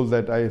 and he knows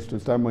that I used to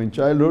stammer in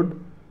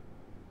childhood.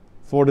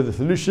 So what is the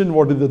solution?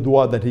 What is the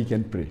dua that he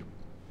can pray?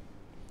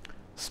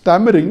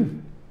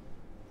 Stammering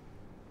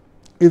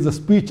is a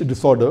speech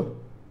disorder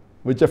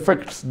which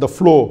affects the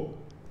flow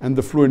and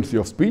the fluency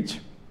of speech,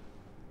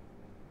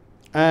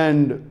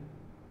 and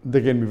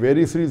there can be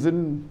various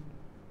reasons.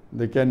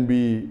 There can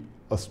be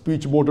a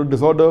speech motor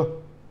disorder,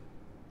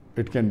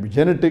 it can be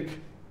genetic,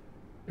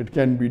 it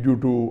can be due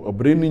to a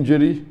brain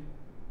injury,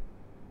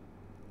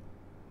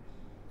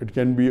 it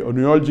can be a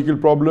neurological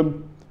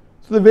problem.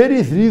 So the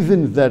various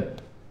reasons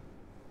that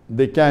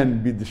they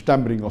can be the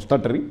stammering or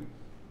stuttering.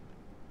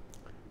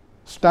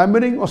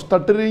 Stammering or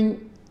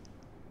stuttering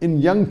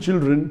in young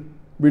children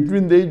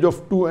between the age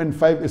of 2 and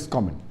 5 is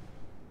common.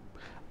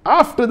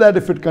 After that,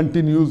 if it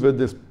continues with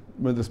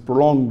this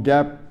prolonged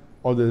gap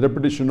or the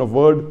repetition of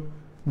word,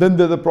 then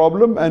there's a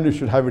problem and you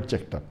should have it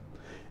checked up.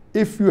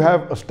 if you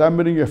have a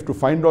stammering, you have to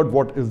find out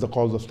what is the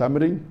cause of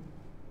stammering.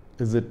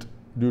 Is it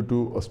due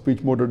to a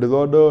speech motor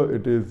disorder?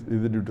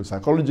 Is it due to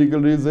psychological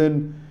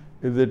reason?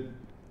 Is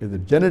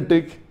it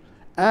genetic?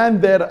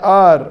 And there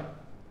are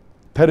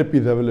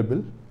therapies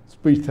available.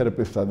 Speech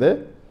therapists are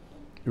there.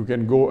 You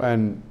can go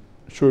and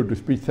show it to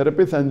speech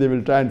therapists and they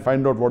will try and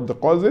find out what the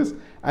cause is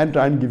and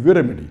try and give you a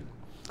remedy.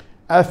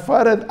 As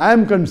far as I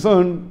am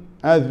concerned,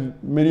 as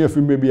many of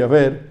you may be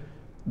aware,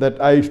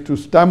 that I used to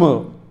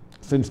stammer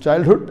since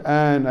childhood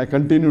and I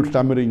continued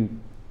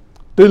stammering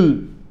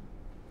till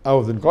I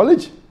was in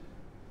college.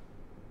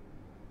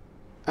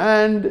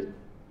 And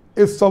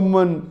if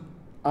someone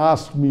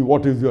asked me,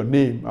 what is your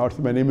name? I would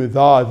say, my name is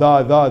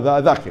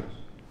Zakir.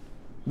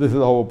 This is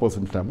how a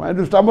person stammers. I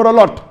do stammer a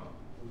lot.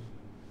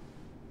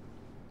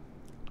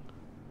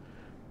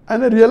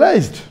 And I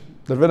realized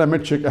that when I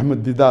met Sheikh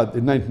Ahmed Didat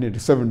in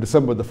 1987,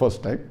 December the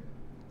first time,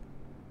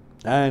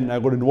 and I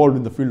got involved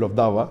in the field of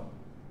Dawah,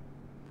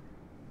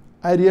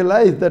 I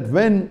realized that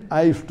when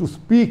I used to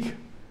speak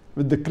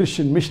with the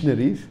Christian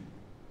missionaries,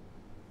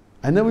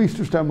 I never used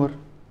to stammer.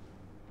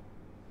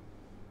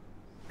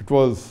 It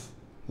was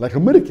like a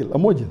miracle, a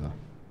mu'jiza.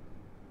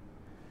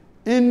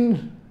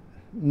 In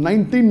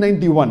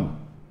 1991,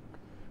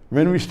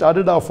 when we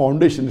started our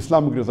foundation,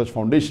 Islamic Research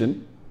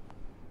Foundation,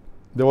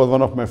 there was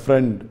one of my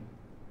friend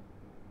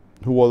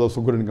who was also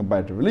good in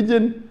comparative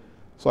religion.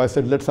 So I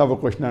said, let's have a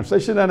question and answer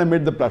session, and I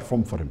made the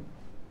platform for him.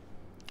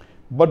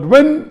 But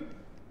when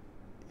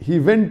he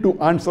went to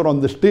answer on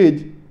the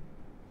stage,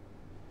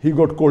 he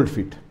got cold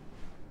feet.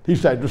 He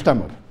started to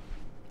stammer.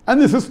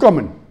 And this is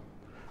common.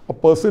 A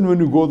person, when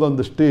he goes on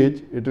the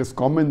stage, it is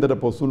common that a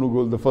person who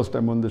goes the first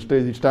time on the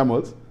stage, he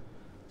stammers.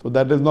 So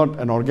that is not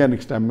an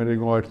organic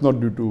stammering, or it's not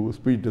due to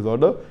speech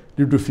disorder,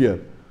 due to fear.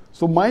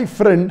 So my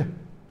friend,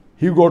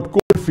 he got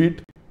cold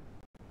feet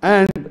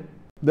and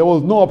there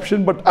was no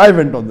option, but I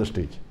went on the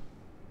stage.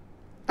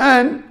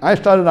 And I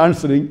started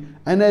answering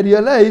and I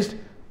realized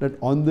that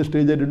on the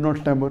stage I did not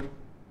stammer.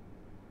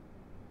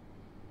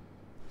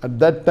 At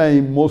that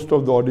time, most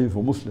of the audience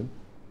were Muslim.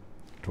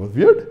 It was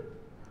weird.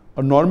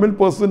 A normal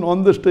person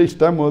on the stage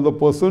stammers. The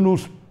person who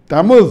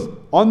stammers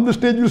on the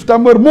stage will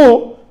stammer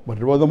more. But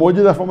it was a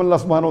mu'jiza from Allah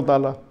subhanahu wa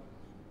ta'ala.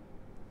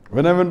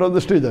 When I went on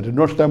the stage, I did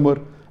not stammer.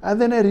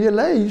 And then I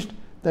realized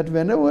that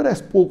whenever I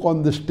spoke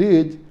on the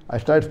stage, I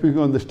started speaking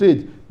on the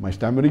stage, my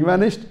stammering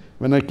vanished.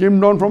 When I came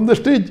down from the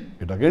stage,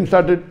 it again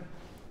started.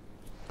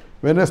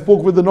 When I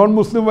spoke with the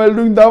non-Muslim while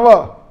doing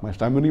dawah, my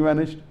stammering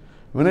vanished.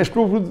 When I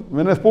spoke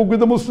with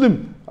the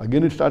Muslim,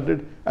 again it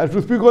started. I used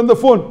to speak on the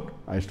phone,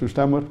 I used to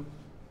stammer.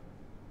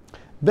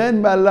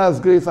 Then by Allah's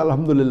grace,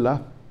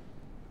 alhamdulillah,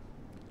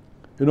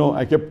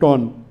 I kept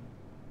on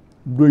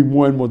doing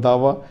more and more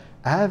dawah.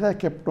 As I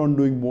kept on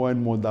doing more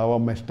and more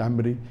dawah, my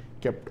stammering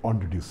kept on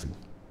reducing.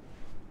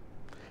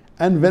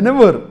 And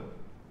whenever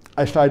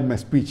I started my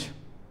speech,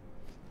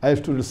 I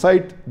used to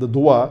recite the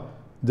dua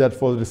that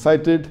was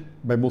recited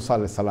by Musa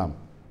alayhi salam,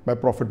 by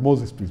Prophet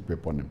Moses, peace be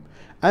upon him.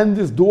 And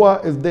this dua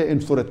is there in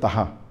Surah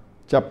Taha,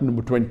 chapter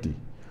number 20,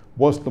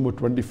 verse number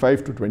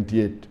 25 to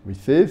 28, which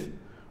says,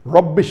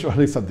 Rabbi shrah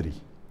li sadri,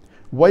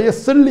 wa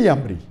yassir li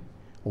amri,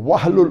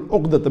 wahlul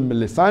uqdatam min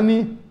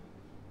lisani,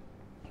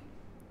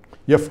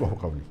 yafqahu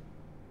qawli.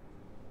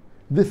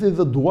 This is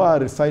the dua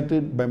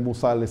recited by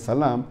Musa alayhi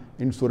salam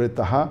in Surah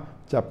Taha,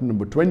 chapter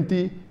number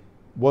 20,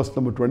 verse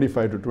number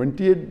 25 to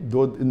 28.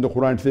 Though in the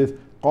Quran it says,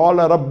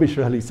 Qala Rabbi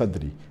shrah li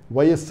sadri,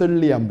 wa yassir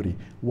li amri,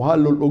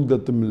 wahlul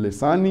uqdatam min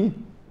lisani,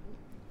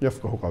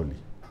 yafqahu qawli.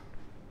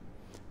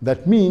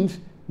 That means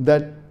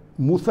that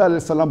Musa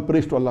alayhi salam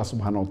prays to Allah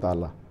subhanahu wa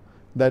ta'ala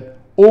that,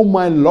 oh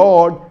my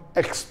Lord,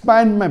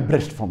 expand my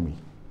breast for me.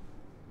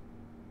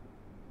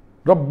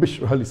 Rabbi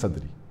shrah li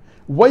sadri,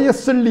 wa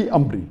yassir li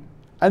amri,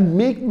 and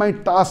make my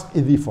task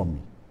easy for me.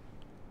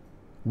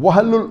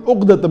 Wahlul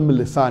uqdatam min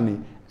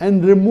lisani,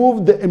 and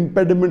remove the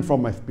impediment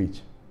from my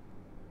speech.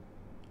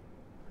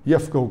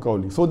 Yafqahu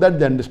qawli, so that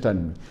they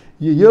understand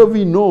me. Here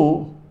we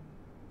know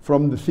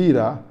from the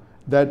seerah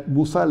that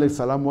Musa alayhi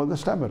salam was a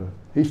stammerer.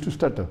 He used to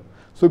stutter.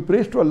 So he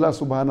prays to Allah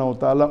subhanahu wa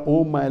ta'ala,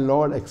 oh my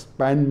Lord,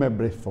 expand my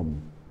breast for me.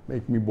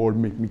 Make me bold,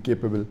 make me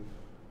capable.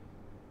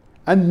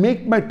 And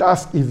make my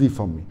task easy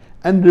for me.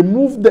 And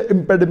remove the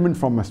impediment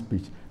from my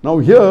speech. Now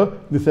here,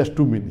 this has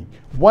two meanings.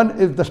 One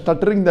is the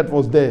stuttering that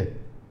was there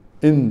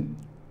in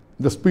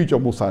the speech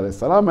of Musa alayhi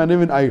salam, and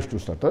even I used to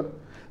stutter.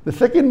 The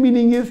second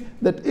meaning is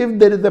that if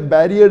there is a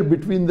barrier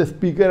between the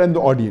speaker and the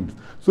audience.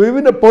 So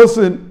even a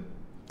person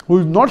who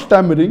is not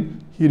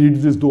stammering, he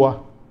reads this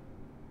dua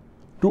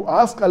to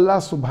ask Allah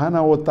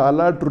subhanahu wa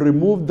ta'ala to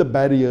remove the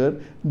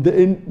barrier,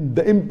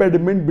 the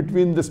impediment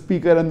between the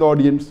speaker and the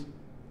audience.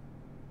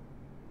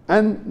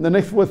 And the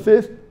next verse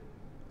says,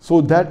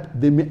 so that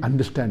they may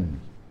understand me.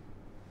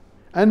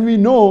 And we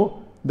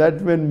know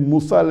that when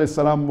Musa alayhi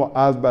salam was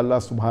asked by Allah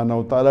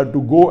subhanahu wa ta'ala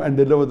to go and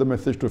deliver the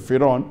message to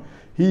Pharaoh,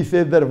 he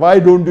said that, why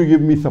don't you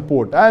give me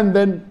support? And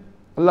then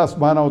Allah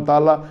subhanahu wa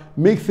ta'ala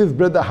makes his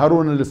brother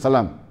Harun alayhi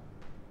salam,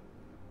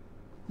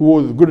 who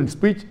was good in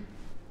speech,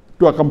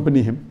 to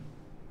accompany him.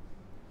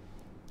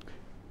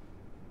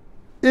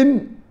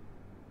 In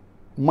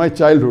my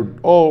childhood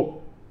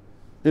or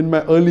in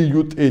my early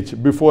youth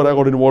age, before I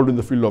got involved in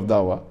the field of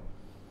Dawah,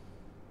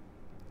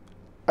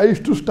 I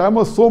used to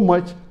stammer so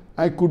much,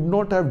 I could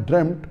not have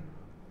dreamt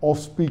of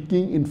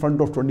speaking in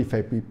front of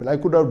 25 people. I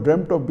could have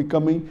dreamt of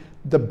becoming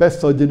the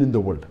best surgeon in the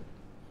world.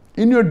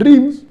 In your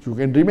dreams, you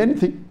can dream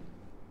anything.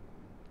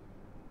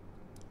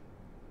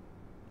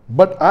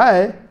 But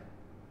I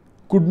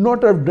could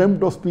not have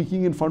dreamt of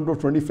speaking in front of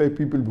 25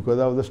 people because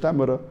I was a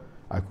stammerer.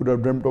 I could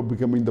have dreamt of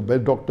becoming the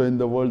best doctor in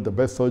the world, the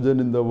best surgeon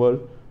in the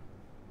world.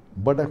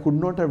 But I could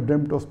not have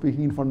dreamt of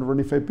speaking in front of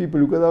 25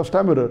 people because I was a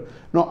stammerer.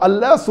 Now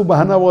Allah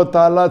subhanahu wa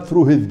ta'ala,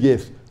 through His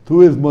grace, through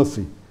His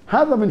mercy,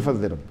 هذا من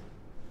فضل ربي.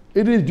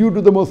 It is due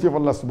to the mercy of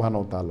Allah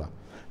subhanahu wa ta'ala.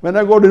 When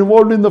I got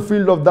involved in the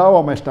field of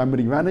Dawah, my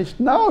stammering vanished.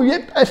 Now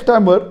yet I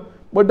stammer,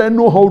 but I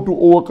know how to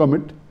overcome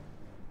it.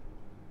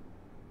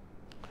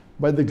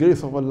 By the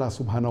grace of Allah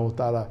subhanahu wa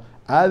ta'ala,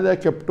 as I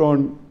kept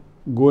on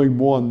going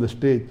more on the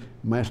stage,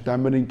 my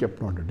stammering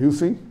kept on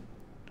reducing.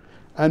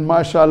 And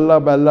mashallah,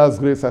 by Allah's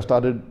grace, I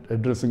started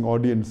addressing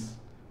audience.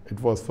 It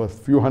was first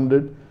few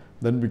hundred,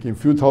 then became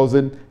few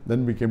thousand,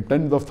 then became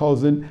tens of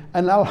thousands.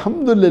 And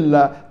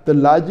alhamdulillah, the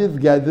largest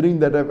gathering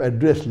that I've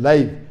addressed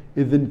live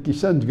is in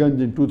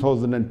Kishinchand in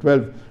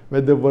 2012,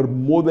 where there were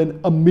more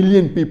than 1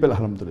 million people,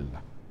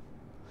 alhamdulillah.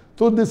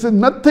 So this is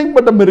nothing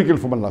but a miracle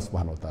from Allah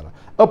subhanahu wa ta'ala.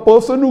 A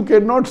person who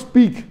cannot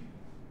speak.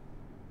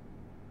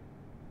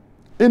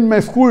 In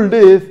my school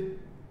days,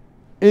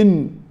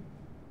 in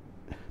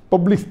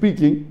public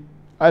speaking,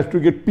 I used to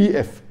get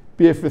PF.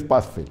 PF is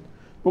pass fail.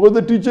 Because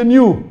the teacher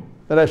knew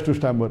that I used to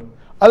stammer.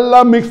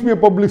 Allah makes me a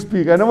public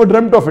speaker. I never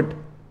dreamt of it.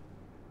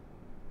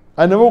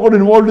 I never got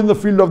involved in the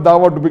field of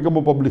Dawah to become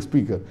a public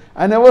speaker.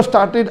 I never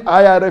started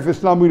IRF,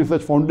 Islamic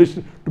Research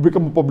Foundation, to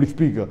become a public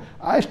speaker.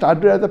 I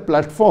started as a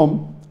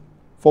platform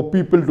for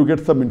people to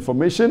get some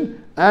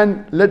information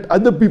and let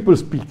other people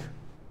speak.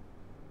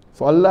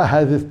 So Allah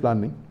has His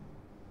planning.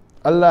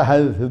 Allah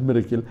has His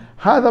miracle.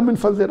 هذا من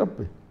فضل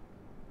ربي.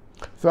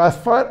 So as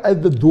far as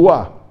the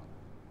dua,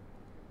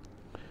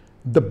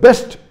 the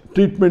best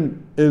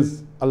treatment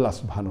is Allah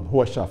subhanahu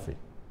wa ta'ala, shafi.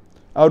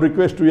 I would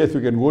request you, yes, you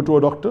can go to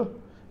a doctor.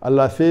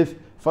 Allah says,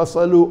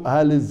 فَصَلُوا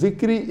أَهْلِ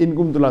الذِّكْرِ إِن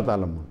كُنتُمْ لَا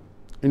تَعْلَمُونَ.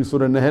 In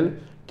Surah Nair,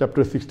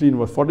 chapter 16,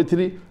 verse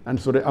 43, and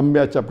Surah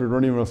Anbiya, chapter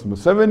 20, verse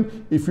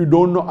 7. If you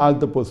don't know, ask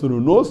the person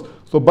who knows.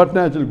 So, but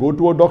naturally, go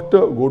to a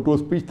doctor, go to a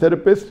speech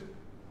therapist,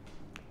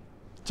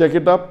 check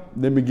it up,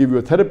 they may give you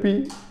a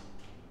therapy.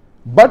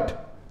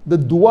 But the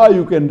dua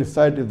you can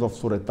recite is of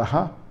Surah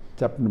Taha,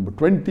 chapter number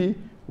 20,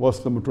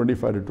 verse number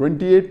 25 to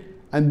 28.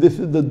 And this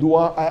is the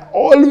dua I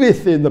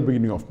always say in the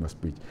beginning of my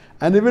speech.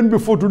 And even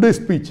before today's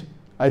speech,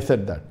 I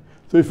said that.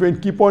 So if you can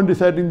keep on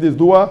reciting this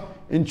dua,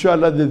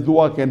 inshallah this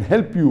dua can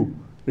help you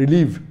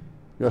relieve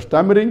your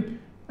stammering.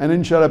 And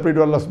inshallah I pray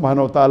to Allah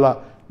subhanahu wa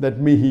ta'ala that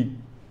may He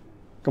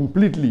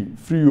completely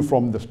free you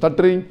from the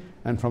stuttering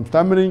and from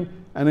stammering.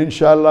 And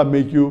inshallah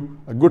make you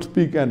a good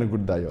speaker and a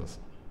good dai also.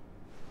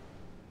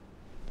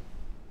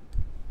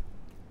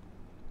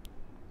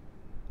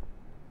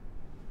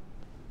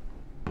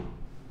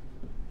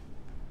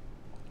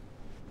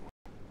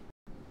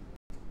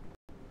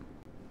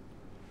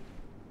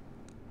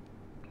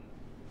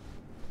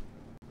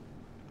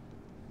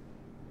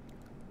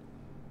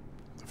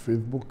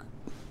 Facebook.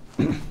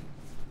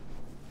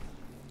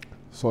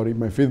 Sorry,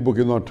 my Facebook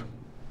is not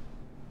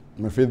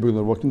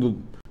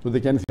working, so they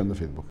can see on the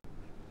Facebook.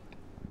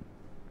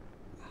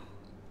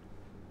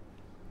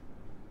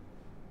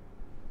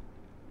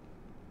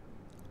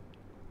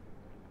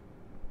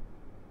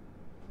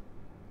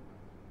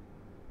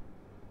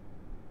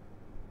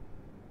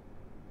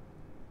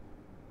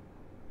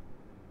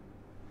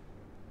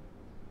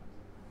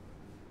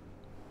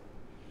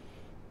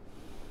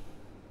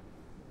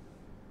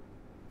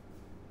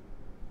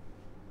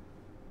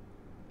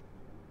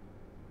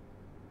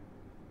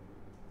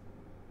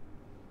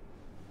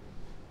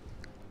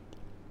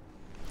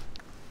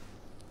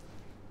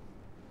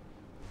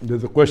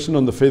 There's a question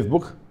on the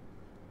Facebook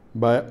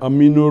by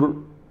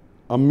Aminur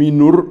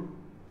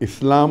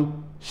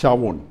Islam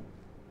Shawon.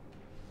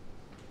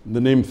 The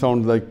name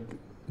sounds like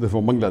they're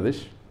from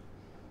Bangladesh.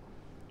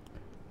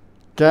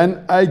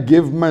 Can I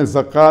give my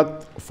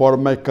zakat for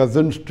my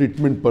cousin's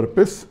treatment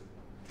purpose?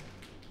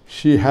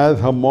 She has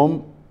her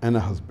mom and a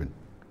husband.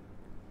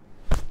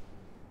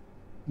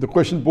 The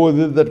question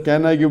poses that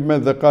can I give my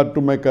zakat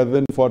to my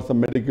cousin for some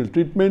medical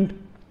treatment?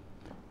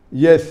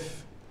 Yes.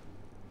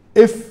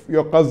 If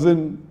your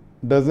cousin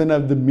doesn't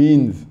have the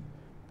means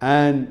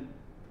and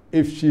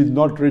if she is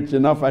not rich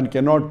enough and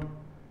cannot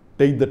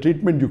take the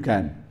treatment, you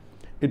can.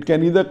 It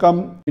can either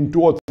come in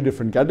 2 or 3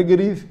 different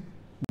categories.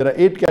 There are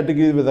 8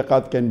 categories where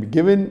zakat can be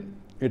given.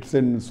 It's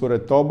in Surah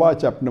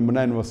Tawbah, chapter number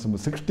 9, verse number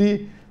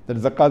 60. That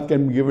zakat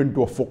can be given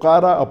to a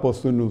fuqara, a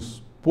person who's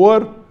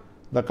poor.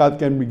 Zakat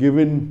can be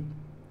given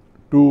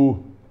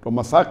to a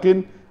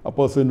masakin, a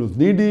person who's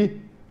needy,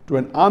 to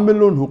an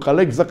amilun who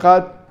collects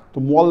zakat, to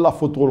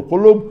mu'allafatul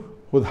qulub,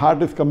 whose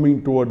heart is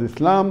coming towards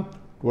Islam,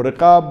 to a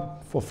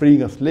riqab, for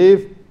freeing a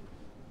slave,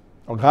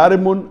 a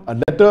gharimun, a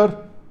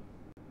debtor.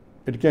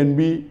 It can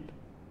be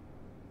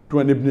to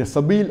an ibn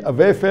sabil, a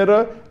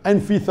wayfarer,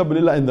 and fi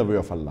sabilillah, in the way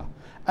of Allah.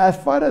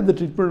 As far as the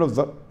treatment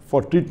of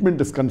for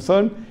treatment is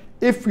concerned,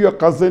 if your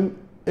cousin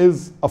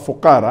is a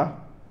fuqara,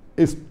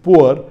 is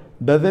poor,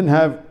 doesn't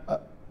have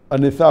a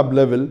nisab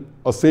level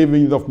or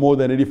savings of more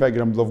than 85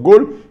 grams of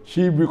gold,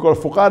 she, because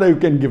fuqara, you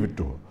can give it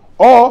to her.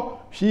 Or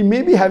she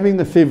may be having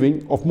a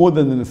saving of more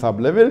than the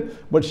nisab level,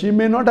 but she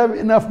may not have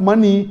enough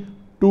money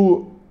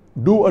to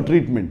do a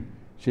treatment.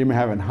 She may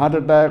have a heart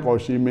attack, or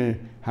she may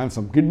have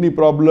some kidney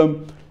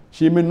problem.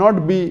 She may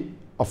not be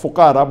a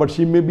fuqara, but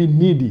she may be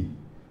needy.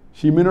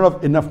 She may not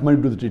have enough money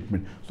to do the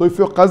treatment. So if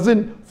your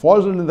cousin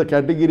falls under the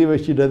category where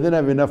she doesn't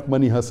have enough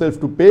money herself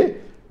to pay,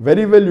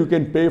 very well you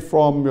can pay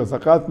from your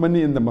zakat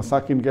money in the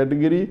masakin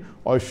category,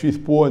 or if she's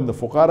poor in the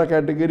fuqara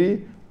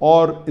category,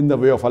 or in the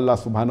way of Allah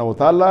subhanahu wa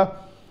ta'ala.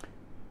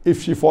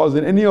 If she falls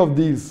in any of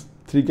these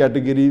three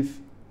categories,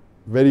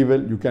 very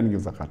well you can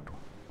give zakat to her.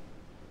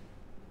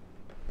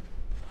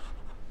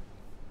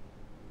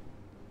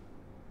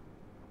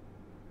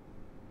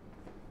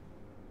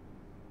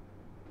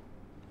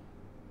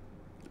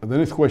 The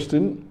next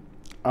question,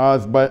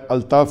 asked by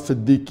Altaf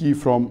Siddiqui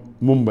from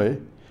Mumbai: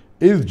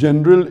 is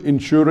general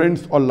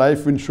insurance or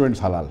life insurance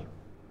halal?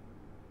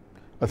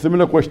 A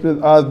similar question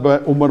is asked by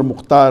Umar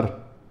Mukhtar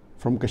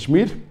from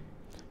Kashmir: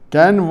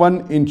 can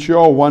one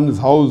insure one's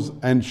house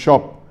and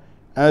shop,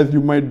 as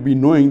you might be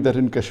knowing that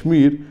in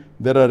Kashmir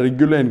there are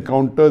regular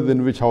encounters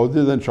in which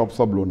houses and shops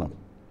are blown up?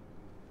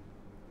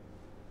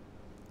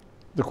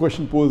 The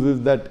question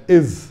poses that,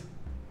 is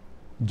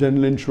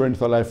general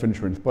insurance or life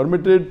insurance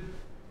permitted?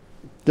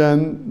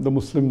 Can the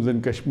Muslims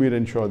in Kashmir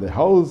insure their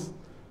house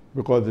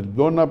because it's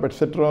blown up,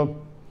 etc.?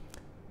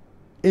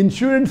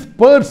 Insurance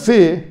per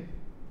se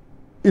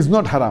is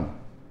not haram,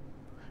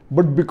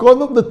 but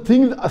because of the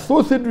things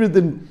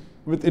associated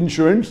with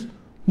insurance,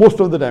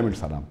 most of the time it's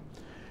haram.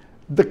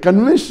 The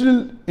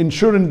conventional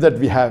insurance that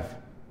we have,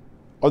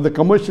 or the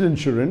commercial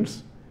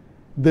insurance,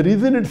 the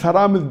reason it's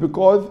haram is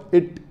because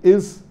it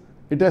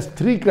has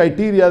three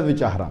criteria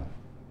which are haram.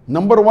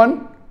 Number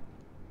one,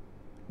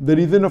 the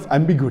reason of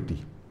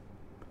ambiguity.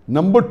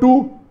 Number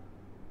two,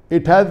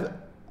 it has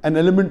an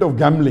element of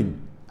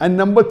gambling. And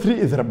number three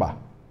is riba.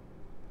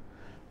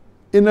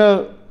 In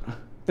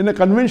a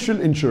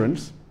conventional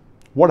insurance,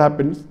 what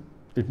happens?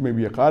 It may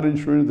be a car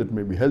insurance, it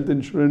may be health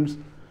insurance,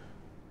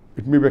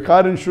 it may be a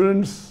car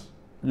insurance,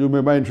 you may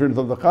buy insurance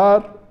of the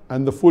car,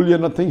 and the full year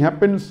nothing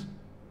happens.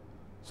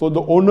 So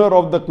the owner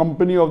of the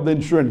company of the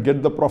insurance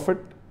gets the profit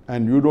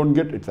and you don't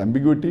get, it's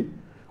ambiguity.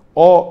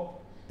 Or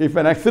if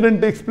an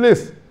accident takes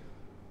place,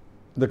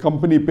 the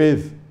company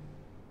pays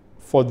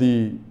for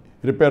the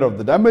repair of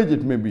the damage.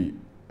 It may be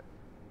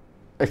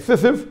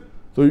excessive,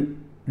 so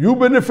you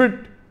benefit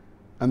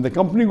and the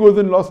company goes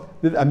in loss.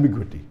 There's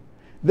ambiguity.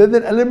 There's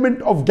an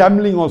element of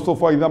gambling also.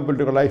 For example,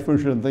 take a life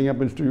insurance, nothing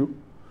happens to you,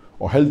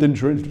 or health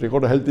insurance, take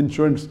out a health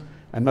insurance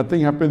and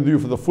nothing happens to you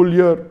for the full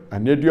year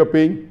and yet you're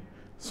paying.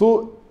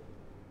 So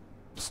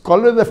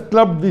scholars have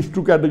clubbed these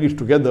two categories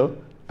together,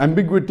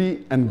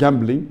 ambiguity and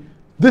gambling.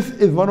 This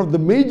is one of the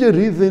major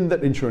reasons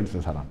that insurance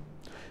is haram.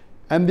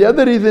 And the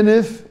other reason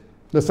is,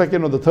 the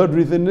second or the third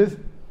reason is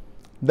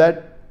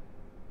that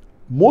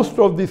most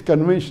of these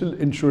conventional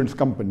insurance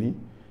companies,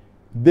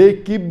 they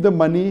keep the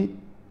money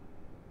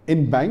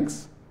in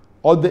banks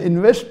or they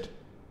invest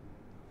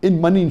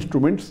in money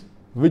instruments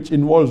which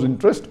involves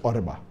interest or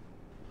riba.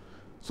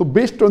 So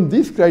based on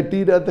these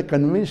criteria, the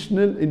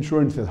conventional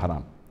insurance is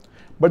haram.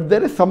 But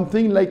there is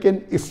something like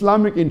an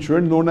Islamic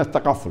insurance known as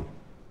takaful.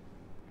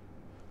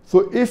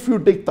 So if you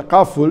take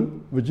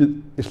takaful, which is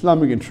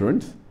Islamic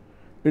insurance,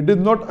 it is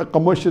not a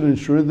commercial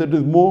insurance, it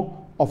is more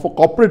of a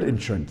corporate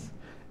insurance.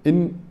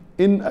 In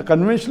a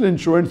conventional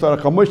insurance or a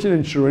commercial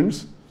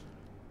insurance,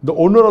 the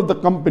owner of the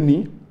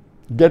company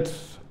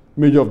gets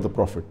major of the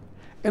profit.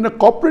 In a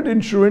corporate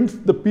insurance,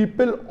 the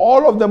people,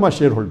 all of them are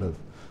shareholders.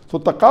 So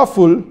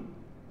takaful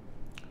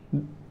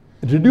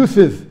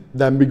reduces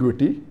the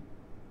ambiguity,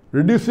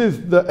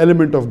 reduces the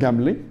element of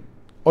gambling,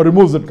 or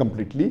removes it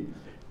completely.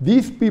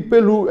 These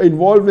people who are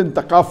involved in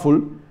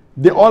takaful,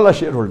 they all are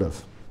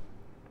shareholders.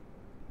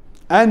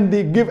 And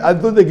they give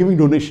as though they're giving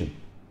donation.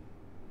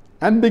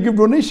 And they give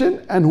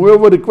donation and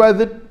whoever requires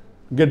it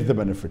gets the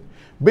benefit.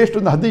 Based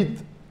on the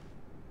hadith,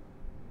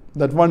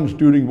 that once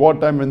during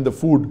wartime when the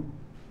food,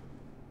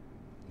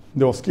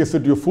 there was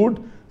scarcity of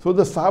food, so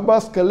the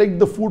Sahabas collect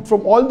the food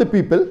from all the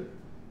people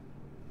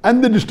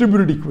and they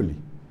distribute it equally.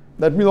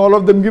 That means all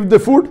of them give the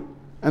food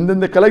and then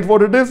they collect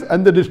what it is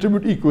and they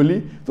distribute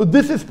equally. So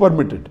this is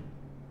permitted.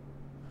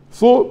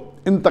 So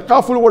in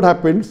takaful what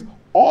happens?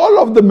 All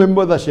of the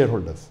members are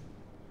shareholders.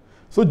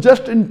 So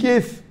just in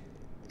case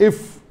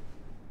if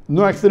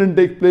no accident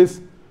takes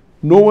place,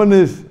 no one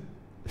is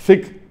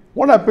sick,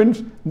 what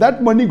happens?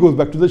 That money goes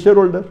back to the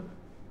shareholder.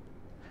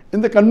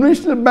 In the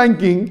conventional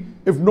banking,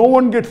 if no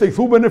one gets sick,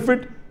 who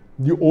benefit?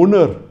 The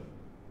owner.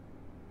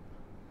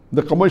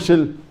 The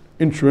commercial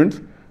insurance,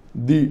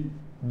 the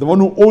one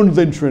who owns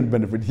the insurance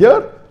benefit.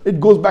 Here, it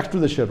goes back to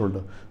the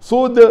shareholder.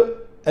 So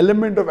the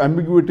element of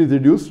ambiguity is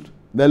reduced,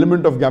 the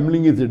element of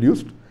gambling is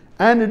reduced,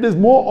 and it is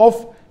more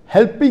of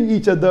helping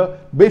each other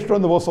based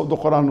on the verse of the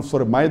Quran of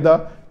Surah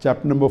Maida,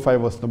 chapter number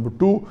 5, verse number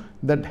 2,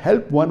 that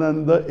help one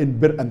another in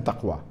bir and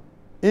taqwa,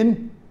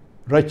 in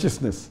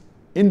righteousness,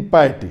 in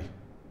piety,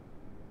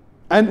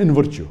 and in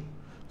virtue.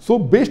 So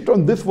based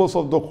on this verse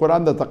of the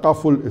Quran, the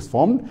takaful is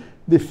formed.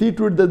 They see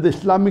to it that the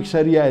Islamic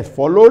Sharia is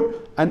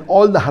followed and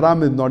all the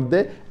haram is not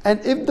there. And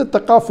if the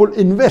takaful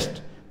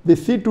invest, they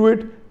see to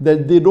it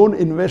that they don't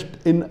invest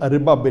in a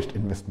riba-based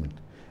investment.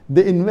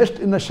 They invest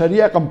in a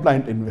Sharia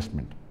compliant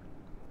investment.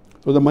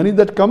 So the money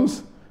that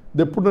comes,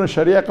 they put in a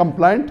Sharia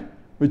compliant,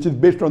 which is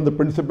based on the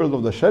principles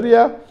of the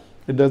Sharia.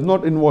 It does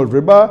not involve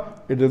riba,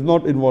 it does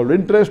not involve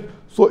interest.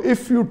 So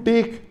if you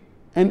take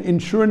an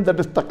insurance that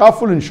is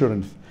takaful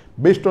insurance,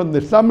 based on the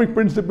Islamic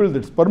principles,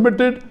 it's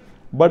permitted,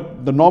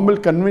 but the normal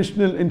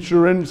conventional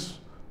insurance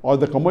or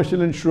the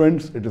commercial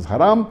insurance, it is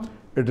haram,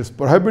 it is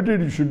prohibited.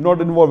 You should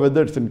not involve,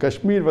 whether it's in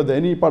Kashmir, whether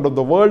any part of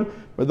the world,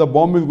 whether a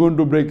bomb is going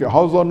to break your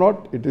house or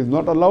not. It is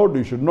not allowed.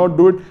 You should not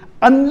do it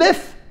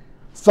unless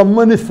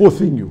someone is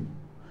forcing you.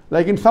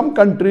 Like in some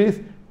countries,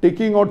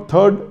 taking out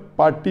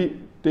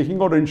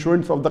taking out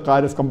insurance of the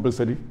car is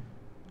compulsory.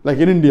 Like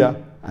in India,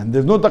 and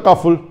there's no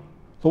takaful.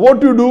 So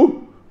what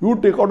do? You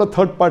take out a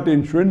third party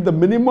insurance. The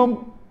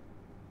minimum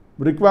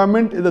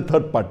requirement is a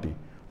third party,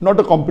 not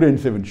a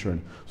comprehensive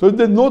insurance. So if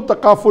there's no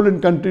takaful in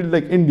countries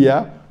like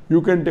India,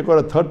 you can take out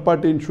a third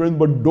party insurance,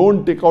 but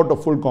don't take out a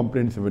full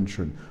comprehensive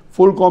insurance.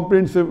 Full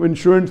comprehensive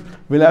insurance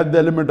will have the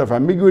element of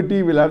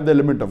ambiguity, will have the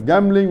element of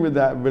gambling,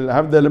 will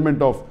have the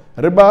element of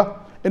riba.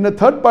 In a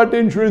third party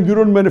insurance, you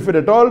don't benefit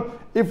at all.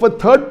 If a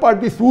third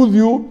party sues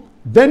you,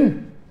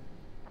 then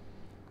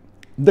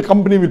the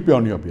company will pay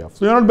on your behalf.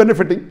 So you're not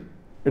benefiting.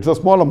 It's a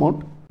small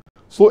amount.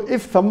 So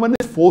if someone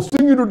is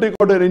forcing you to take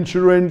out an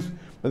insurance,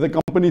 the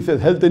company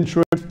says health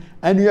insurance,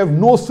 and you have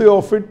no say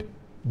of it,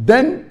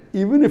 then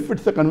even if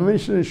it's a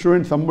conventional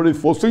insurance, somebody is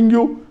forcing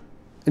you,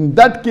 in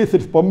that case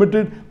it's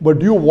permitted,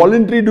 but you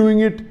voluntarily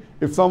doing it,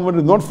 if someone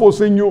is not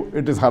forcing you,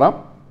 it is haram.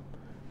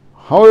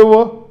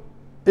 However,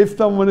 if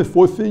someone is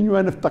forcing you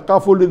and if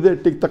takaful is there,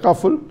 take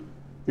takaful.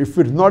 If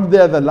it's not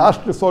there, the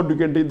last resort, you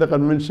can take the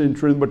conventional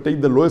insurance, but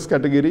take the lowest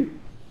category.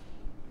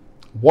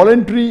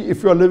 Voluntary,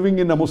 if you are living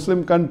in a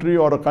Muslim country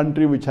or a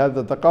country which has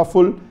the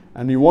takaful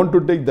and you want to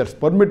take, that's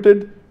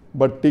permitted,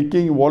 but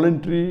taking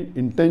voluntary,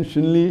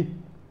 intentionally,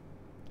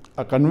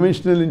 a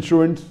conventional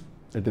insurance,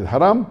 it is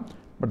haram,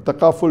 but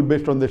takaful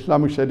based on the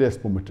Islamic Sharia is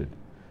permitted.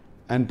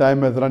 And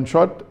time has run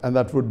short, and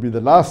that would be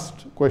the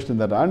last question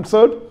that I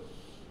answered.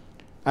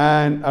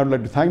 And I would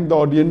like to thank the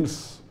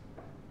audience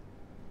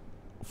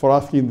for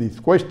asking these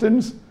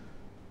questions.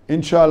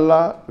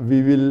 Inshallah,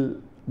 we will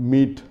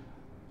meet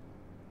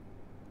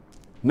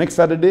next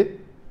Saturday,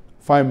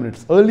 5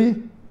 minutes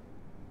early.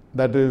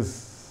 That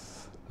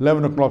is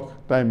 11 o'clock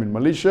time in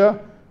Malaysia,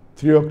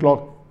 3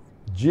 o'clock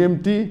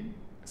GMT,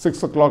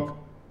 6 o'clock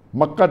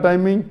Makkah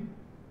timing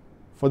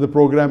for the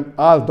program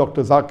Ask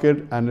Dr.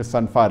 Zakir and his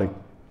son Fariq.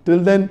 Till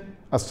then,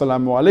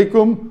 Assalamu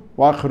alaikum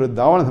wa akhiru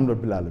da'wana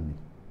alhamdulillah.